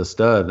the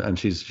stud, and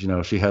she's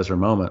she has her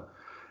moment,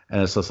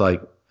 and it's just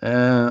like,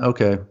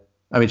 okay.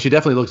 I mean, she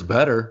definitely looks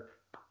better.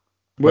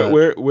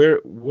 Where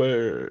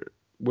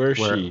is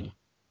she?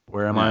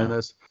 Where am I in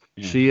this?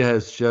 Yeah. She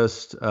has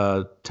just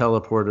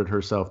teleported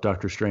herself,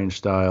 Doctor Strange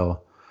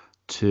style,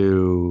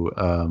 to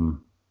a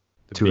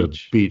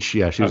beach.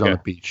 Yeah, she was on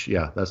the beach.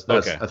 Yeah, that's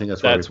okay. I think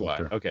that's why.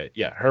 Okay,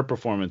 yeah, her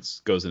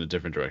performance goes in a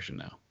different direction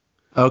now.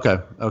 Okay.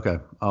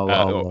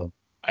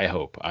 I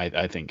hope.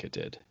 I think it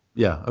did.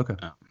 Yeah. Okay.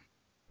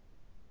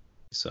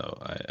 So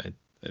I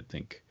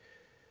think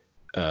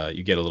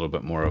you get a little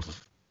bit more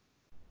of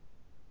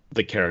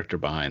the character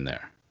behind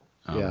there.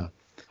 Yeah.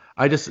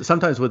 I just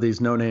sometimes with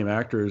these no-name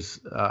actors,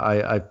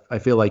 I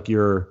feel like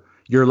you're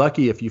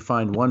lucky if you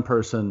find one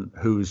person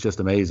who's just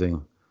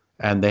amazing,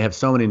 and they have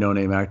so many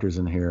no-name actors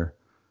in here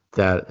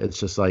that it's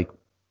just like,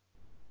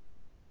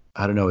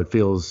 I don't know.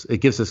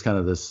 It gives us kind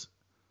of this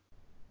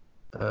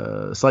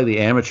slightly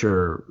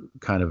amateur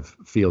kind of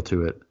feel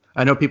to it.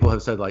 I know people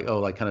have said like, oh,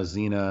 like kind of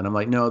Xena, and I'm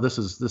like, no, this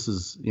is it's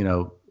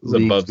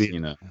above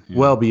Xena. Yeah.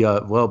 Well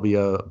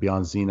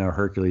beyond Xena or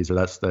Hercules, or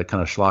that's that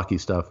kind of schlocky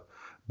stuff,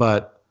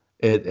 but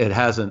it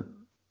hasn't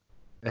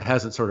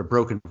sort of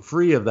broken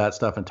free of that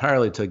stuff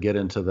entirely to get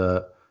into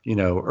the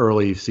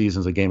early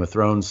seasons of Game of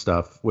Thrones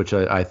stuff, which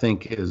I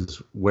think is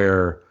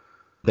where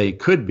they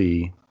could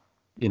be,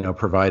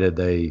 provided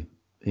they,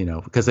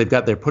 because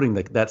they're putting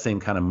that same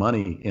kind of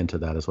money into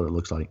that, is what it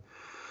looks like.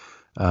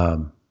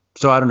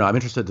 So I don't know. I'm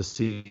interested to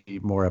see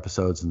more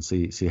episodes and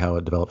see how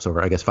it develops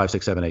over, I guess, 5,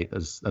 6, 7, 8,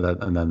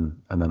 and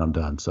then I'm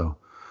done. So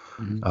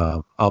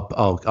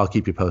I'll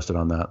keep you posted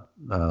on that,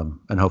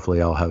 and hopefully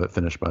I'll have it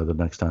finished by the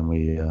next time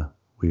we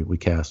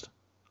cast.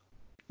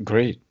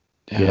 Great.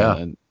 Yeah.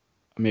 And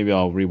maybe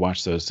I'll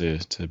rewatch those to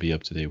be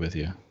up to date with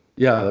you.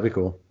 Yeah, that'd be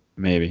cool.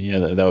 Maybe. Yeah,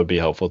 that would be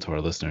helpful to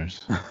our listeners.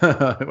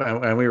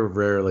 And we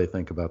rarely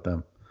think about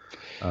them.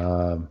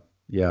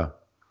 Yeah.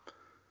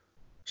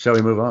 Shall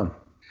we move on?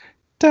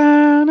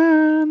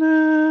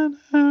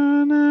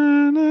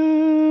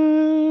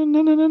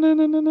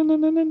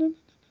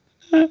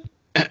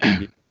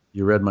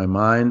 You read my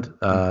mind.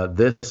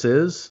 This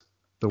is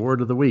the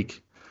word of the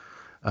week.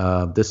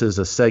 This is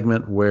a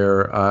segment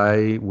where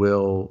I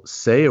will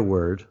say a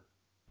word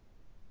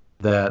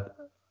that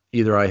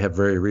either I have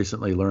very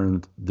recently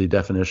learned the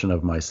definition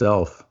of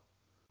myself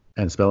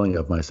and spelling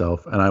of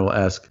myself, and I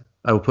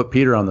will put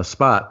Peter on the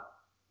spot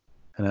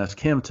and ask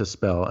him to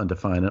spell and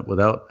define it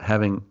without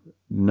having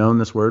known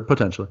this word,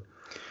 potentially.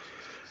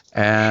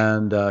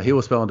 And he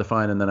will spell and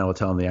define, and then I will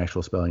tell him the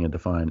actual spelling and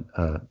definition.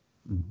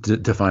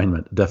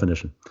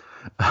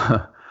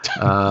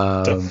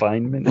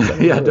 Definement?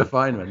 Yeah,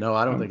 definement. No,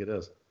 I don't think it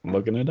is. I'm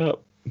looking it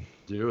up.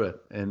 Do it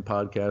in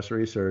podcast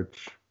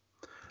research.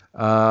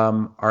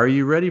 Are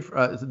you ready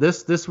for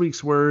this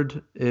week's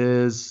word?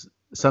 Is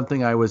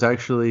something I was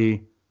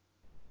actually.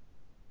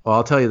 Well,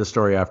 I'll tell you the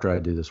story after I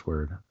do this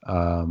word.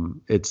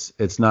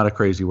 It's not a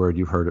crazy word.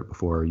 You've heard it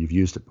before. You've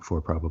used it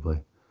before,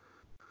 probably.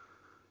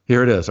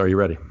 Here it is. Are you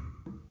ready?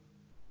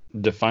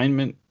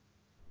 Definement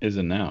is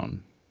a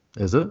noun.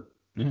 Is it?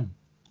 Yeah.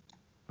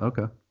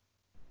 Okay.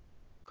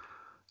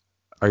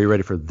 Are you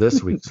ready for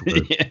this week's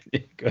word? Yeah,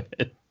 go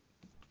ahead.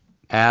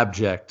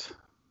 Abject.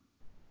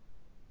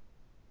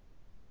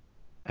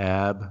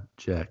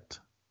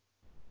 Abject.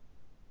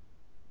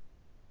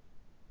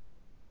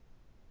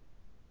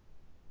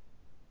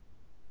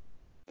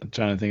 I'm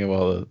trying to think of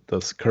all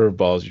those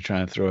curveballs you're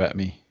trying to throw at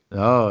me.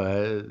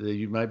 Oh,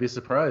 you might be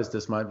surprised.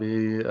 This might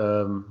be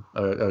a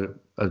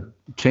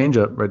change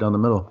up right down the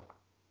middle.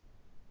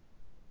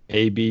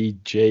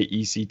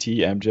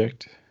 ABJECT,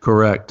 abject.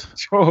 Correct.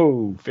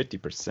 Oh,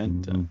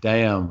 50%.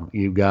 Damn,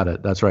 you got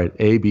it. That's right.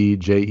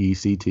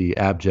 ABJECT,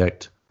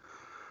 abject.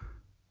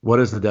 What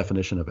is the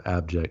definition of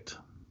abject?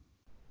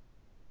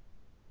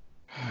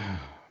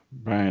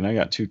 Brian, I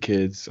got 2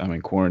 kids. I'm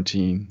in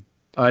quarantine.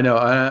 I know,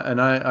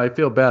 I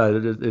feel bad.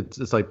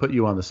 It's like put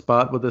you on the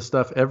spot with this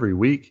stuff every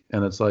week,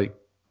 and it's like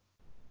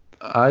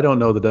I don't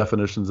know the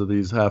definitions of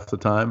these half the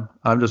time.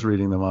 I'm just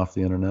reading them off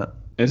the internet.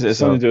 It's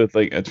something to do with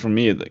like for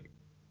me like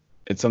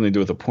it's something to do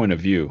with a point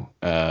of view.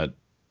 Oh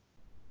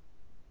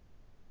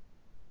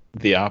my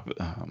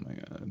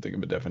God, think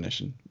of a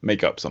definition.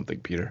 Make up something,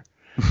 Peter.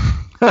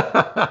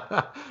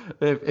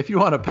 If you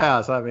want to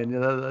pass, I mean,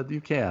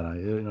 you can.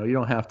 You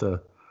don't have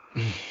to.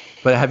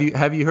 But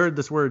have you heard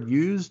this word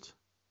used?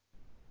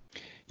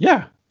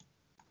 Yeah.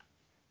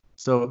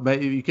 So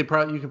maybe you could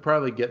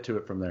probably get to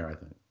it from there, I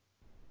think.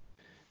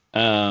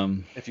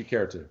 If you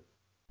care to.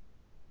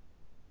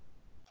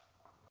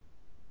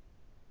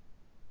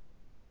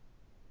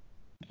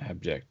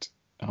 Abject.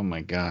 Oh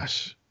my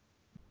gosh.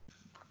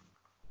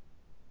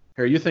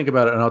 Here, you think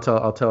about it, and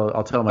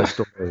I'll tell my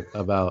story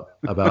about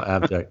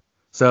abject.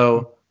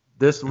 So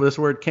this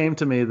word came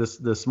to me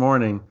this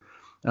morning,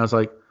 and I was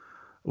like,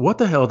 what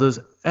the hell does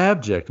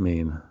abject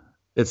mean?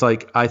 It's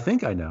like, I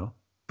think I know,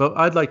 but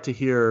I'd like to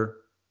hear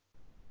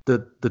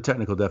the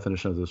technical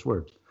definition of this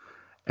word.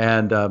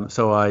 And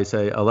so I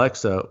say,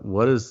 Alexa,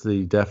 what is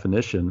the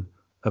definition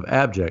of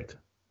abject?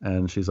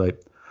 And she's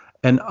like,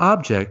 an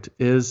object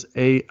is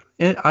an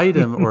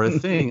item or a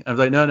thing. I was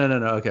like, no.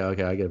 Okay,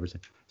 I get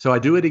everything. So I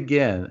do it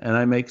again, and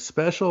I make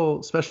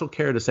special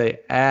care to say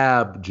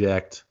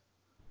abject,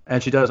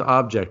 and she does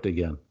object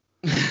again.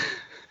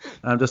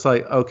 I'm just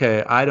like,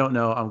 okay, I don't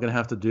know. I'm gonna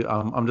have to do.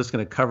 I'm just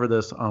gonna cover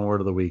this on Word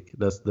of the Week.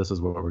 This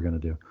is what we're gonna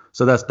do.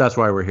 So that's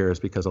why we're here, is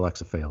because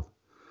Alexa failed.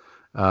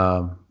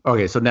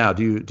 Okay, so now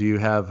do you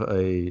have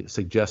a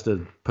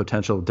suggested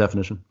potential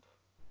definition?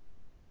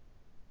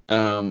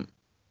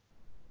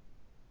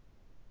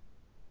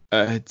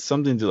 It's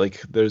something to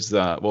like. There's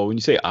well, when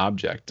you say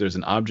object, there's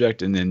an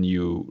object, and then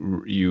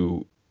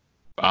you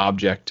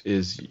object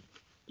is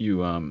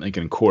you like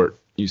in court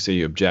you say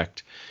you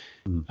object.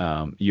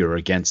 You're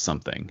against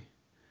something.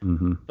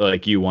 Mm-hmm.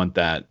 Like you want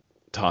that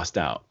tossed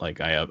out.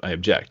 Like I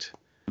object.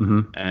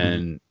 Mm-hmm.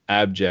 And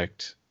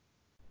abject,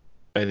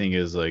 I think,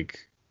 is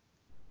like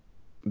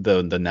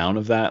the noun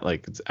of that.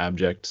 Like it's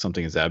abject.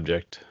 Something is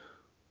abject.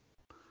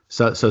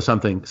 So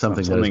something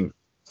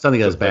that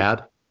is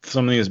bad.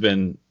 Something has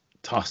been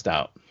tossed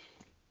out.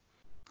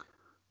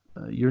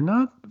 You're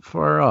not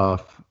far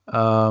off.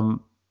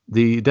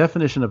 The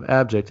definition of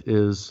abject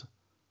is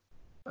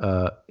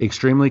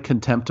extremely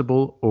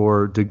contemptible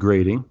or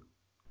degrading.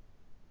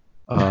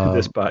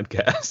 This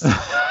podcast.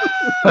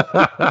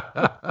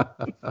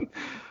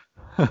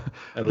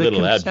 A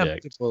little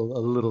abject. A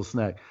little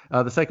snack.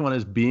 The second one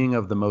is being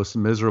of the most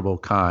miserable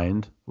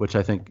kind, which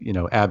I think,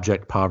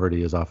 abject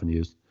poverty is often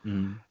used.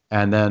 Mm.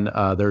 And then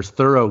there's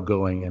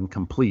thoroughgoing and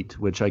complete,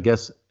 which I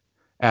guess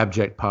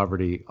abject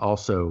poverty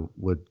also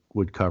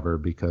would cover,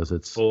 because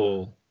it's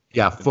full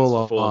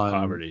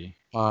on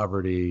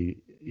poverty,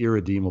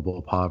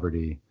 irredeemable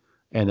poverty,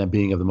 and then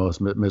being of the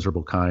most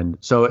miserable kind.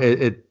 So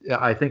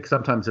I think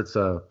sometimes it's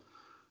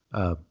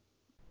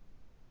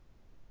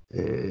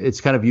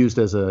it's kind of used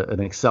as an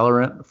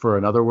accelerant for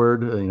another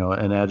word,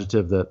 an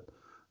adjective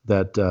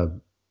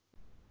that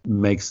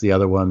makes the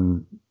other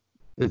one.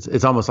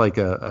 It's almost like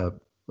a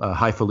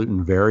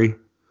highfalutin very.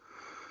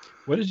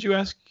 What did you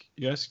ask?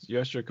 You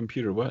asked your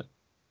computer what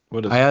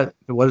is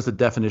what is the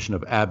definition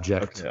of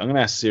abject? Okay, I'm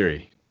gonna ask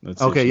Siri.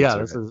 Okay, yeah,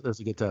 that's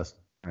a good test.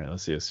 All right,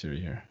 let's see a Siri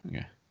here.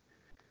 Okay.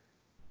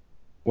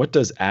 What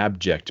does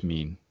abject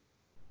mean?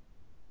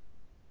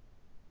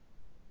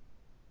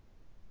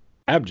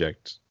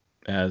 Abject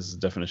has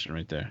definition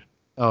right there.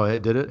 Oh,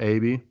 it did it?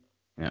 A-B?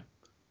 Yeah.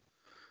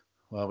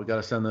 Well, we got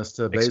to send this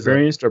to Beza.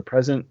 Experienced or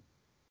present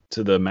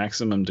to the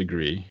maximum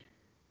degree.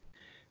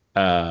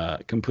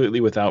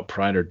 Completely without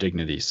pride or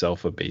dignity,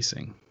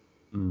 self-abasing.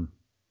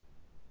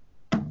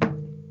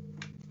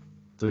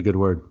 It's a good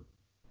word.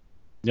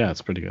 Yeah,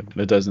 it's pretty good.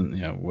 It doesn't,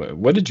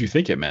 what did you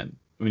think it meant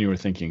when you were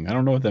thinking? I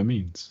don't know what that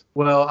means.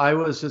 Well, I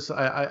was just,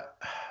 I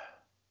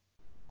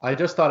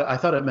just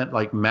thought it meant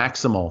like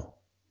maximal.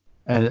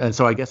 And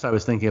so I guess I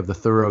was thinking of the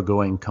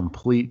thoroughgoing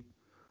complete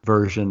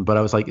version, but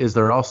I was like, is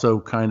there also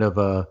kind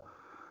of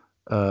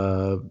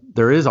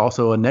there is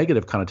also a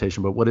negative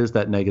connotation, but what is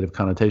that negative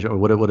connotation, or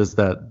what is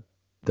that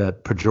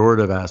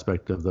pejorative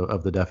aspect of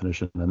the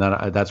definition? And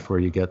that's where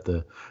you get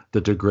the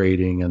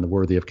degrading and the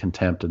worthy of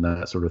contempt and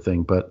that sort of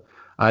thing. But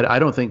I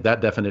don't think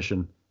that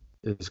definition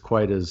is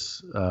quite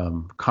as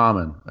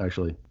common,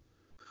 actually.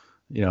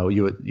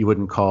 You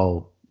wouldn't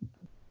call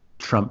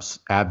Trump's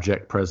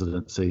abject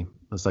presidency.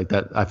 It's like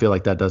that. I feel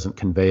like that doesn't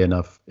convey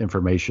enough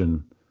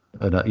information,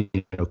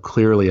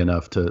 clearly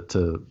enough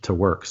to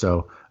work.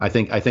 So I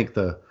think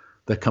the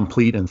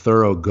complete and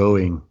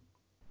thoroughgoing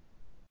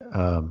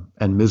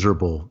and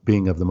miserable,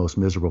 being of the most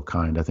miserable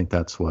kind, I think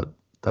that's what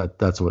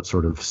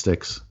sort of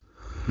sticks.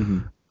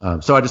 Mm-hmm.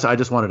 So I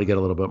just wanted to get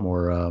a little bit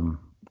more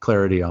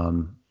clarity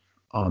on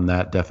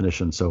that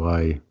definition, so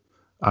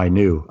I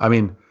knew. I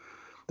mean,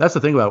 that's the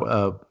thing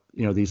about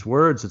these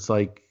words. It's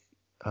like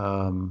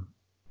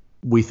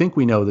we think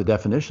we know the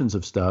definitions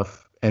of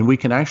stuff, and we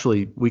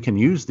can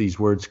use these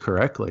words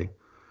correctly.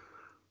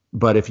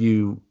 But if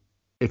you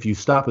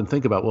stop and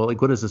think about, well,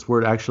 like, what does this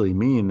word actually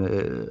mean?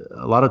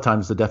 A lot of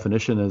times the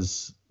definition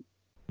is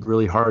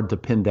really hard to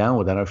pin down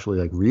without actually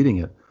like reading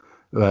it.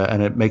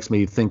 And it makes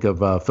me think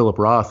of Philip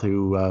Roth,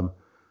 who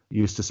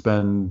used to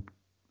spend,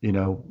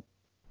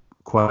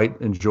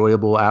 quite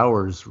enjoyable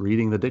hours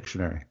reading the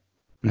dictionary.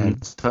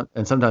 Mm-hmm.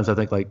 And sometimes I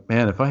think, like,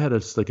 man, if I had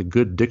a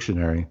good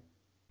dictionary,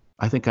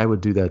 I think I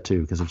would do that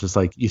too, because it's just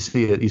like you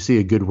see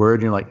a good word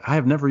and you're like, I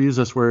have never used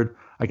this word.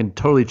 I can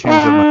totally change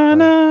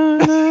it.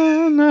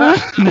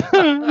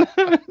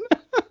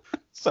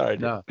 Sorry,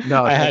 no,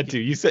 I had to.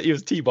 You said it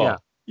was T-ball. Yeah,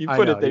 you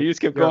put it there. You just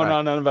kept going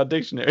on and on about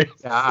dictionaries.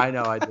 Yeah, I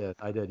know.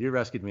 I did. You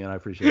rescued me, and I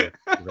appreciate it.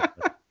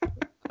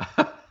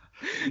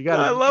 You No, got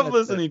I to. love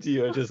listening to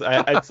you.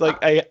 It's like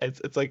I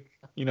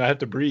have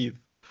to breathe.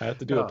 I have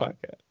to do a No,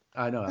 podcast.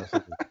 I know,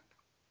 absolutely.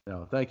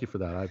 No, thank you for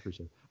that. I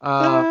appreciate it.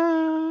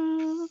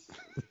 Ah.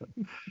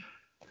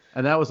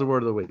 And that was the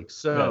word of the week.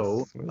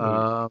 So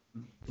Yes.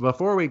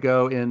 before we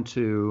go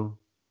into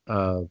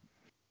uh,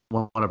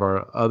 one of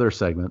our other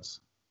segments,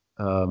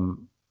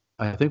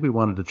 I think we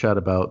wanted to chat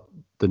about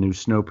the new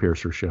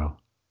Snowpiercer show.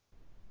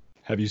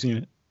 Have you seen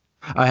it?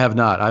 I have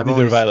not.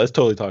 Neither have I. Let's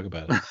totally talk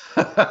about it.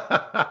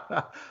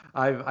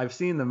 I've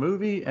seen the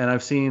movie and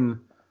I've seen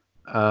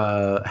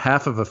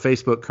half of a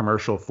Facebook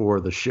commercial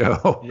for the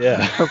show.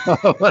 Yeah.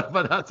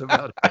 but that's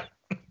about it.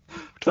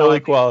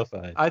 Totally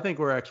qualified. I think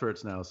we're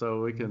experts now,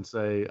 so we can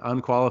say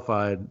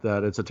unqualified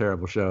that it's a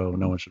terrible show.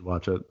 No one should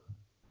watch it.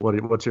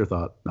 What's your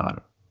thought? No, I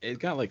don't. It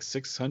got like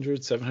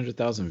 600,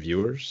 700,000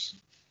 viewers,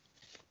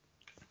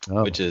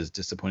 which is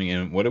disappointing.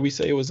 And what did we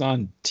say it was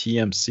on?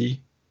 TMC?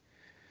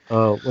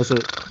 Oh, was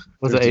it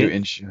Is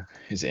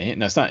it?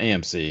 No, it's not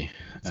AMC.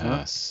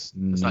 No. Is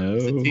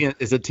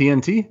it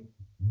TNT?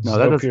 No,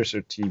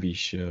 Snowpiercer TV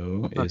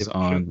show is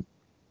on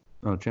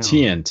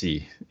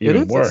TNT.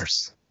 Even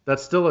worse.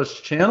 That's still a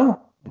channel?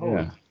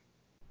 Yeah.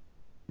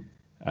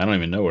 I don't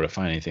even know where to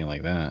find anything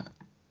like that.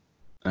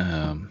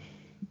 Oh,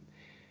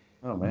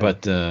 man.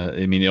 But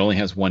I mean, it only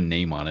has one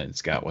name on it.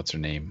 It's got what's her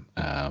name,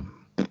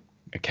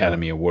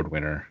 Academy Award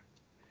winner,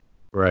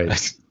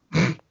 right?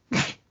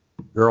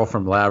 Girl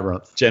from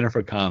Labyrinth,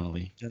 Jennifer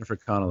Connelly. Jennifer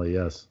Connelly,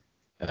 yes.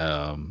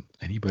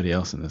 Anybody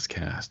else in this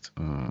cast?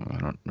 I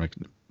don't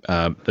recognize.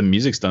 The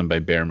music's done by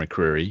Bear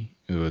McCreary,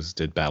 who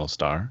did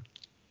Battlestar.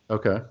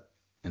 Okay.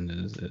 And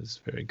it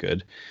is very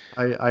good.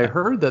 I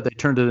heard that they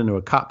turned it into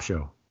a cop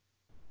show.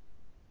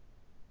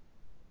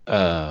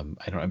 I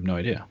have no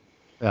idea.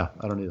 Yeah,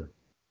 I don't either.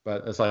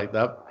 But it's like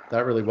that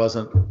really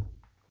wasn't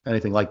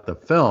anything like the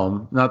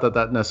film. Not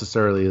that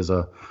necessarily is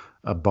a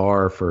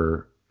bar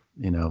for,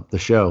 the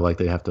show. Like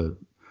they have to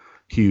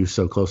hew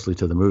so closely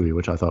to the movie,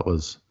 which I thought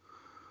was,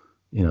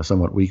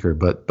 somewhat weaker.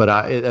 But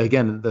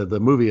again, the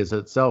movie is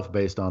itself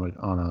based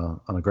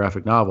on a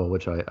graphic novel,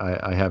 which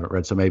I haven't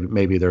read. So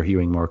maybe they're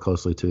hewing more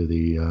closely to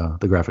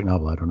the graphic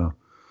novel. I don't know.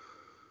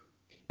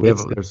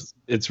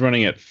 It's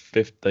running at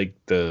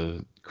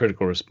the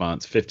critical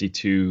response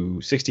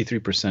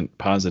 63%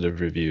 positive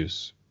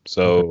reviews.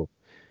 So okay.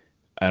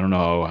 I don't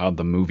know how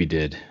the movie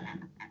did.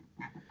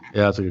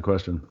 Yeah, that's a good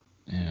question.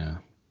 Yeah,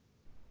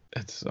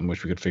 I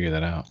wish we could figure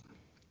that out.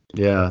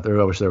 Yeah,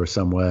 I wish there was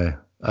some way.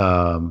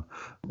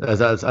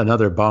 That's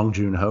another Bong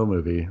Joon-ho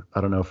movie.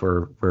 I don't know if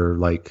we're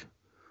like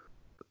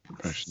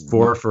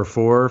 4 for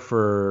 4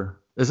 for.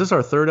 Is this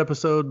our third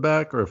episode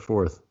back or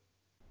fourth?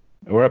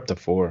 We're up to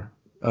 4.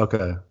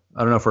 Okay. I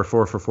don't know if we're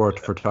 4 for 4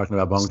 for talking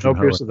about Bong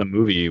Joon-ho. Snowpiercer, the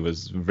movie,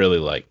 was really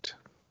liked.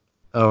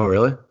 Oh,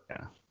 really?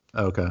 Yeah.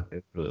 Okay.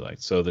 It's really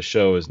liked. So the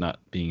show is not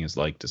being as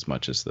liked as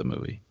much as the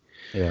movie.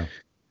 Yeah.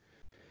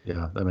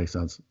 Yeah, that makes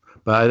sense.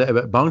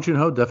 But Bong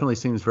Joon-ho definitely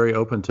seems very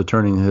open to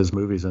turning his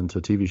movies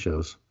into TV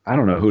shows. I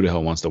don't know who the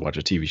hell wants to watch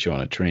a TV show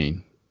on a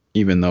train,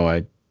 even though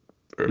I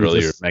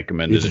earlier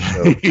recommended a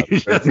show. You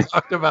just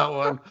talked about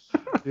one.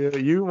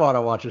 You want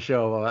to watch a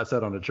show while I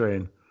sat on a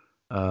train.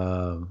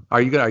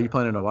 Are you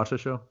planning to watch the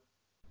show?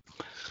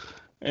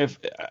 If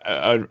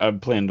I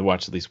plan to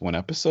watch at least one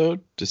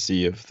episode to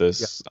see if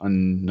this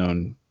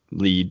unknown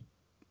lead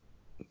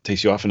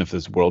takes you off and if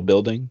there's world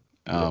building.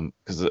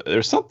 Because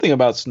there's something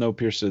about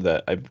Snowpiercer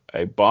that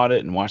I bought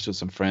it and watched it with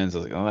some friends. I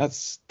was like, oh, that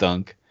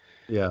stunk.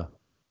 Yeah.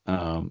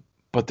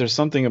 But there's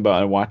something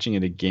about watching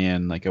it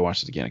again. Like I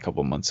watched it again a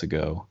couple months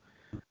ago,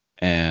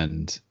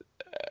 and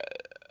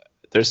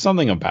there's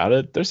something about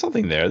it. There's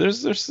something there.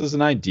 There's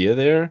an idea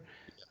there,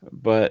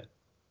 but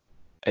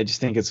I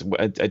just think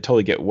I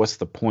totally get what's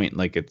the point.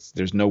 Like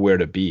there's nowhere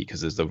to be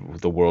because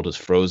the world is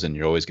frozen.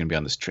 You're always going to be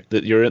on this train.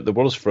 The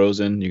world is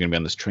frozen. You're going to be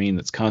on this train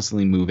that's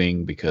constantly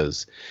moving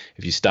because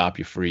if you stop,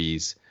 you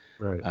freeze.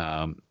 Right.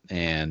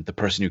 And the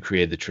person who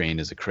created the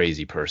train is a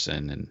crazy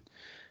person, and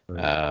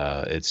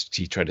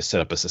he tried to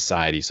set up a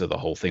society so the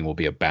whole thing will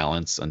be a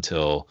balance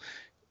until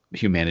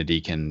humanity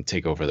can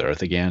take over the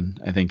earth again.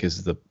 I think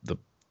is the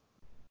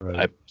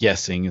I'm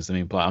guessing is the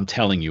main plot. I'm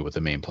telling you what the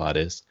main plot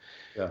is.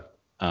 Yeah.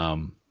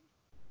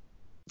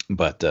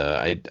 But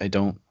I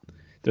don't.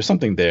 There's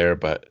something there,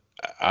 but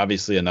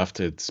obviously enough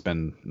to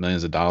spend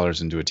millions of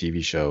dollars into a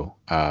TV show.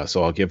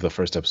 So I'll give the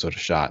first episode a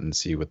shot and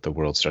see what the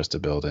world starts to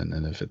build in,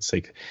 and if it's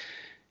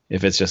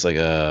just like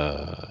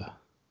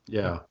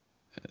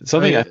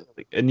something,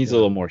 it needs a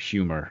little more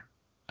humor.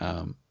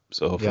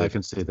 So hopefully I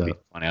can see that.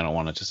 Funny. I don't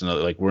want it just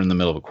another we're in the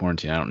middle of a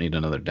quarantine. I don't need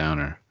another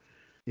downer.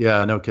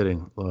 Yeah, no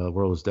kidding. The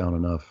world is down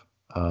enough.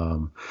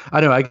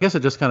 I know. I guess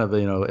it just kind of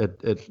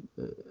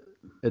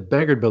it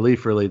beggared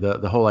belief, really,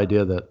 the whole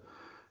idea that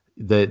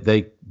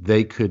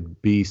they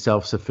could be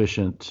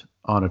self-sufficient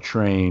on a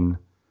train,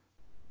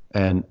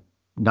 and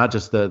not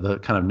just the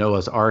kind of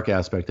Noah's Ark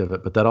aspect of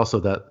it, but that also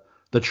that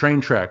the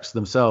train tracks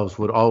themselves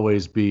would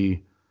always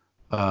be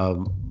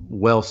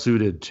well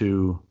suited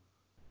to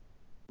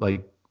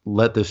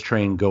let this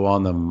train go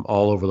on them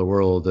all over the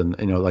world. And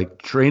like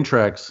train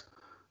tracks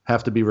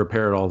have to be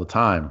repaired all the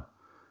time.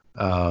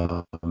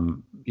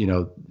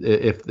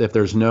 If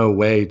there's no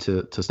way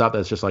to stop that,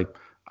 it's just like,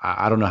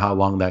 I don't know how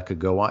long that could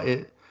go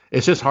on.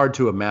 It's just hard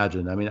to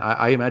imagine. I mean,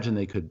 I imagine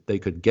they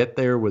could get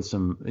there with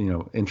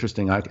some,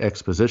 interesting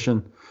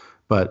exposition,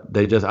 but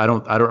I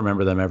don't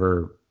remember them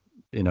ever,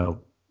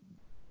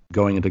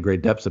 going into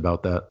great depths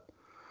about that.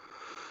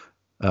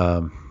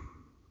 I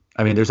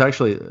mean, there's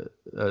actually,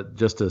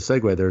 just a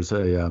segue, there's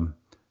an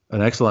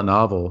excellent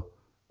novel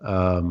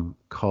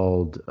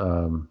called,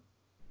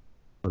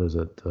 what is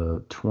it?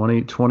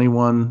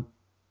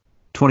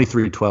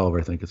 2312,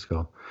 I think it's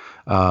called.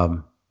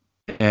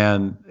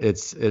 And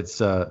it's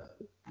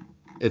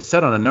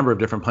set on a number of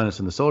different planets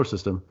in the solar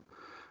system.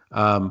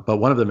 But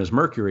one of them is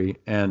Mercury,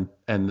 and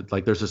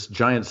like there's this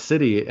giant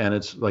city, and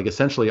it's like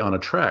essentially on a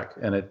track,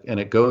 and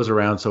it goes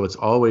around, so it's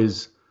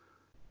always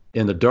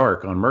in the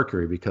dark on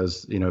Mercury,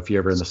 because if you're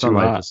ever in the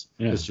sunlight,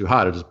 it's too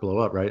hot, it'll just blow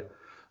up, right?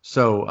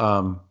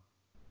 So,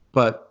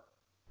 but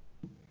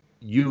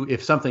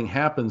if something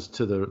happens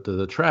to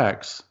the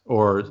tracks,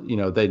 or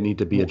they need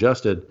to be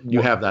adjusted,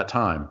 you have that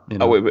time.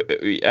 Oh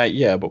wait,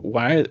 yeah, but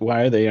why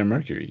are they on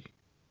Mercury?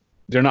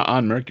 They're not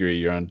on Mercury.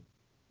 You're on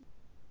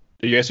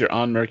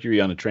Mercury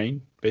on a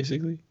train,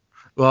 basically.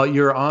 Well,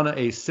 you're on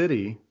a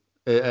city.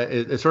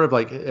 It's sort of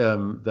like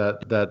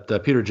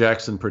that Peter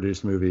Jackson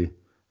produced movie,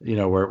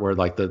 where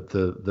like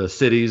the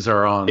cities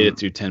are on. Made it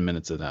through 10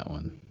 minutes of that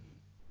one.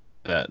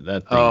 That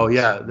thing. Oh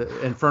yeah,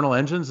 the Infernal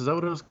Engines, is that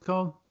what it was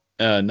called?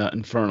 Not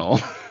Infernal.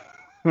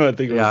 I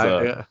think it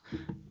was.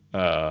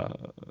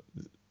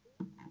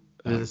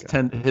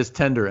 His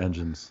Tender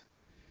Engines.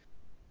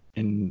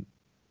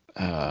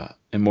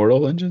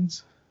 Immortal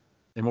Engines.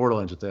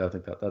 Immortal Engines. Yeah, I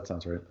think that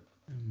sounds right.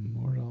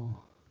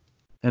 Immortal.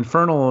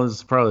 Infernal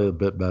is probably a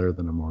bit better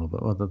than Immortal,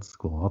 but that's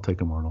cool. I'll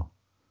take Immortal.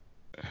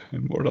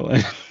 Immortal.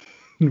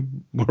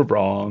 We're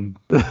wrong.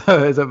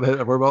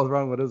 We're both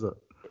wrong. What is it?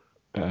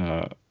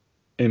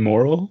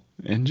 Immoral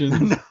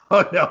Engines?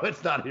 No,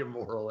 it's not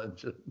Immoral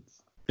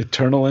Engines.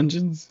 Eternal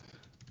Engines?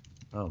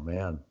 Oh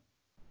man.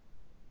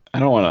 I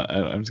don't want to.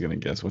 I'm just gonna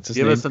guess. What's his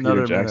name? Give us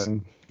another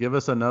minute. Give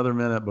us another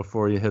minute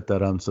before you hit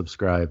that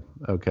unsubscribe.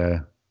 Okay,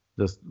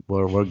 just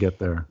we'll get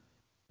there.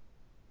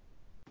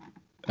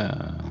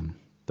 Don't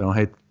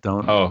hate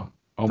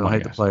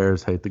the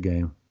players. Hate the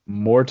game.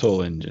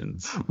 Mortal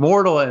Engines.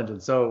 Mortal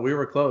Engines. So we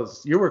were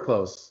close. You were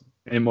close.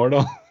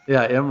 Immortal.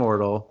 Yeah,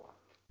 Immortal.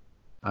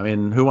 I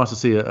mean, who wants to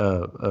see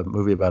a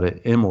movie about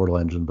an immortal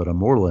engine, but a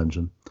mortal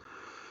engine?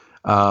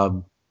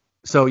 So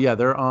yeah,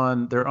 they're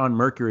on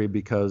Mercury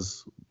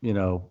because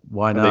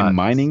why not? Are they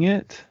mining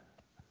it?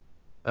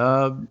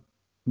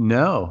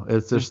 No,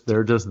 it's just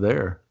they're just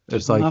there.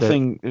 There's like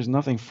nothing. There's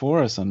nothing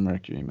for us on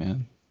Mercury,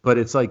 man. But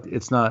it's like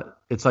it's not.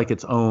 It's like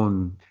its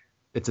own.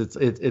 It's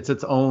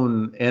its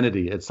own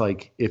entity. It's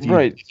like if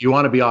you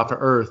want to be off of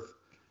Earth,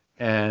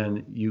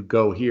 and you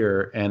go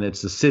here, and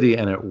it's a city,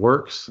 and it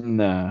works.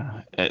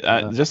 Nah,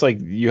 just like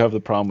you have the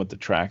problem with the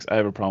tracks, I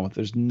have a problem with.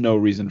 There's no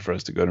reason for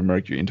us to go to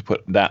Mercury and to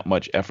put that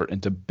much effort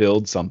and to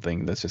build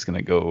something that's just going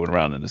to go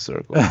around in a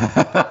circle.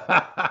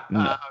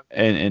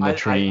 And the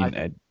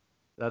train.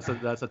 That's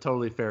a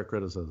totally fair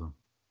criticism.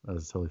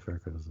 That's a totally fair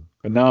criticism.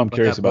 But now I'm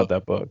curious about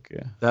that book.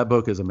 Yeah, that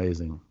book is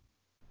amazing.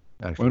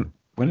 Actually,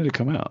 when did it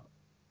come out?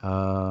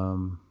 A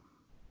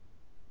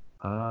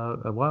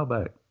while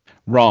back.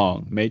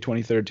 Wrong. May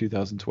 23rd,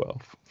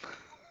 2012.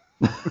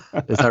 Is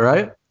that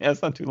right? Yeah,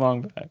 it's not too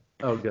long back.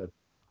 Oh, good.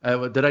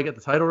 Did I get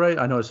the title right?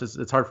 I know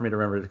it's hard for me to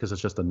remember because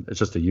it's just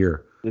a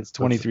year. It's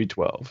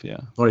 2312. Yeah.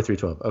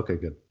 2312. Okay,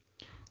 good.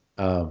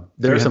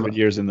 There are some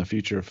years in the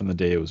future from the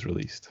day it was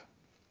released.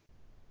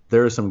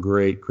 There is some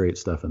great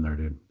stuff in there,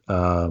 dude.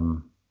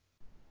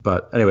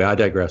 But anyway, I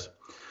digress.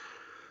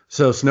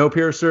 So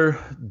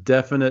Snowpiercer,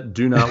 definite.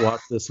 Do not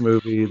watch this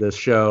movie, this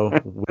show.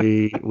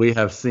 We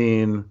have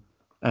seen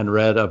and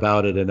read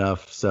about it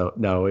enough. So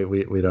no,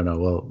 we don't know.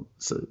 Well,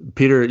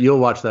 Peter, you'll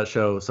watch that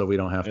show, so we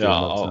don't have to. Yeah,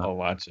 I'll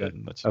watch it.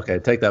 Okay,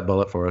 take that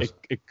bullet for us.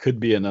 It could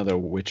be another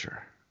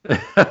Witcher.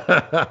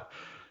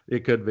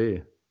 It could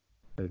be.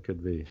 It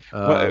could be.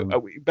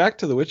 Back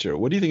to The Witcher.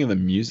 What do you think of the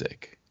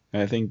music?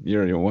 I think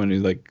you're one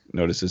who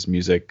notices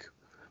music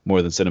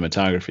more than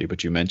cinematography,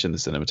 but you mentioned the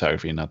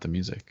cinematography and not the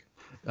music.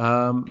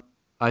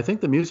 I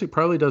think the music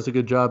probably does a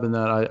good job in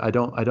that. I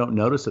don't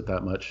notice it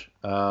that much.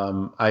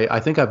 I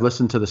think I've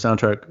listened to the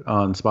soundtrack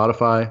on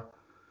Spotify,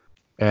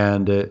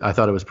 and I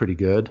thought it was pretty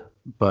good,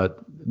 but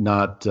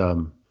not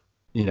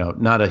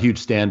not a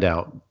huge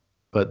standout,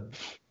 but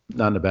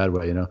not in a bad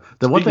way.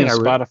 The one thing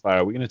Spotify,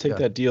 are we going to take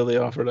that deal they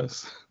offered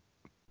us?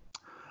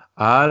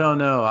 I don't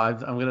know.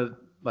 I'm gonna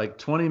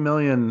 20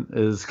 million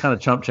is kind of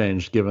chump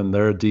change given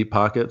their deep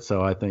pocket.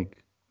 So I think.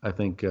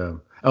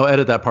 Oh,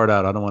 edit that part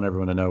out. I don't want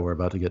everyone to know we're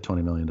about to get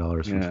 $20 million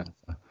from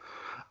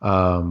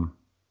Spotify.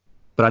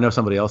 But I know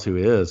somebody else who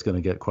is going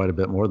to get quite a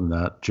bit more than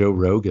that. Joe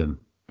Rogan.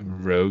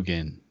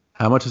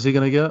 How much is he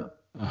going to get?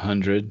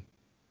 100.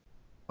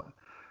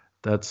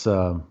 That's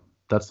some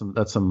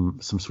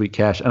sweet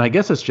cash. And I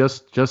guess it's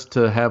just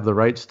to have the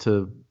rights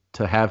to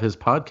have his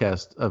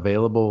podcast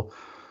available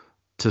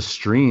to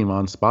stream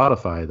on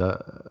Spotify.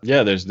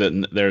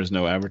 There's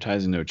no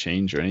advertising, no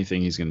change or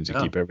anything. He's going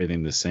to keep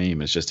everything the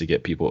same. It's just to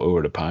get people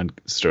over to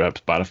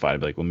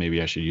Spotify. Like, well,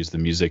 maybe I should use the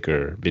music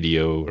or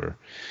video or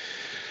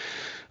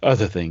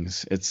other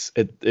things. It's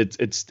I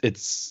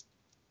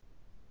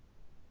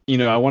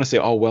want to say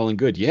all well and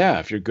good. Yeah,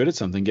 if you're good at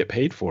something, get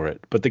paid for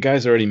it. But the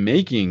guy's already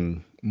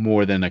making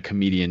more than a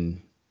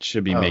comedian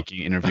should be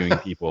making, interviewing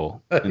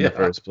people in the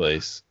first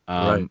place.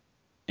 Right.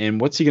 And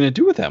what's he going to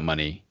do with that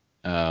money?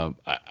 I'm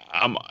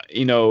at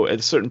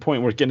a certain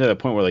point, we're getting to that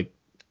point where like,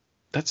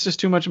 that's just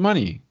too much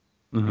money,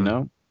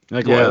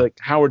 like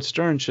Howard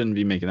Stern shouldn't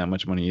be making that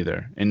much money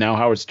either. And now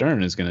Howard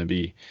Stern is going to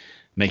be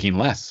making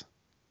less.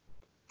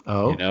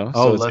 So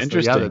it's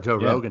interesting. The Joe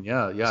Rogan.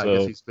 Yeah. So, I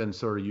guess he's been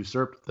sort of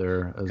usurped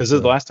there. Because the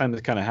last time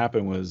this kind of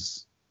happened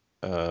was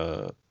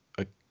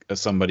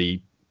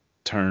somebody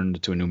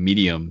turned to a new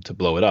medium to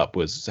blow it up.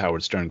 Was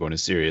Howard Stern going to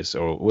Sirius,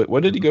 or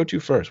what did he go to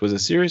first? Was it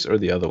Sirius or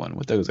the other one?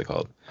 What was it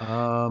called? It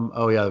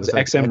was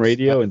like XM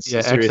Radio and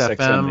Sirius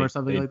XM or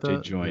something like that.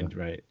 They joined,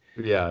 right?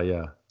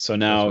 Yeah. So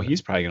now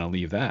he's probably going to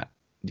leave that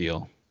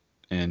deal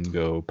and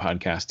go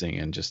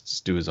podcasting and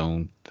just do his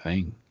own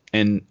thing.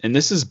 And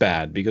this is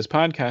bad because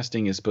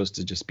podcasting is supposed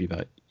to just be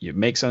about you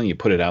make something, you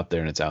put it out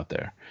there, and it's out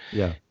there.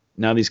 Yeah.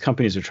 Now these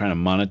companies are trying to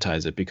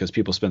monetize it because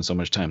people spend so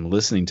much time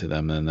listening to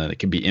them and that it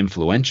can be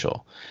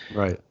influential.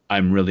 Right.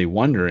 I'm really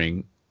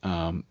wondering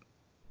how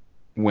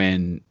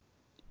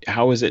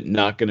is it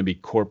not going to be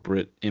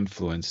corporate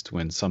influenced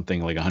when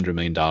something like $100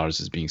 million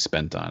is being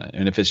spent on it?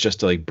 And if it's just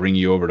to like bring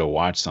you over to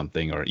watch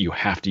something, or you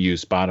have to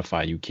use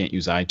Spotify, you can't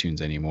use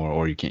iTunes anymore,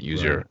 or you can't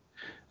use your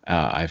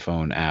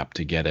iPhone app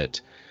to get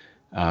it.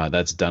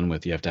 That's done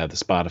with. You have to have the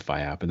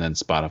Spotify app, and then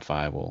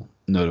Spotify will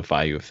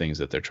notify you of things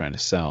that they're trying to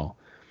sell.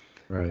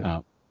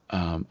 Right.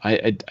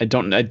 I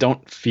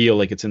don't feel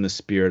like it's in the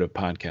spirit of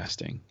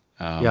podcasting.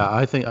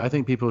 I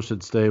think people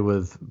should stay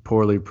with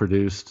poorly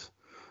produced,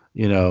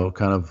 kind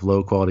of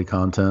low quality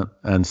content,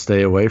 and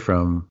stay away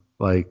from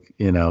like,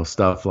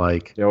 stuff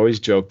like. You're always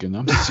joking.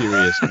 I'm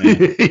serious,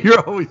 man.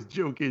 You're always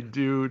joking,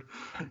 dude.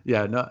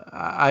 Yeah, no,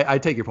 I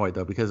take your point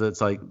though, because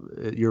it's like,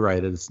 you're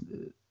right.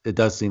 It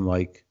does seem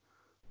like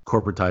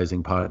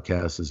corporatizing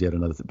podcasts is yet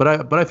another thing.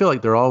 But I feel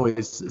like they're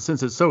always,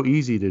 since it's so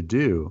easy to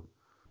do,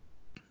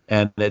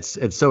 and it's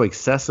so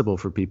accessible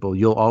for people,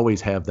 you'll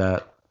always have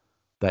that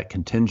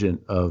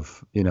contingent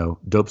of,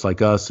 dopes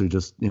like us who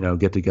just,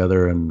 get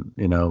together and,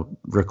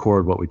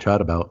 record what we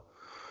chat about.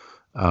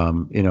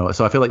 So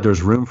I feel like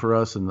there's room for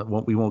us, and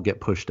we won't get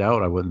pushed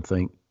out, I wouldn't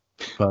think.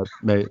 But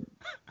maybe,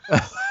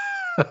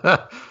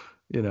 I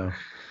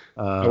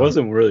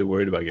wasn't really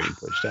worried about getting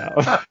pushed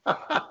out.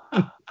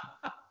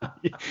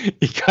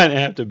 You kind of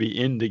have to be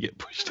in to get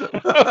pushed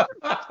out.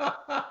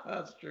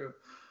 That's true.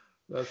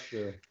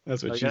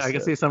 That's what she said. I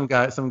can see some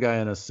guy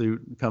in a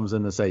suit comes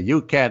in to say,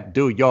 "You can't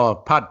do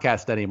your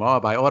podcast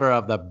anymore by order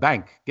of the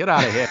bank. Get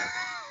out of here.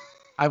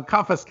 I'm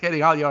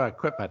confiscating all your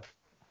equipment."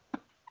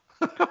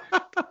 Oh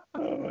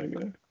my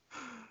god.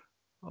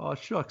 Oh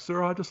shucks,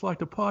 sir, I just like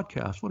to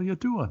podcast. What are you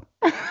doing?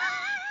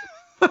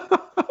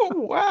 Oh,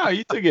 wow,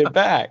 you took it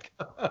back.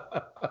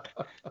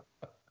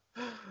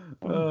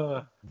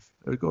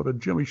 I go to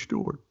Jimmy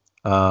Stewart.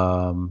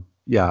 I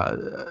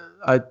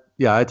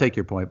take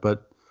your point,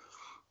 but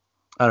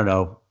I don't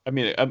know. I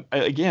mean,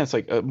 again, it's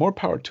like more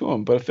power to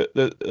him. But if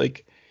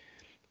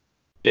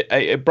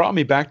it brought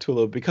me back to a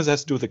little, because it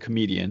has to do with a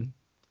comedian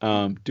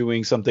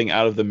doing something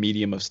out of the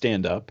medium of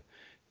stand-up.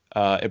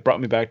 It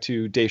brought me back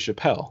to Dave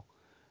Chappelle.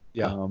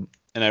 Yeah.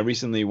 And I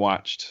recently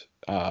watched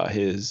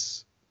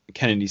his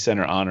Kennedy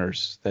Center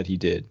honors that he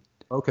did.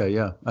 Okay,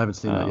 yeah, I haven't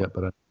seen that yet,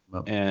 but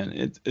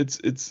and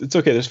it's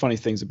okay. There's funny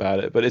things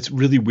about it, but it's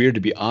really weird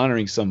to be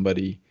honoring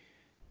somebody.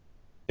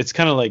 It's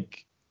kind of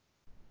like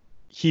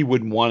he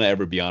wouldn't want to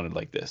ever be honored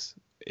like this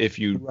if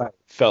you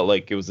felt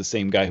like it was the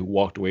same guy who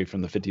walked away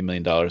from the $50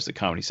 million that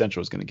Comedy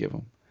Central was going to give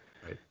him.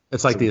 Right.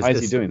 It's like why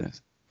is he doing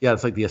this? Yeah,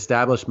 it's like the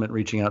establishment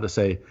reaching out to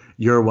say,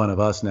 "You're one of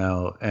us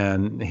now,"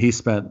 and he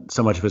spent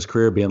so much of his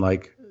career being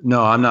like,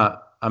 "No, I'm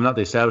not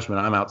the establishment.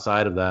 I'm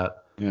outside of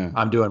that. Yeah.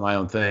 I'm doing my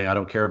own thing. I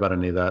don't care about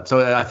any of that."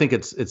 So I think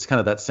it's kind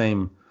of that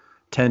same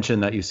tension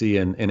that you see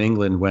in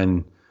England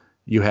when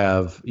you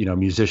have,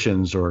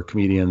 musicians or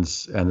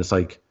comedians, and it's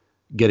like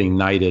getting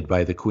knighted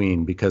by the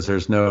Queen, because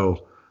there's no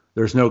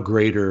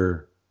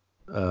greater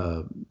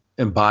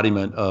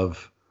embodiment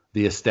of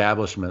the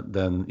establishment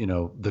than,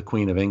 the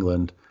Queen of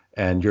England,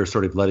 and you're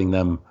sort of letting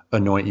them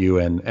anoint you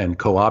and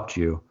co-opt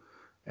you.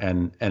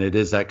 And it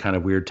is that kind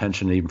of weird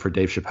tension, even for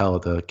Dave Chappelle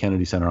at the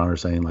Kennedy Center honor,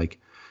 saying like,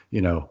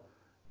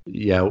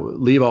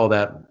 leave all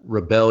that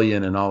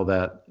rebellion and all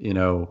that,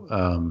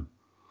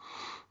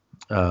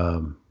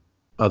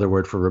 other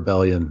word for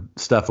rebellion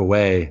stuff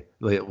away.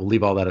 We'll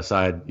leave all that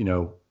aside.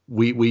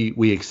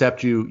 We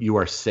accept you. You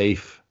are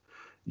safe.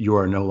 You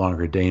are no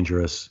longer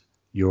dangerous.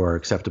 You are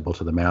acceptable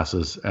to the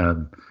masses.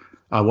 And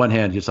on one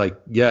hand, it's like,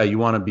 yeah, you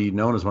want to be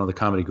known as one of the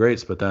comedy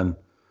greats, but then,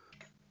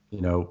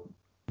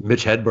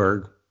 Mitch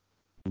Hedberg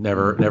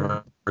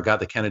never got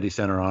the Kennedy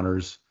Center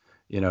honors.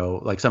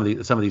 Like some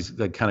of these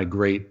like kind of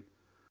great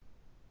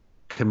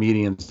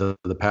comedians of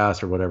the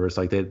past or whatever. It's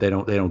like they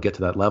don't get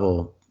to that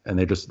level, and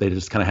they just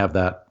kind of have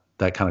that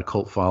kind of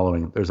cult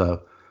following. There's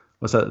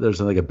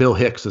like a Bill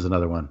Hicks is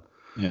another one.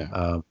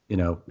 Yeah.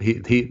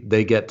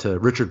 They get to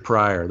Richard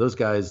Pryor. Those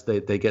guys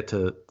they get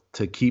to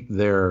keep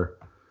their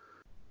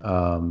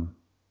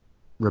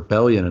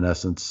rebellion in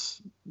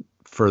essence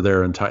for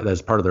their entire,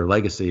 as part of their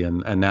legacy,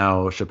 and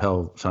now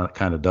Chappelle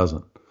kind of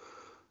doesn't.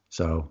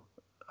 So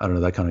I don't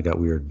know, that kind of got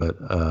weird, but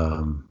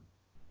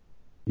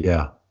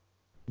yeah.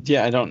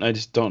 I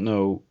just don't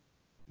know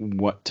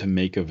what to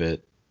make of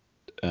it.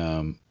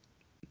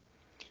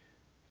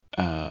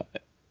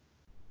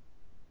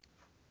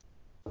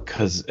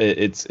 Because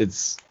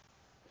it's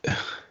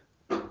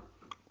we're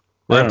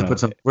gonna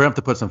have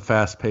to put some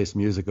fast-paced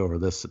music over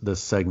this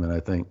segment, I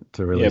think,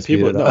 to really speed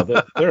it up.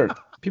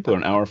 People are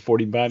an hour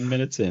 45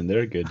 minutes in.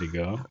 They're good to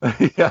go.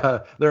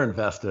 Yeah, they're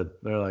invested.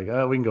 They're like,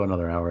 oh, we can go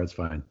another hour. It's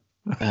fine.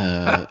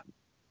 Well,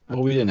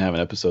 we didn't have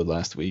an episode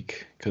last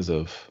week because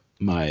of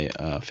my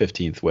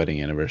 15th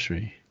wedding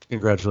anniversary.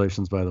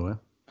 Congratulations, by the way.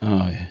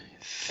 Oh,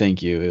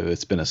 thank you.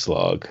 It's been a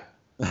slog.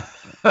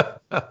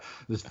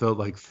 This felt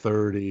like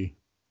 30.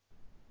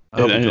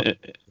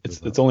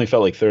 It's only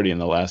felt like 30 in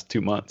the last 2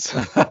 months.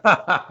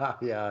 Yeah,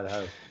 it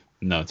has.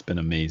 No, it's been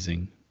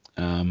amazing.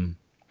 I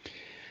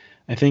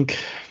think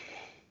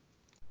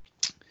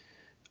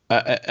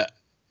I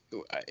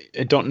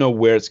don't know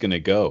where it's going to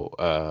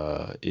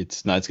go.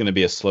 It's going to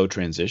be a slow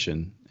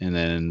transition, and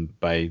then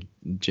by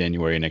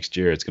January next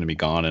year, it's going to be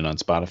gone and on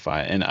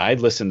Spotify. And I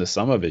listen to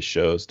some of his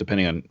shows,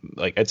 depending on,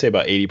 like, I'd say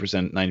about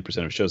 80%,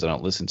 90% of shows I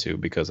don't listen to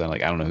because I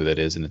don't know who that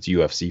is, and it's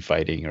UFC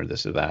fighting or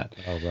this or that.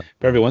 Oh, right.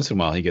 But every once in a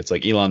while, he gets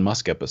like Elon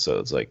Musk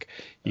episodes. Like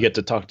you get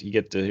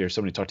to hear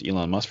somebody talk to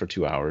Elon Musk for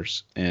 2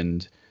 hours,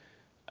 and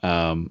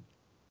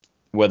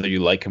whether you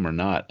like him or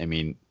not, I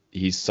mean,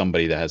 he's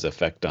somebody that has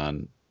effect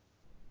on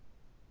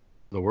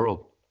the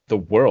world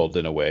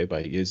in a way,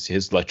 by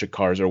his electric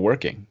cars are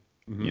working,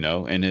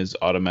 and his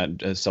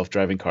automatic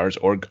self-driving cars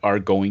are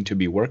going to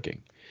be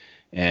working,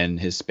 and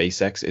his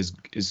SpaceX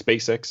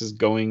is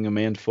going a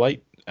manned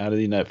flight out of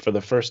the for the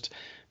first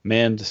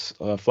manned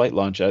flight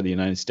launch out of the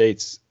United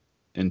States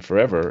in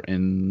forever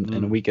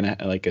in a week and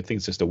I think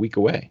it's just a week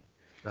away.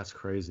 That's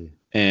crazy.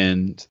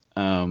 And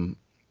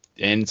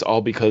it's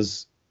all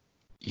because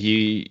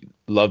he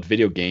loved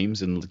video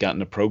games and got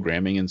into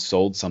programming and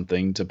sold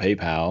something to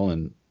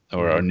PayPal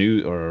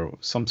or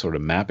some sort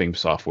of mapping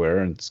software,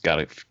 and it's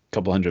got a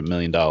couple $100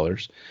 million,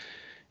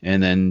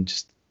 and then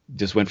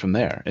just went from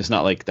there. It's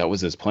not like that was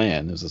his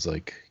plan. It was just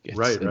like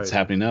it's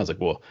happening now. It's like,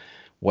 well,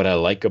 what I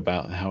like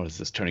about, how is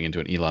this turning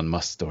into an Elon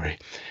Musk story?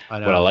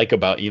 What I like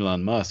about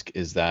Elon Musk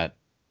is that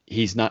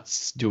he's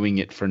not doing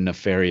it for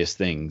nefarious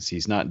things.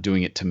 He's not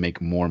doing it to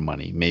make more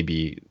money.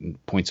 Maybe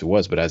points it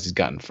was, but as he's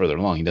gotten further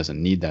along, he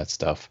doesn't need that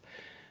stuff.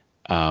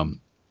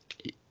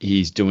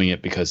 He's doing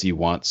it because he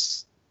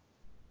wants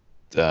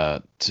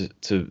to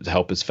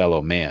help his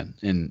fellow man,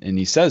 and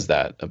he says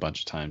that a bunch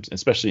of times,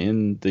 especially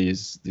in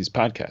these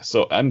podcasts.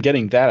 So I'm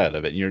getting that out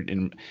of it.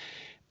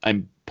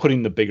 I'm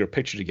putting the bigger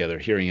picture together,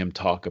 hearing him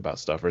talk about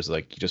stuff, versus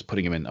like just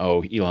putting him in,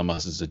 oh, Elon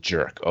Musk is a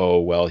jerk. Oh,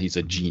 well, he's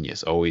a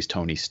genius. Oh, he's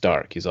Tony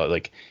Stark. He's all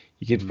like,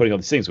 he keeps putting all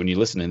these things. When you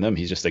listen to them,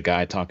 he's just a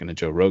guy talking to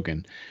Joe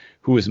Rogan,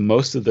 who is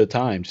most of the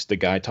time just a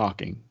guy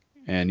talking.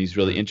 And he's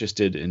really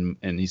interested in,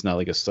 and he's not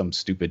like some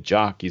stupid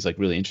jock. He's like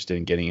really interested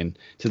in getting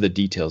into the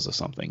details of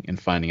something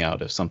and finding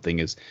out if something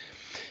is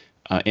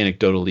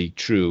anecdotally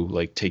true,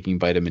 like taking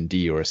vitamin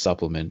D or a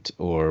supplement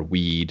or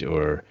weed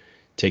or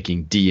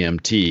taking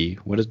DMT.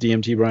 What is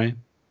DMT,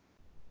 Brian?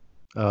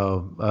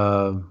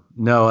 Oh,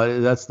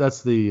 no, that's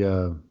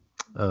the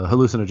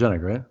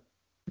hallucinogenic, right?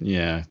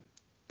 Yeah.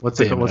 What's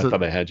it? I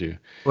thought I had you.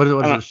 What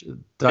is it?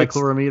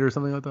 Dichloramide or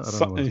something like that? I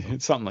don't know.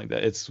 It's something like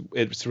that.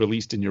 It's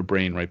released in your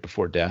brain right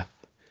before death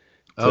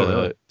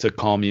to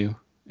calm you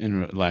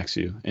and relax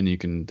you, and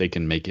they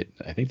can make it.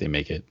 I think they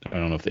make it. I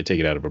don't know if they take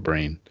it out of a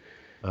brain,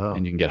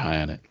 and you can get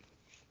high on it.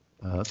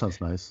 That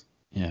sounds nice.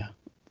 Yeah.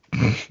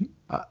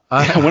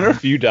 I wonder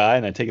if you die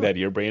and I take it out of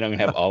your brain, I'm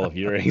gonna have all of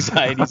your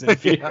anxieties and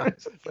fears. Yeah.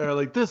 They're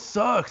like, this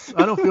sucks.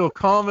 I don't feel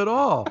calm at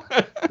all.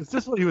 Is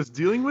this what he was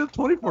dealing with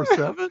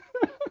 24/7?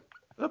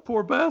 That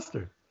poor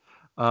bastard.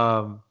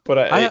 But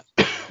I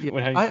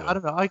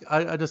don't know.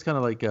 I just kind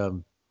of like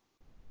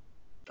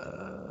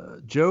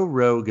Joe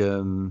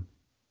Rogan.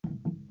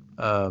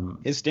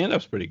 His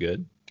stand-up's pretty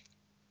good.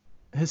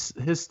 His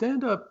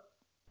stand-up,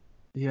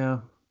 yeah.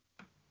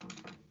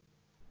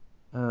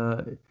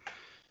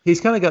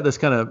 He's kind of got this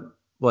kind of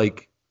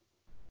like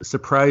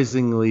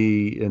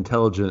surprisingly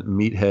intelligent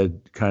meathead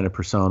kind of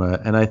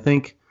persona, and I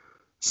think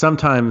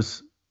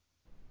sometimes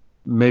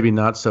maybe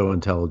not so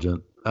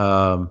intelligent.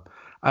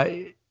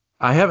 I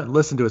haven't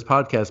listened to his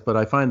podcast, but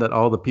I find that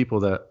all the people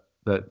that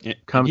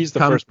come, he's the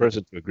first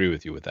person to agree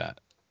with you with that.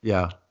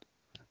 Yeah,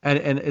 and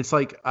it's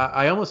like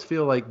I almost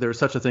feel like there's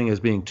such a thing as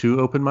being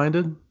too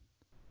open-minded.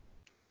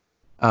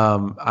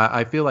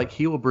 I feel like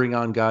he will bring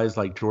on guys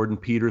like Jordan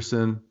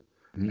Peterson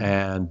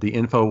and the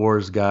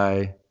InfoWars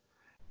guy,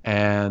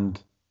 and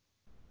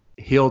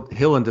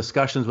he'll in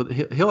discussions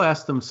with he'll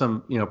ask them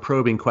some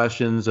probing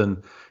questions,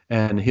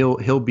 and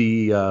he'll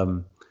be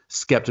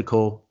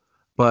skeptical,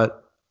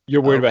 but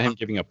You're worried about him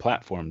giving a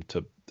platform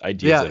to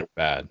ideas yeah, that are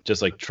bad,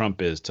 just like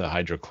Trump is to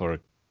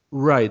hydrochloric.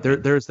 right.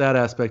 There's that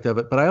aspect of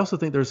it, but I also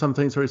think there's some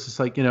things where it's just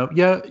like,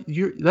 yeah,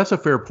 that's a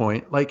fair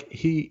point. Like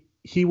he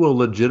will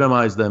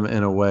legitimize them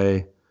in a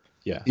way.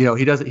 Yeah.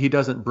 He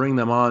doesn't bring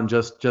them on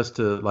just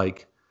to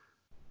like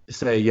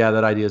say, yeah,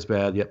 that idea is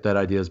bad. Yep, that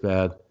idea is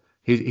bad.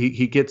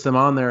 He gets them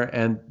on there,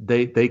 and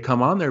they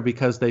come on there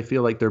because they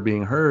feel like they're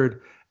being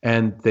heard,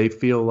 and they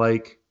feel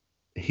like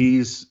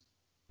he's,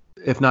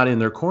 if not in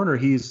their corner,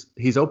 he's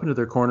open to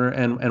their corner,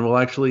 and will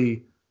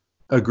actually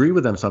agree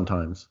with them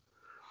sometimes.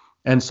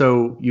 And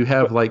so you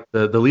have like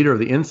the leader of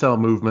the incel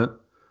movement,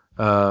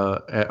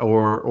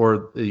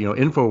 or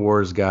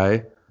Infowars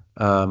guy,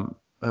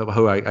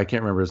 who I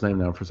can't remember his name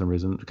now for some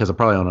reason, because I'm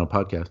probably on a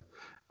podcast.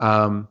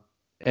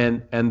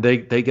 And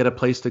they get a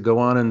place to go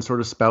on and sort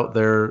of spout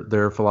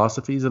their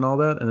philosophies and all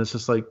that. And it's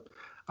just like,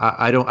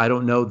 I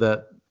don't know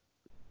that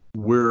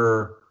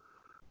we're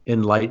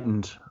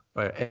enlightened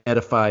or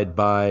edified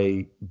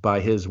by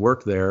his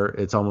work there.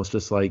 It's almost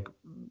just like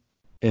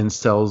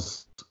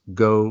incels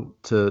go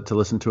to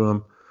listen to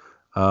him.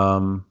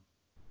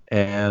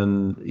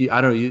 And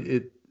I don't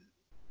know,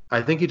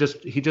 I think he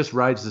just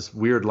rides this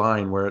weird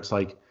line where it's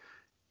like,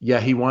 yeah,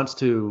 he wants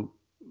to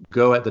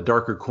go at the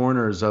darker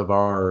corners of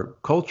our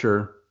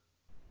culture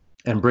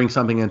and bring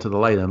something into the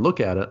light and look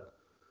at it.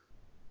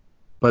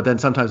 But then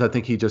sometimes I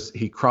think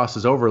he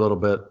crosses over a little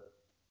bit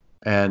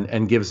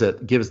and gives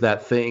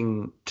that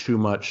thing too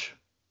much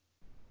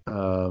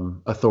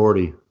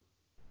authority,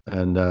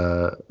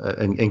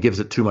 and gives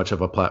it too much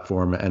of a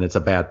platform, and it's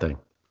a bad thing.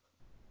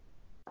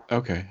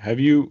 Okay. Have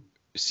you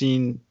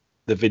seen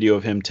the video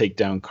of him take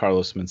down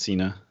Carlos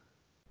Mencia?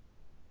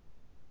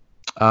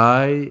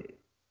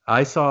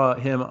 I saw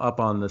him up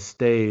on the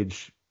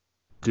stage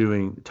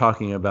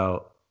talking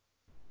about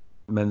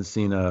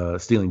Mencia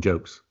stealing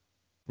jokes.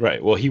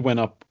 Right. Well, he went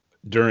up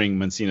during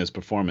Mencia's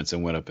performance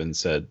and went up and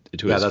said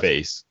to his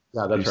face.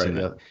 Yeah, that's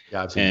right.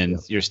 Yeah, I've seen and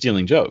you're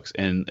stealing jokes,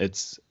 and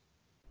it's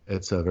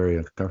very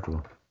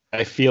uncomfortable.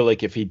 I feel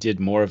like if he did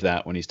more of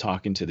that when he's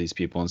talking to these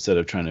people, instead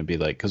of trying to be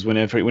like, because when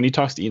he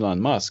talks to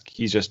Elon Musk,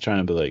 he's just trying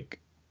to be like,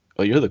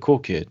 oh, you're the cool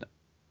kid.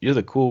 You're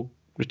the cool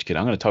rich kid.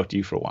 I'm going to talk to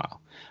you for a while.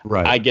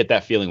 Right. I get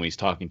that feeling when he's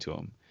talking to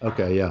him.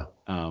 Okay. Yeah.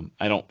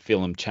 I don't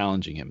feel him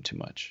challenging him too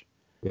much.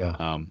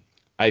 Yeah.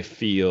 I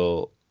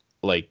feel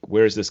like,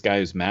 where's this guy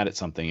who's mad at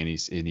something, and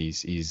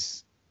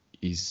he's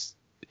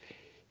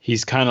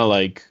kind of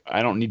like,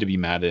 I don't need to be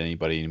mad at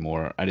anybody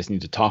anymore. I just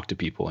need to talk to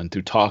people, and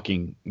through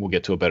talking, we'll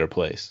get to a better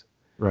place.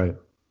 Right.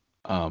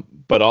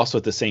 But also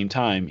at the same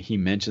time, he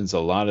mentions a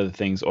lot of the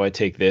things. Oh, I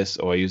take this.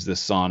 Oh, I use this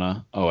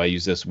sauna. Oh, I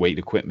use this weight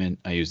equipment.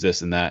 I use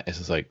this and that. It's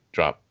just like,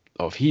 drop.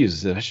 Oh, if he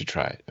uses it, I should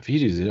try it. If he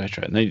uses it, I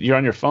try it. And then you're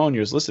on your phone,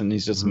 you're just listening.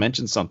 He's just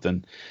mentioned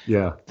something.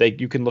 Yeah.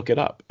 You can look it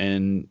up,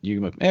 and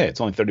you can, hey,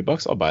 it's only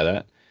 $30. I'll buy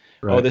that.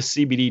 Right. Oh, this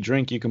CBD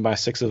drink, you can buy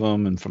 6 of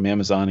them and from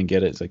Amazon and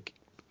get it. It's like,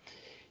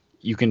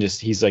 you can just,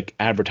 he's like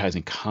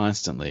advertising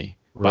constantly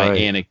by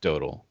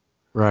anecdotal.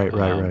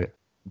 Right.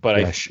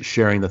 But yeah,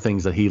 sharing the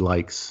things that he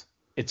likes.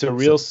 It's a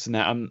real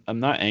snap. I'm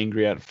not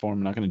angry at it for him.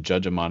 I'm not going to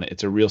judge him on it.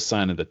 It's a real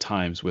sign of the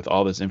times with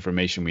all this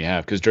information we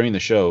have. Because during the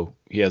show,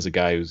 he has a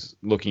guy who's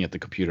looking at the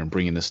computer and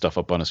bringing this stuff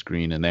up on a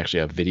screen, and they actually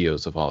have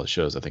videos of all the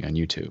shows, I think, on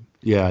YouTube.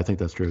 Yeah, I think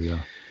that's true.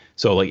 Yeah.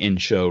 So like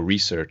in-show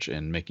research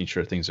and making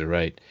sure things are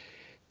right.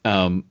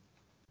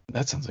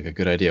 That sounds like a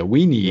good idea.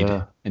 We need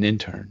an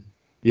intern.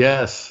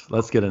 Yes,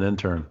 let's get an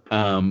intern.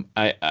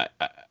 I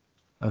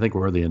think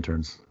we're the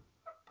interns.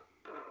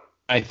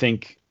 I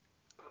think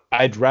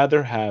I'd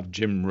rather have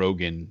Jim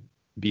Rogan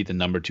be the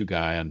number 2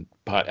 guy on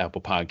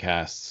Apple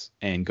Podcasts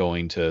and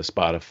going to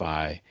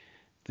Spotify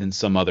than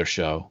some other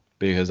show,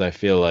 because I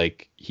feel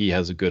like he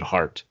has a good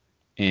heart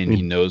and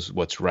he knows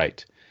what's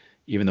right,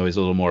 even though he's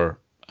a little more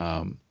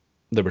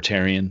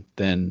libertarian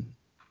than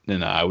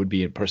I would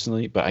be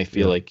personally. But I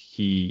feel like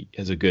he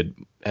has a good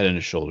head on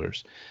his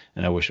shoulders,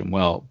 and I wish him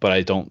well. But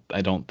I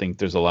don't think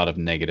there's a lot of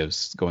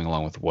negatives going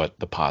along with what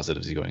the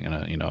positives are going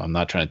on. I'm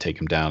not trying to take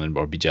him down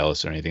or be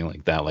jealous or anything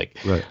like that. Like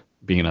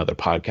being another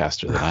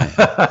podcaster than I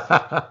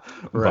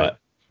am.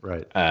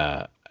 Right.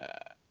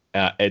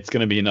 It's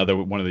going to be another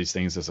one of these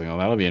things that's like, oh,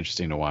 that'll be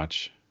interesting to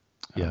watch.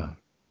 Yeah.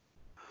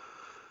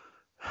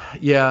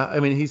 Yeah. I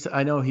mean,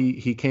 I know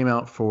he came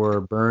out for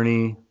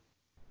Bernie.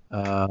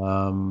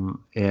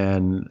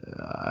 And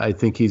I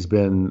think he's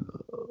been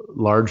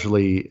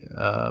largely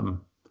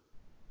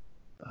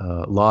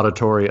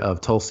laudatory of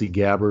Tulsi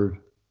Gabbard.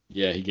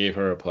 Yeah, he gave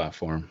her a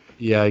platform.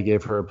 Yeah, he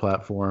gave her a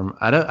platform.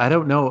 I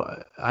don't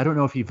know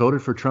if he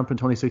voted for Trump in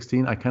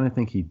 2016. I kind of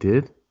think he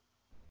did.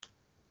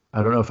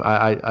 I don't know if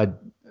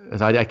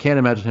I can't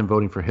imagine him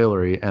voting for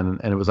Hillary,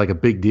 and it was like a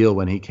big deal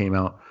when he came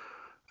out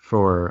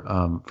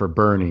for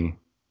Bernie,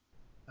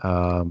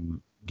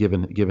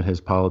 given his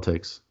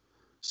politics.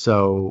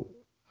 So,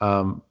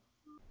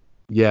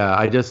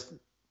 yeah,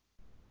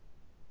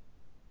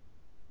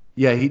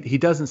 Yeah, he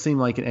doesn't seem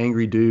like an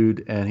angry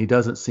dude, and he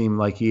doesn't seem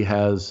like he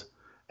has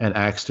an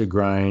axe to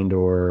grind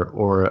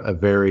or a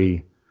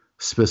very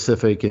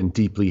specific and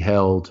deeply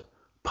held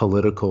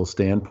political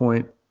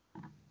standpoint.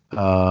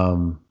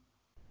 Um,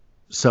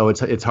 so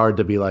it's hard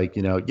to be like,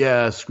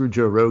 yeah, screw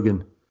Joe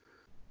Rogan,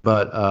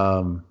 but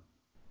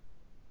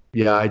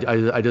yeah,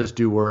 I just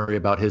do worry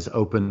about his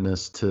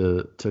openness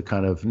to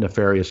kind of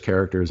nefarious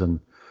characters and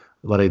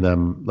letting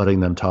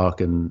them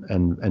talk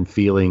and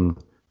feeling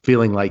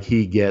like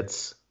he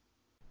gets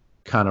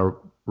kind of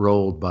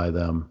rolled by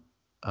them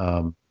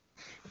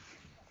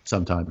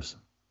sometimes.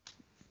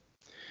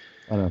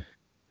 I don't know.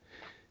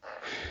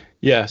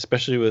 Yeah,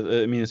 especially with,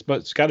 I mean,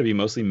 it's got to be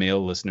mostly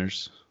male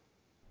listeners.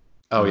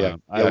 Oh yeah,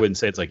 I wouldn't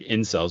say it's like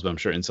incels, but I'm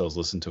sure incels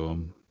listen to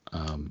them.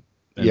 And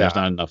yeah, there's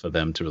not enough of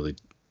them to really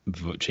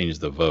change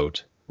the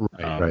vote.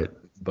 right.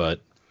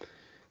 But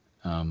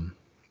and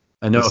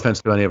no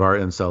offense to any of our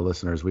incel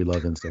listeners, we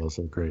love incels,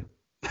 so great.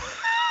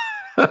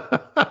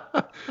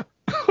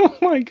 Oh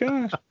my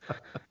gosh.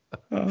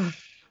 Oh.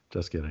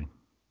 Just kidding.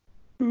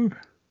 Well,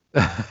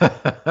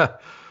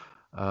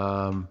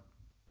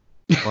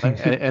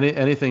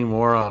 anything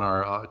more on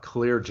our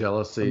clear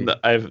jealousy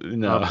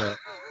of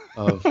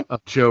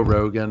Joe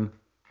Rogan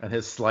and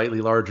his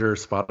slightly larger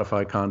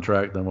Spotify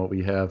contract than what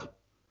we have?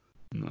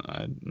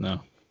 No.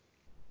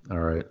 All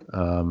right.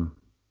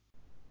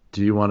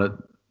 Do you want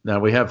to? Now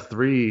we have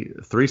three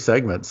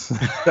segments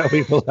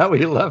that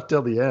we left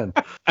till the end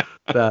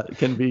that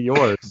can be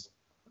yours.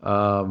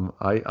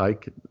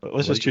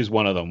 Let's just choose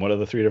one of them. What are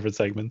the three different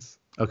segments?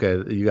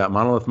 Okay, you got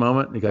Monolith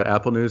Moment, you got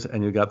Apple News,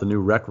 and you got the new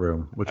Rec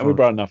Room. We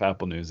brought enough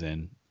Apple News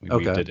in. We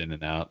weaved it in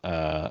and out.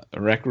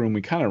 Rec Room,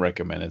 we kind of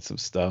recommended some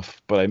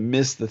stuff, but I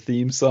missed the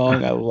theme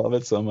song. I love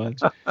it so much.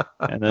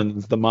 And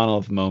then the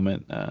Monolith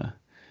Moment. The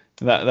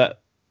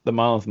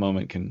Monolith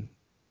Moment can.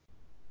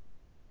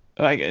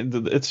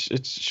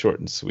 It's short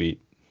and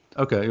sweet.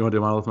 Okay, you want to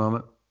do Monolith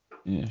Moment?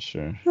 Yeah,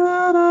 sure.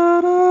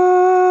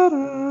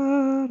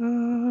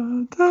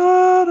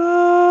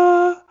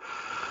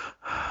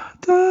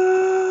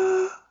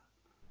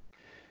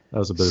 That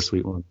was a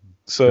bittersweet one.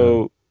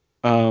 So,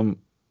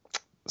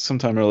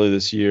 sometime early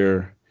this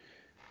year,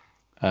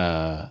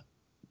 Donald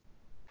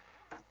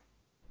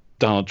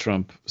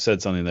Trump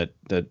said something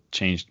that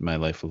changed my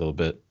life a little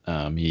bit.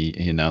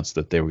 He announced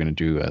that they were going to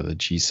do the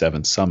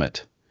G7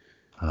 summit.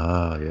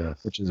 Ah,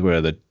 yes. Which is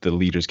where the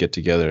leaders get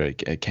together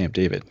at Camp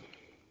David.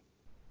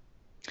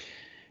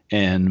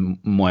 And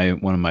one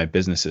of my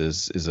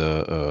businesses is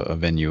a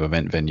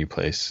event venue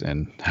place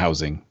and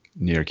housing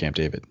near Camp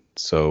David.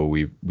 So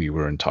we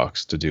were in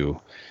talks to do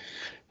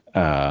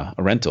a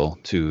rental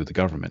to the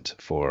government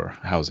for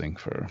housing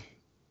for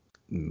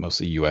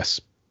mostly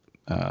U.S.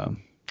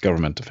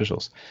 Government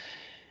officials.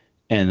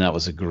 And that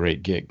was a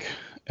great gig.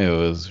 It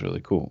was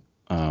really cool.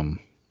 And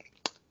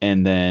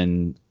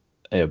then,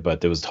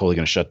 but it was totally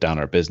going to shut down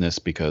our business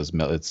because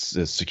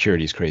its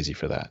security is crazy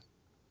for that.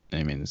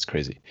 I mean, it's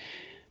crazy.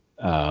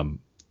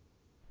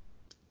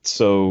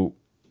 So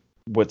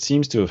what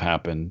seems to have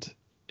happened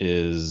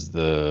is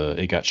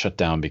it got shut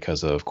down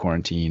because of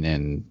quarantine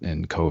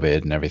and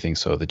COVID and everything.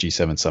 So the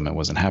G7 summit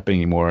wasn't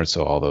happening anymore.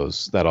 So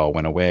that all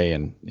went away,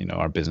 and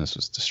our business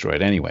was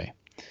destroyed anyway.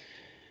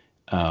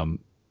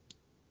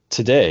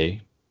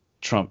 Today,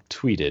 Trump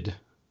tweeted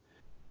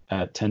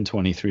at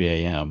 10:23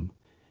 a.m.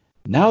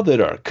 Now that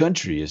our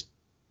country is,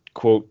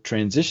 quote,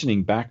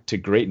 transitioning back to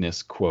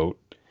greatness, quote,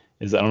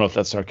 I don't know if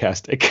that's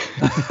sarcastic.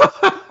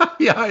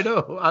 Yeah, I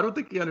know. I don't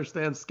think he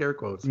understands scare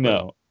quotes.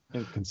 No,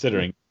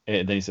 considering.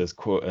 And then he says,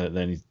 quote,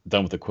 then he's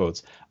done with the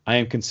quotes. I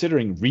am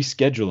considering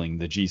rescheduling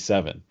the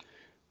G7.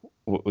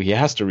 Well, he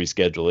has to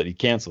reschedule it. He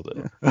canceled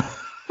it.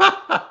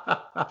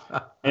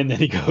 And then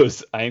he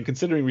goes, I am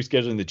considering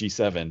rescheduling the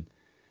G7.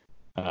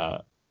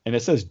 And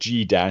it says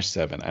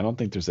G-7. I don't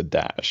think there's a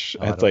dash.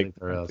 Oh, it's like,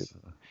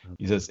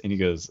 he says, and he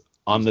goes,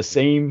 on the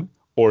same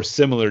or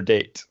similar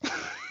date.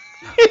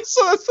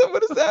 So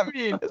what does that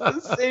mean?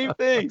 It's the same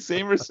thing.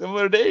 Same or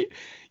similar date?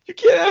 You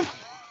can't have,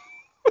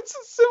 what's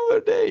a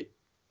similar date?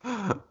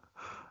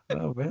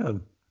 Oh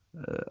man!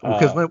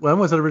 Because when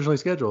was it originally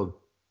scheduled?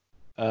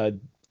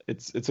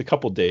 It's a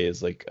couple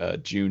days, like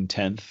June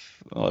 10th,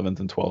 11th,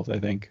 and 12th, I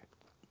think.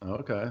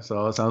 Okay,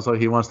 so it sounds like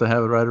he wants to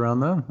have it right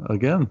around then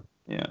again.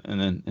 Yeah, and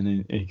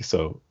then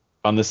so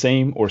on the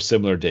same or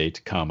similar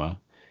date, comma,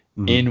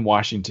 in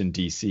Washington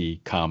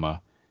D.C.,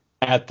 comma,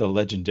 at the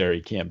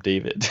legendary Camp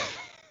David.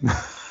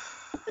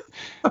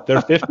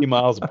 They're 50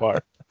 miles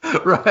apart.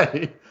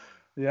 Right.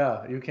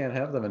 Yeah, you can't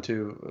have them in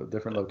two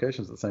different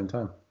locations at the same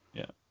time.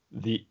 Yeah.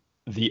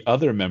 The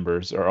other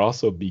members are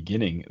also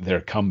beginning their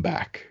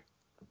comeback.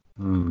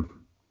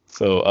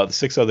 So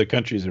 6 other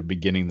countries are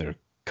beginning their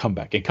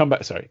comeback. And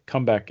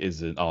comeback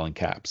is all in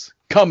caps.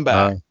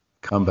 Comeback.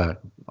 Comeback,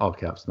 all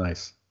caps.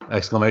 Nice.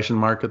 Exclamation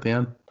mark at the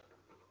end?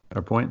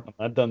 Or point? I'm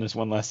not done. There's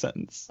one last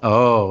sentence.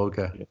 Oh,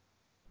 okay.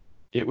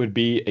 It would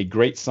be a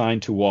great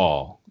sign to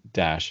all,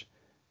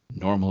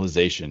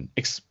 normalization,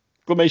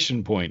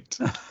 exclamation point.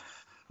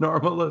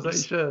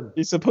 Normalization.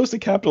 He's supposed to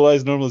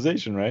capitalize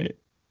normalization, right?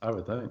 I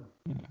would think.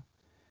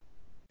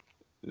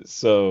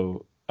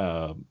 So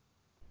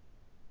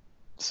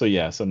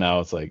yeah, so now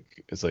it's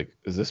like, does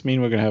this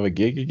mean we're gonna have a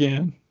gig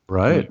again?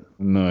 Right. Like,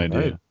 no idea.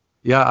 Right.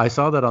 Yeah, I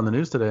saw that on the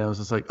news today. I was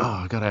just like, oh,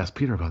 I got to ask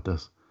Peter about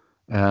this.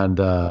 And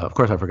of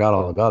course, I forgot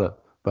all about it.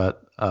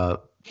 But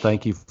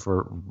thank you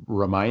for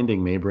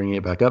reminding me, bringing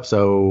it back up.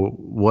 So,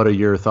 what are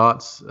your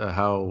thoughts?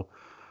 How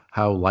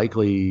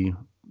likely,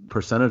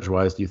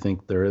 percentage-wise, do you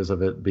think there is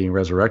of it being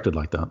resurrected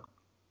like that?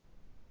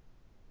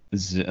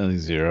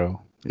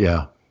 Zero.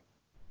 Yeah.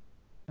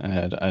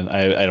 I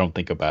don't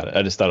think about it.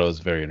 I just thought it was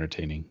very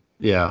entertaining.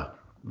 Yeah.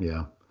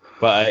 Yeah.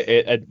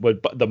 But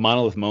but the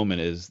monolith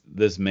moment is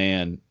this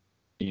man,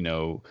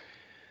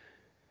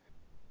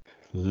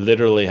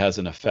 literally has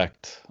an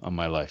effect on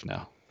my life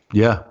now.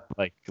 Yeah.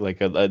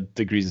 Like a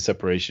degrees of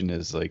separation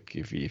is like,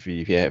 if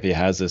he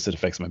has this, it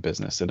affects my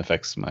business, it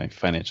affects my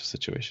financial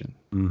situation.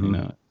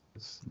 Mm-hmm.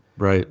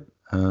 Right.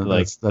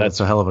 Like that's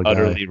a hell of a guy.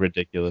 Utterly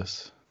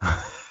ridiculous.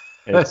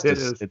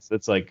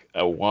 It's like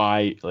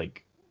why,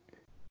 like,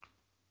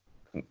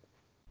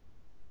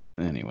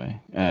 anyway.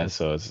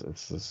 So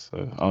it's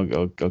I'll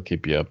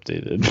keep you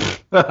updated.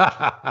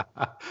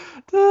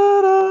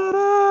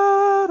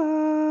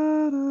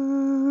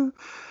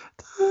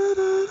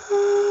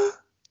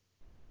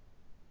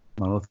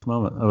 Monolith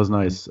moment. That was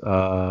nice.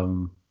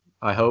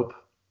 I hope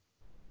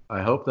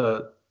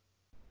that,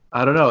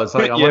 I don't know. It's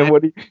like, yeah.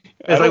 What do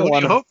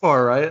you hope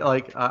for, right?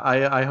 Like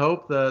I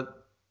hope that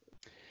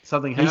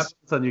something happens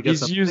and you get.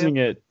 He's using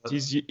it.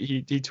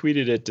 He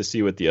tweeted it to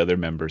see what the other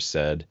members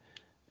said,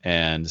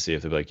 and see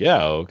if they're like,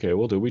 yeah, okay,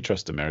 we'll do. We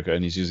trust America,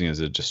 and he's using it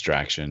as a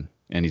distraction,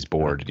 and he's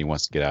bored and he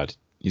wants to get out.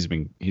 He's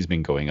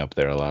been going up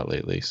there a lot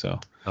lately. So.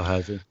 Oh,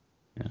 has he?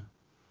 Yeah.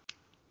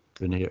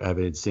 Have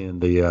you seen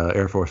the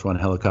Air Force One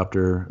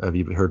helicopter? Have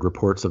you heard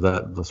reports of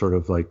that? The sort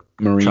of like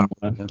Marine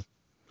One.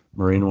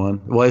 Marine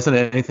One. Well, isn't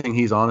it anything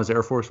he's on is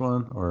Air Force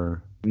One,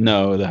 or?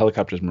 No, the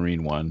helicopter is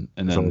Marine One,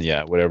 and then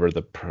whatever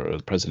the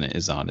president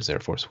is on is Air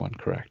Force One.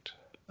 Correct.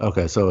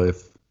 Okay, so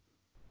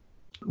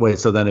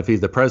so then if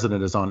the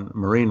president is on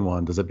Marine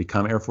One, does it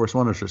become Air Force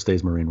One, or it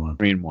stays Marine One?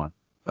 Marine One.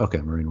 Okay,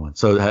 Marine One.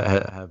 So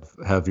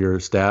have your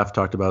staff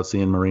talked about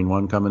seeing Marine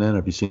One coming in?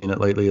 Have you seen it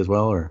lately as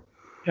well, or?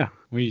 Yeah,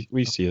 we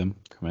see them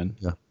come in.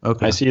 Yeah.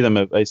 Okay. I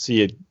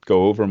see it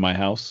go over my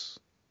house.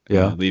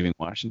 Yeah. Leaving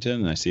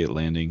Washington, and I see it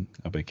landing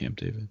up at Camp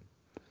David.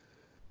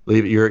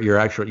 Leave your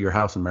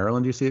house in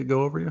Maryland. You see it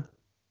go over you?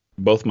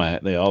 All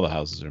the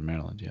houses are in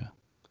Maryland. Yeah.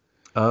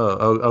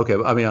 Oh, okay.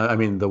 I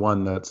mean the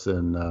one that's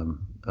in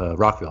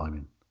Rockville. I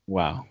mean.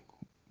 Wow.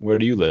 Where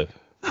do you live?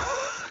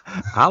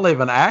 I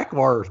live in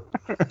Ackworth.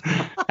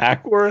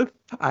 Ackworth?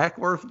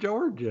 Ackworth,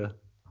 Georgia.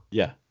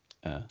 Yeah.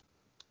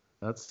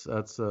 That's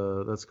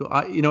cool.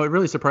 It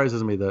really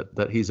surprises me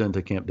that he's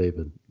into Camp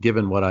David,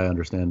 given what I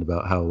understand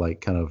about how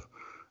like kind of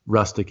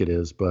rustic it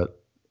is,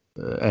 but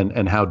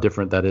and how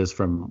different that is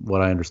from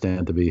what I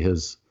understand to be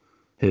his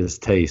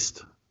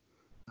taste.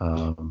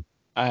 Yeah.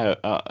 I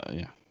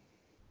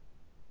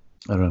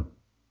don't know.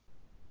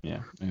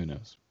 Yeah, who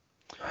knows?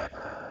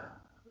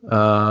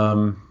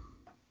 I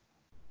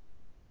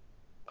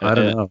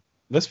don't know.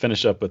 Let's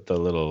finish up with the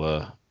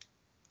little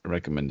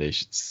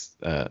recommendations.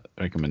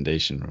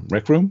 Recommendation room.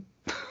 Rec room?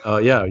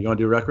 Yeah. You want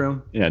to do Rec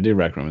Room? Yeah, do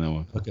Rec Room. And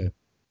then Okay.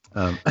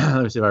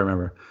 Let me see if I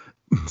remember.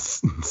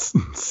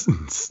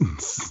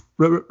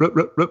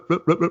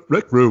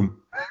 Rec Room.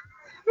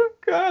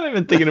 God, I've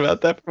been thinking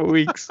about that for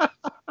weeks.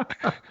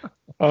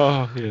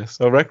 Oh, yeah.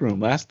 So Rec Room.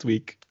 Last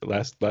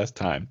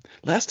time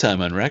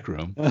on Rec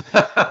Room.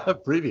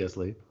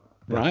 Previously.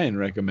 Brian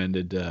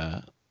recommended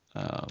the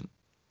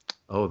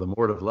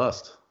Mord of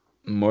Lust.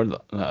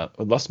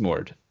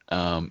 Lustmord.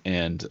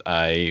 And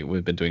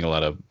we've been doing a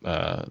lot of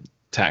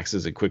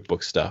taxes and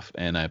QuickBooks stuff,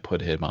 and I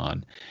put him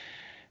on,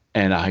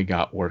 and I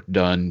got work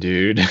done,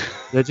 dude.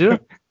 Did you?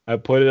 I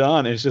put it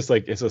on. It's just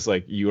like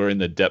you are in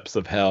the depths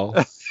of hell,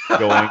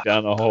 going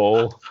down a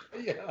hole.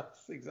 Yes,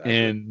 exactly.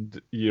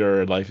 And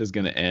your life is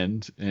gonna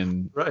end.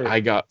 And right. I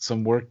got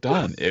some work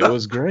done. It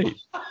was great.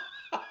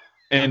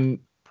 And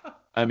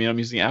I mean, I'm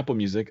using Apple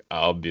Music,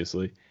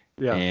 obviously.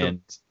 Yeah. And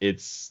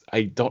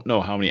I don't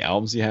know how many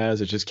albums he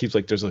has. It just keeps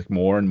like there's like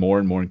more and more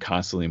and more and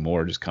constantly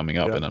more just coming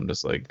up. Yeah. And I'm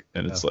just like,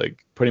 it's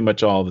like pretty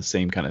much all the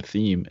same kind of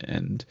theme,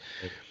 and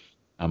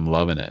I'm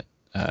loving it.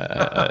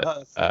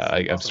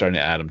 I'm starting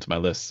to add them to my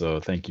list. So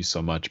thank you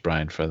so much,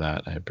 Brian, for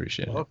that. I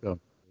appreciate it.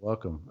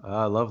 Welcome.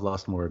 I love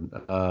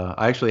Lustmord.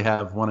 I actually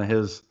have one of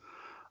his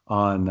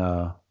on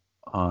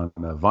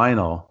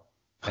vinyl,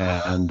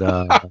 and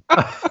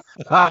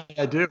I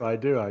do.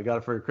 I got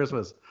it for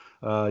Christmas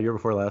year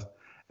before last.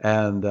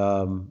 And do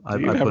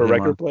you have a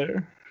record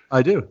player?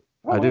 I do.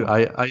 Oh. I do.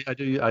 I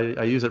do.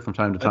 I use it from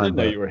time to time. I didn't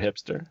know you were a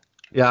hipster.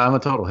 Yeah, I'm a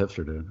total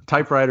hipster, dude.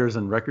 Typewriters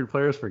and record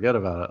players, forget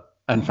about it.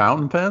 And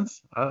fountain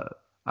pens.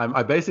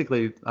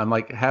 I'm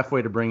like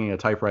halfway to bringing a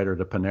typewriter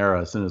to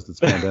Panera as soon as this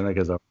pandemic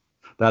is over.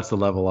 That's the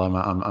level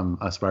I'm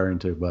aspiring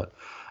to. But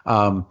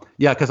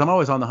yeah, because I'm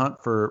always on the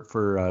hunt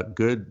for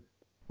good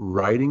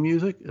writing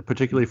music,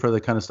 particularly for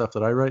the kind of stuff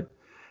that I write.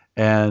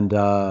 And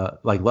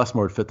like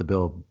Lustmord fit the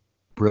bill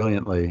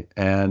brilliantly,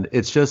 and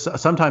it's just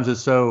sometimes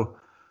it's so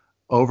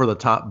over the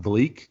top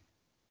bleak,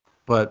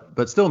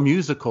 but still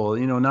musical.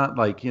 Not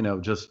like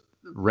just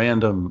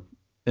random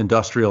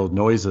industrial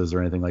noises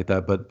or anything like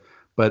that,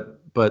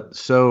 but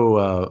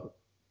so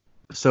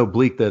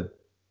bleak that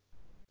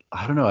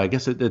I don't know. I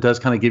guess it does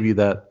kind of give you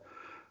the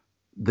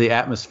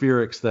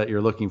atmospherics that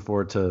you're looking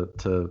for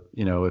to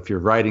if you're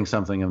writing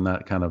something in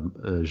that kind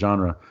of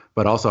genre,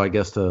 but also I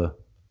guess to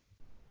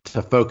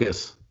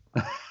focus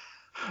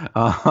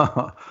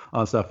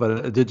on stuff.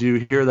 But did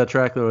you hear that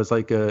track that was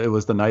like it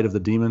was the Night of the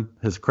Demon,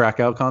 his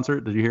Krakow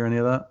concert? Did you hear any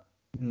of that?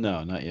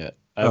 No, not yet.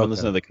 I haven't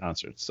listened to the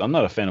concerts. I'm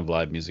not a fan of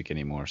live music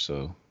anymore,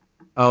 so.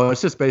 Oh,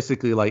 it's just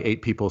basically like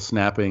 8 people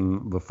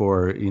snapping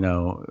before,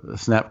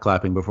 snap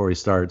clapping before he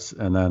starts,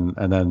 and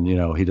then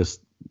he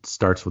just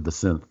starts with the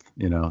synth,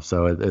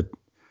 so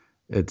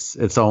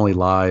it's only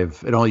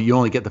live. You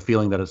only get the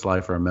feeling that it's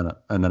live for a minute,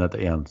 and then at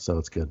the end, so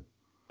it's good.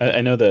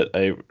 I know that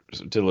I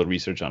did a little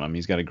research on him.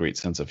 He's got a great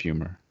sense of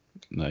humor.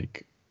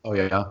 Like, oh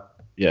yeah,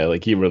 yeah.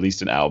 Like he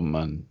released an album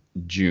on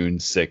June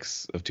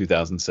 6th of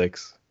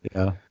 2006.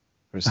 Yeah.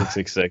 Or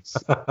 666.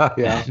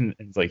 Yeah. And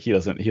it's like he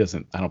doesn't.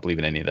 I don't believe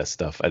in any of that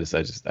stuff. I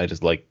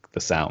just like the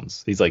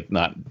sounds. He's like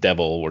not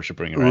devil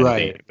worshiping or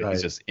anything, but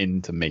he's just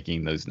into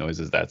making those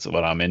noises. That's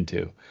what I'm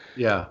into.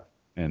 Yeah.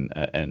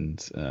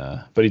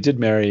 But he did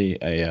marry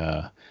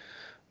a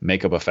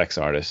makeup effects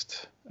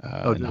artist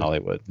in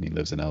Hollywood, and he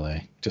lives in LA,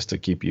 just to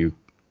keep you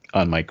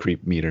on my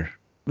creep meter.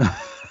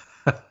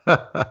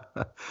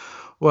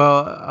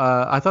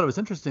 Well, I thought it was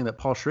interesting that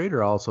Paul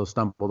Schrader also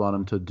stumbled on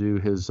him to do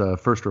his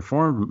First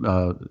Reformed.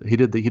 He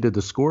did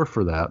the score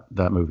for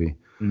that movie.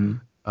 Mm-hmm.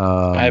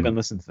 I haven't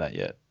listened to that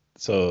yet.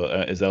 So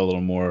is that a little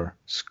more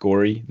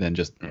scory than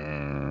just?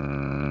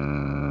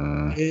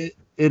 It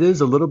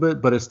is a little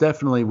bit, but it's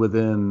definitely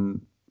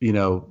within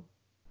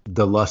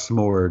the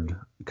Lustmord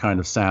kind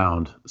of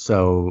sound.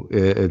 So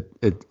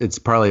it's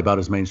probably about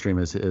as mainstream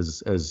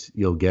as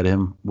you'll get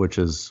him, which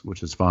is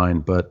fine.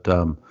 But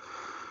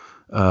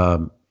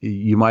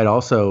you might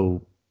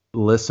also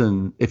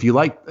listen if you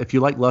like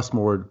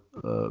Lustmord.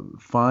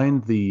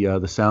 Find the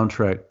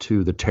soundtrack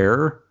to The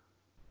Terror,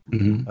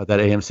 that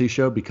AMC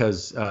show,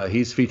 because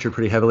he's featured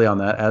pretty heavily on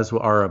that, as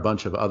are a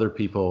bunch of other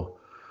people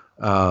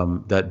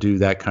that do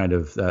that kind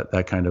of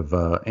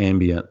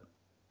ambient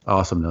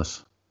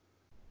awesomeness.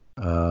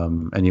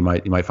 And you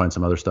might find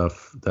some other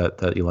stuff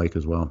that you like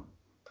as well.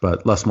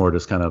 But Lustmord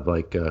is kind of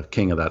like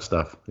king of that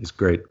stuff. He's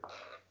great.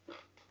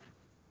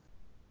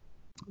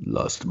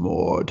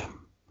 Lustmord.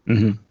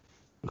 Mm-hmm.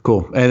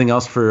 Cool. Anything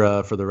else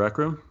for the Rec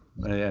Room?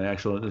 And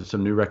actually,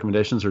 some new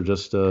recommendations, or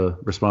just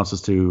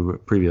responses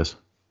to previous?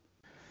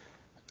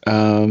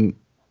 Let's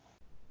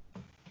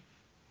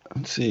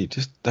see.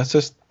 I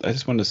just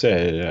wanted to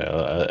say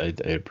I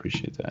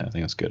appreciate that. I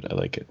think that's good. I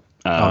like it.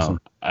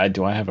 Awesome. I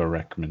have a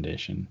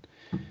recommendation.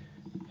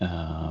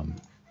 I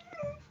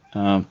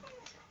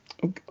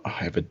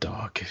have a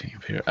dog getting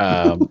up here.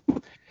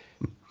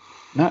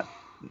 Not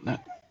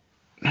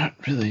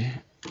really.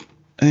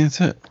 I think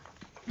that's it.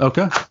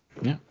 Okay.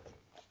 Yeah.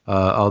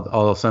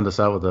 I'll send us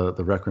out with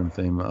the Rec Room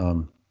theme.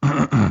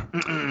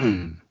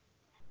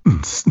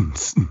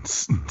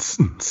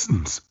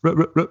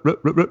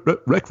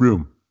 Rec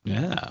Room.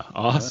 Yeah.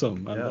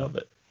 Awesome. I love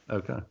it.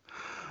 Okay.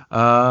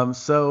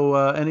 So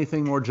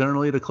anything more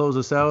generally to close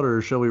us out,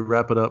 or shall we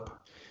wrap it up?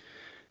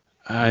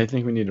 I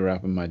think we need to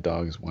wrap up. My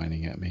dog is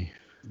whining at me.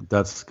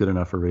 That's good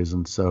enough for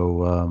reason.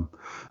 So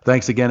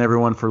thanks again,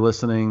 everyone, for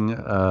listening.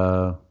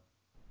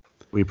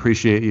 We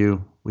appreciate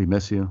you. We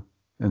miss you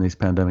in these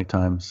pandemic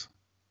times.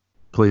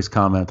 Please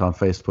comment on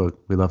Facebook.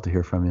 We'd love to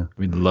hear from you.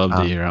 We'd love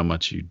to hear how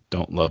much you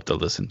don't love to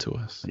listen to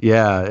us.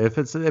 Yeah, if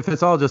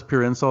it's all just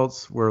pure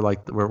insults, we're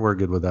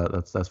good with that.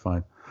 That's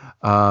fine.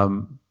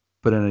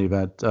 But in any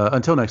event,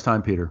 until next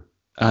time, Peter.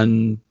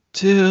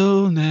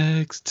 Until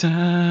next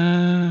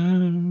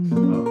time. Oh,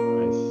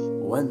 nice.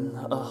 When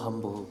a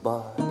humble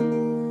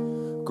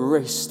bard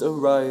graced a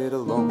ride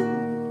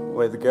along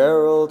with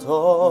Geralt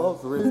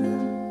of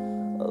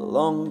Rivia,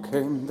 along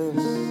came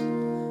this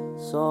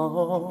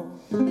song.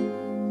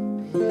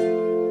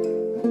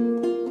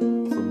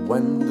 From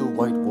when the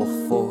White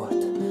Wolf fought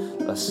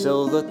a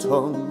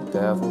silver-tongued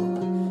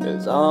devil,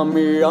 his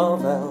army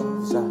of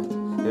elves at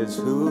his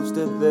hooves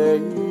did they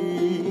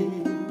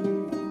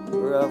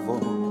revel.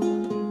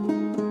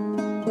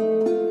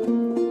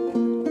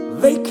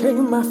 They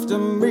came after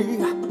me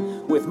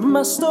with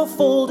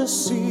masterful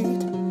deceit,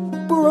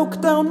 broke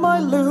down my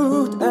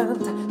lute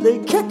and they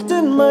kicked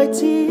in my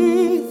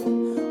teeth,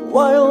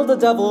 while the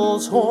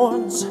devil's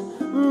horns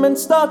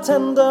minced our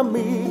tender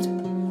meat.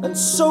 And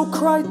so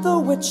cried the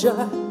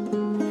Witcher,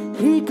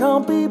 he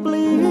can't be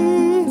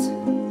bleed.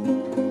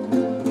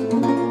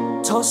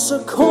 Toss a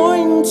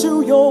coin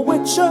to your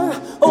Witcher,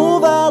 O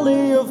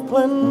Valley of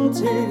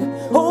Plenty,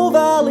 O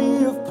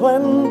Valley of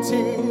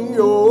Plenty,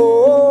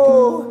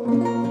 oh.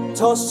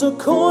 Toss a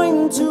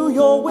coin to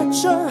your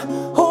Witcher,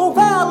 O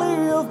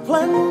Valley of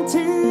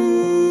Plenty.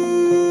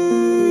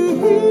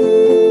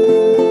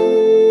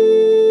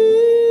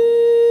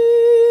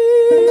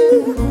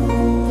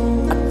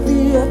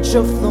 edge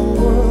of the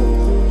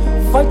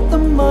world, fight the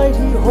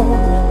mighty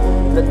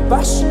horde that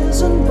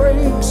bashes and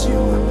breaks you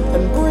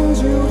and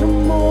brings you to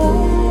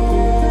more.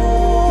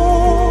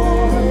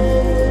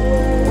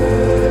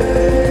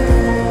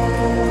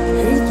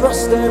 He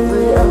thrust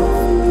every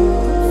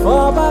elf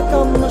far back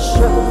on the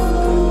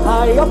shelf,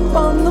 high up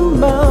on the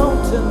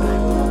mountain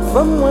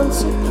from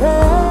whence it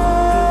came.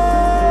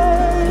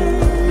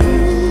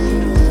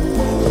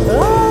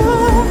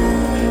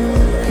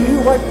 He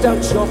wiped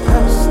out your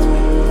past,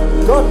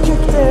 God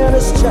kicked in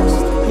his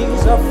chest.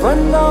 He's a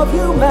friend of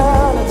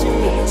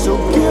humanity, so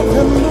give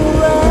him the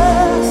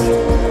rest.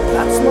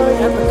 That's my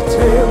epic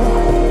tale.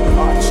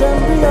 Our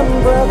champion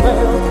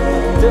prevailed,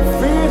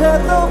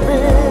 defeated the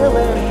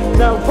villain.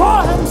 Now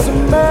pour him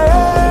some ale.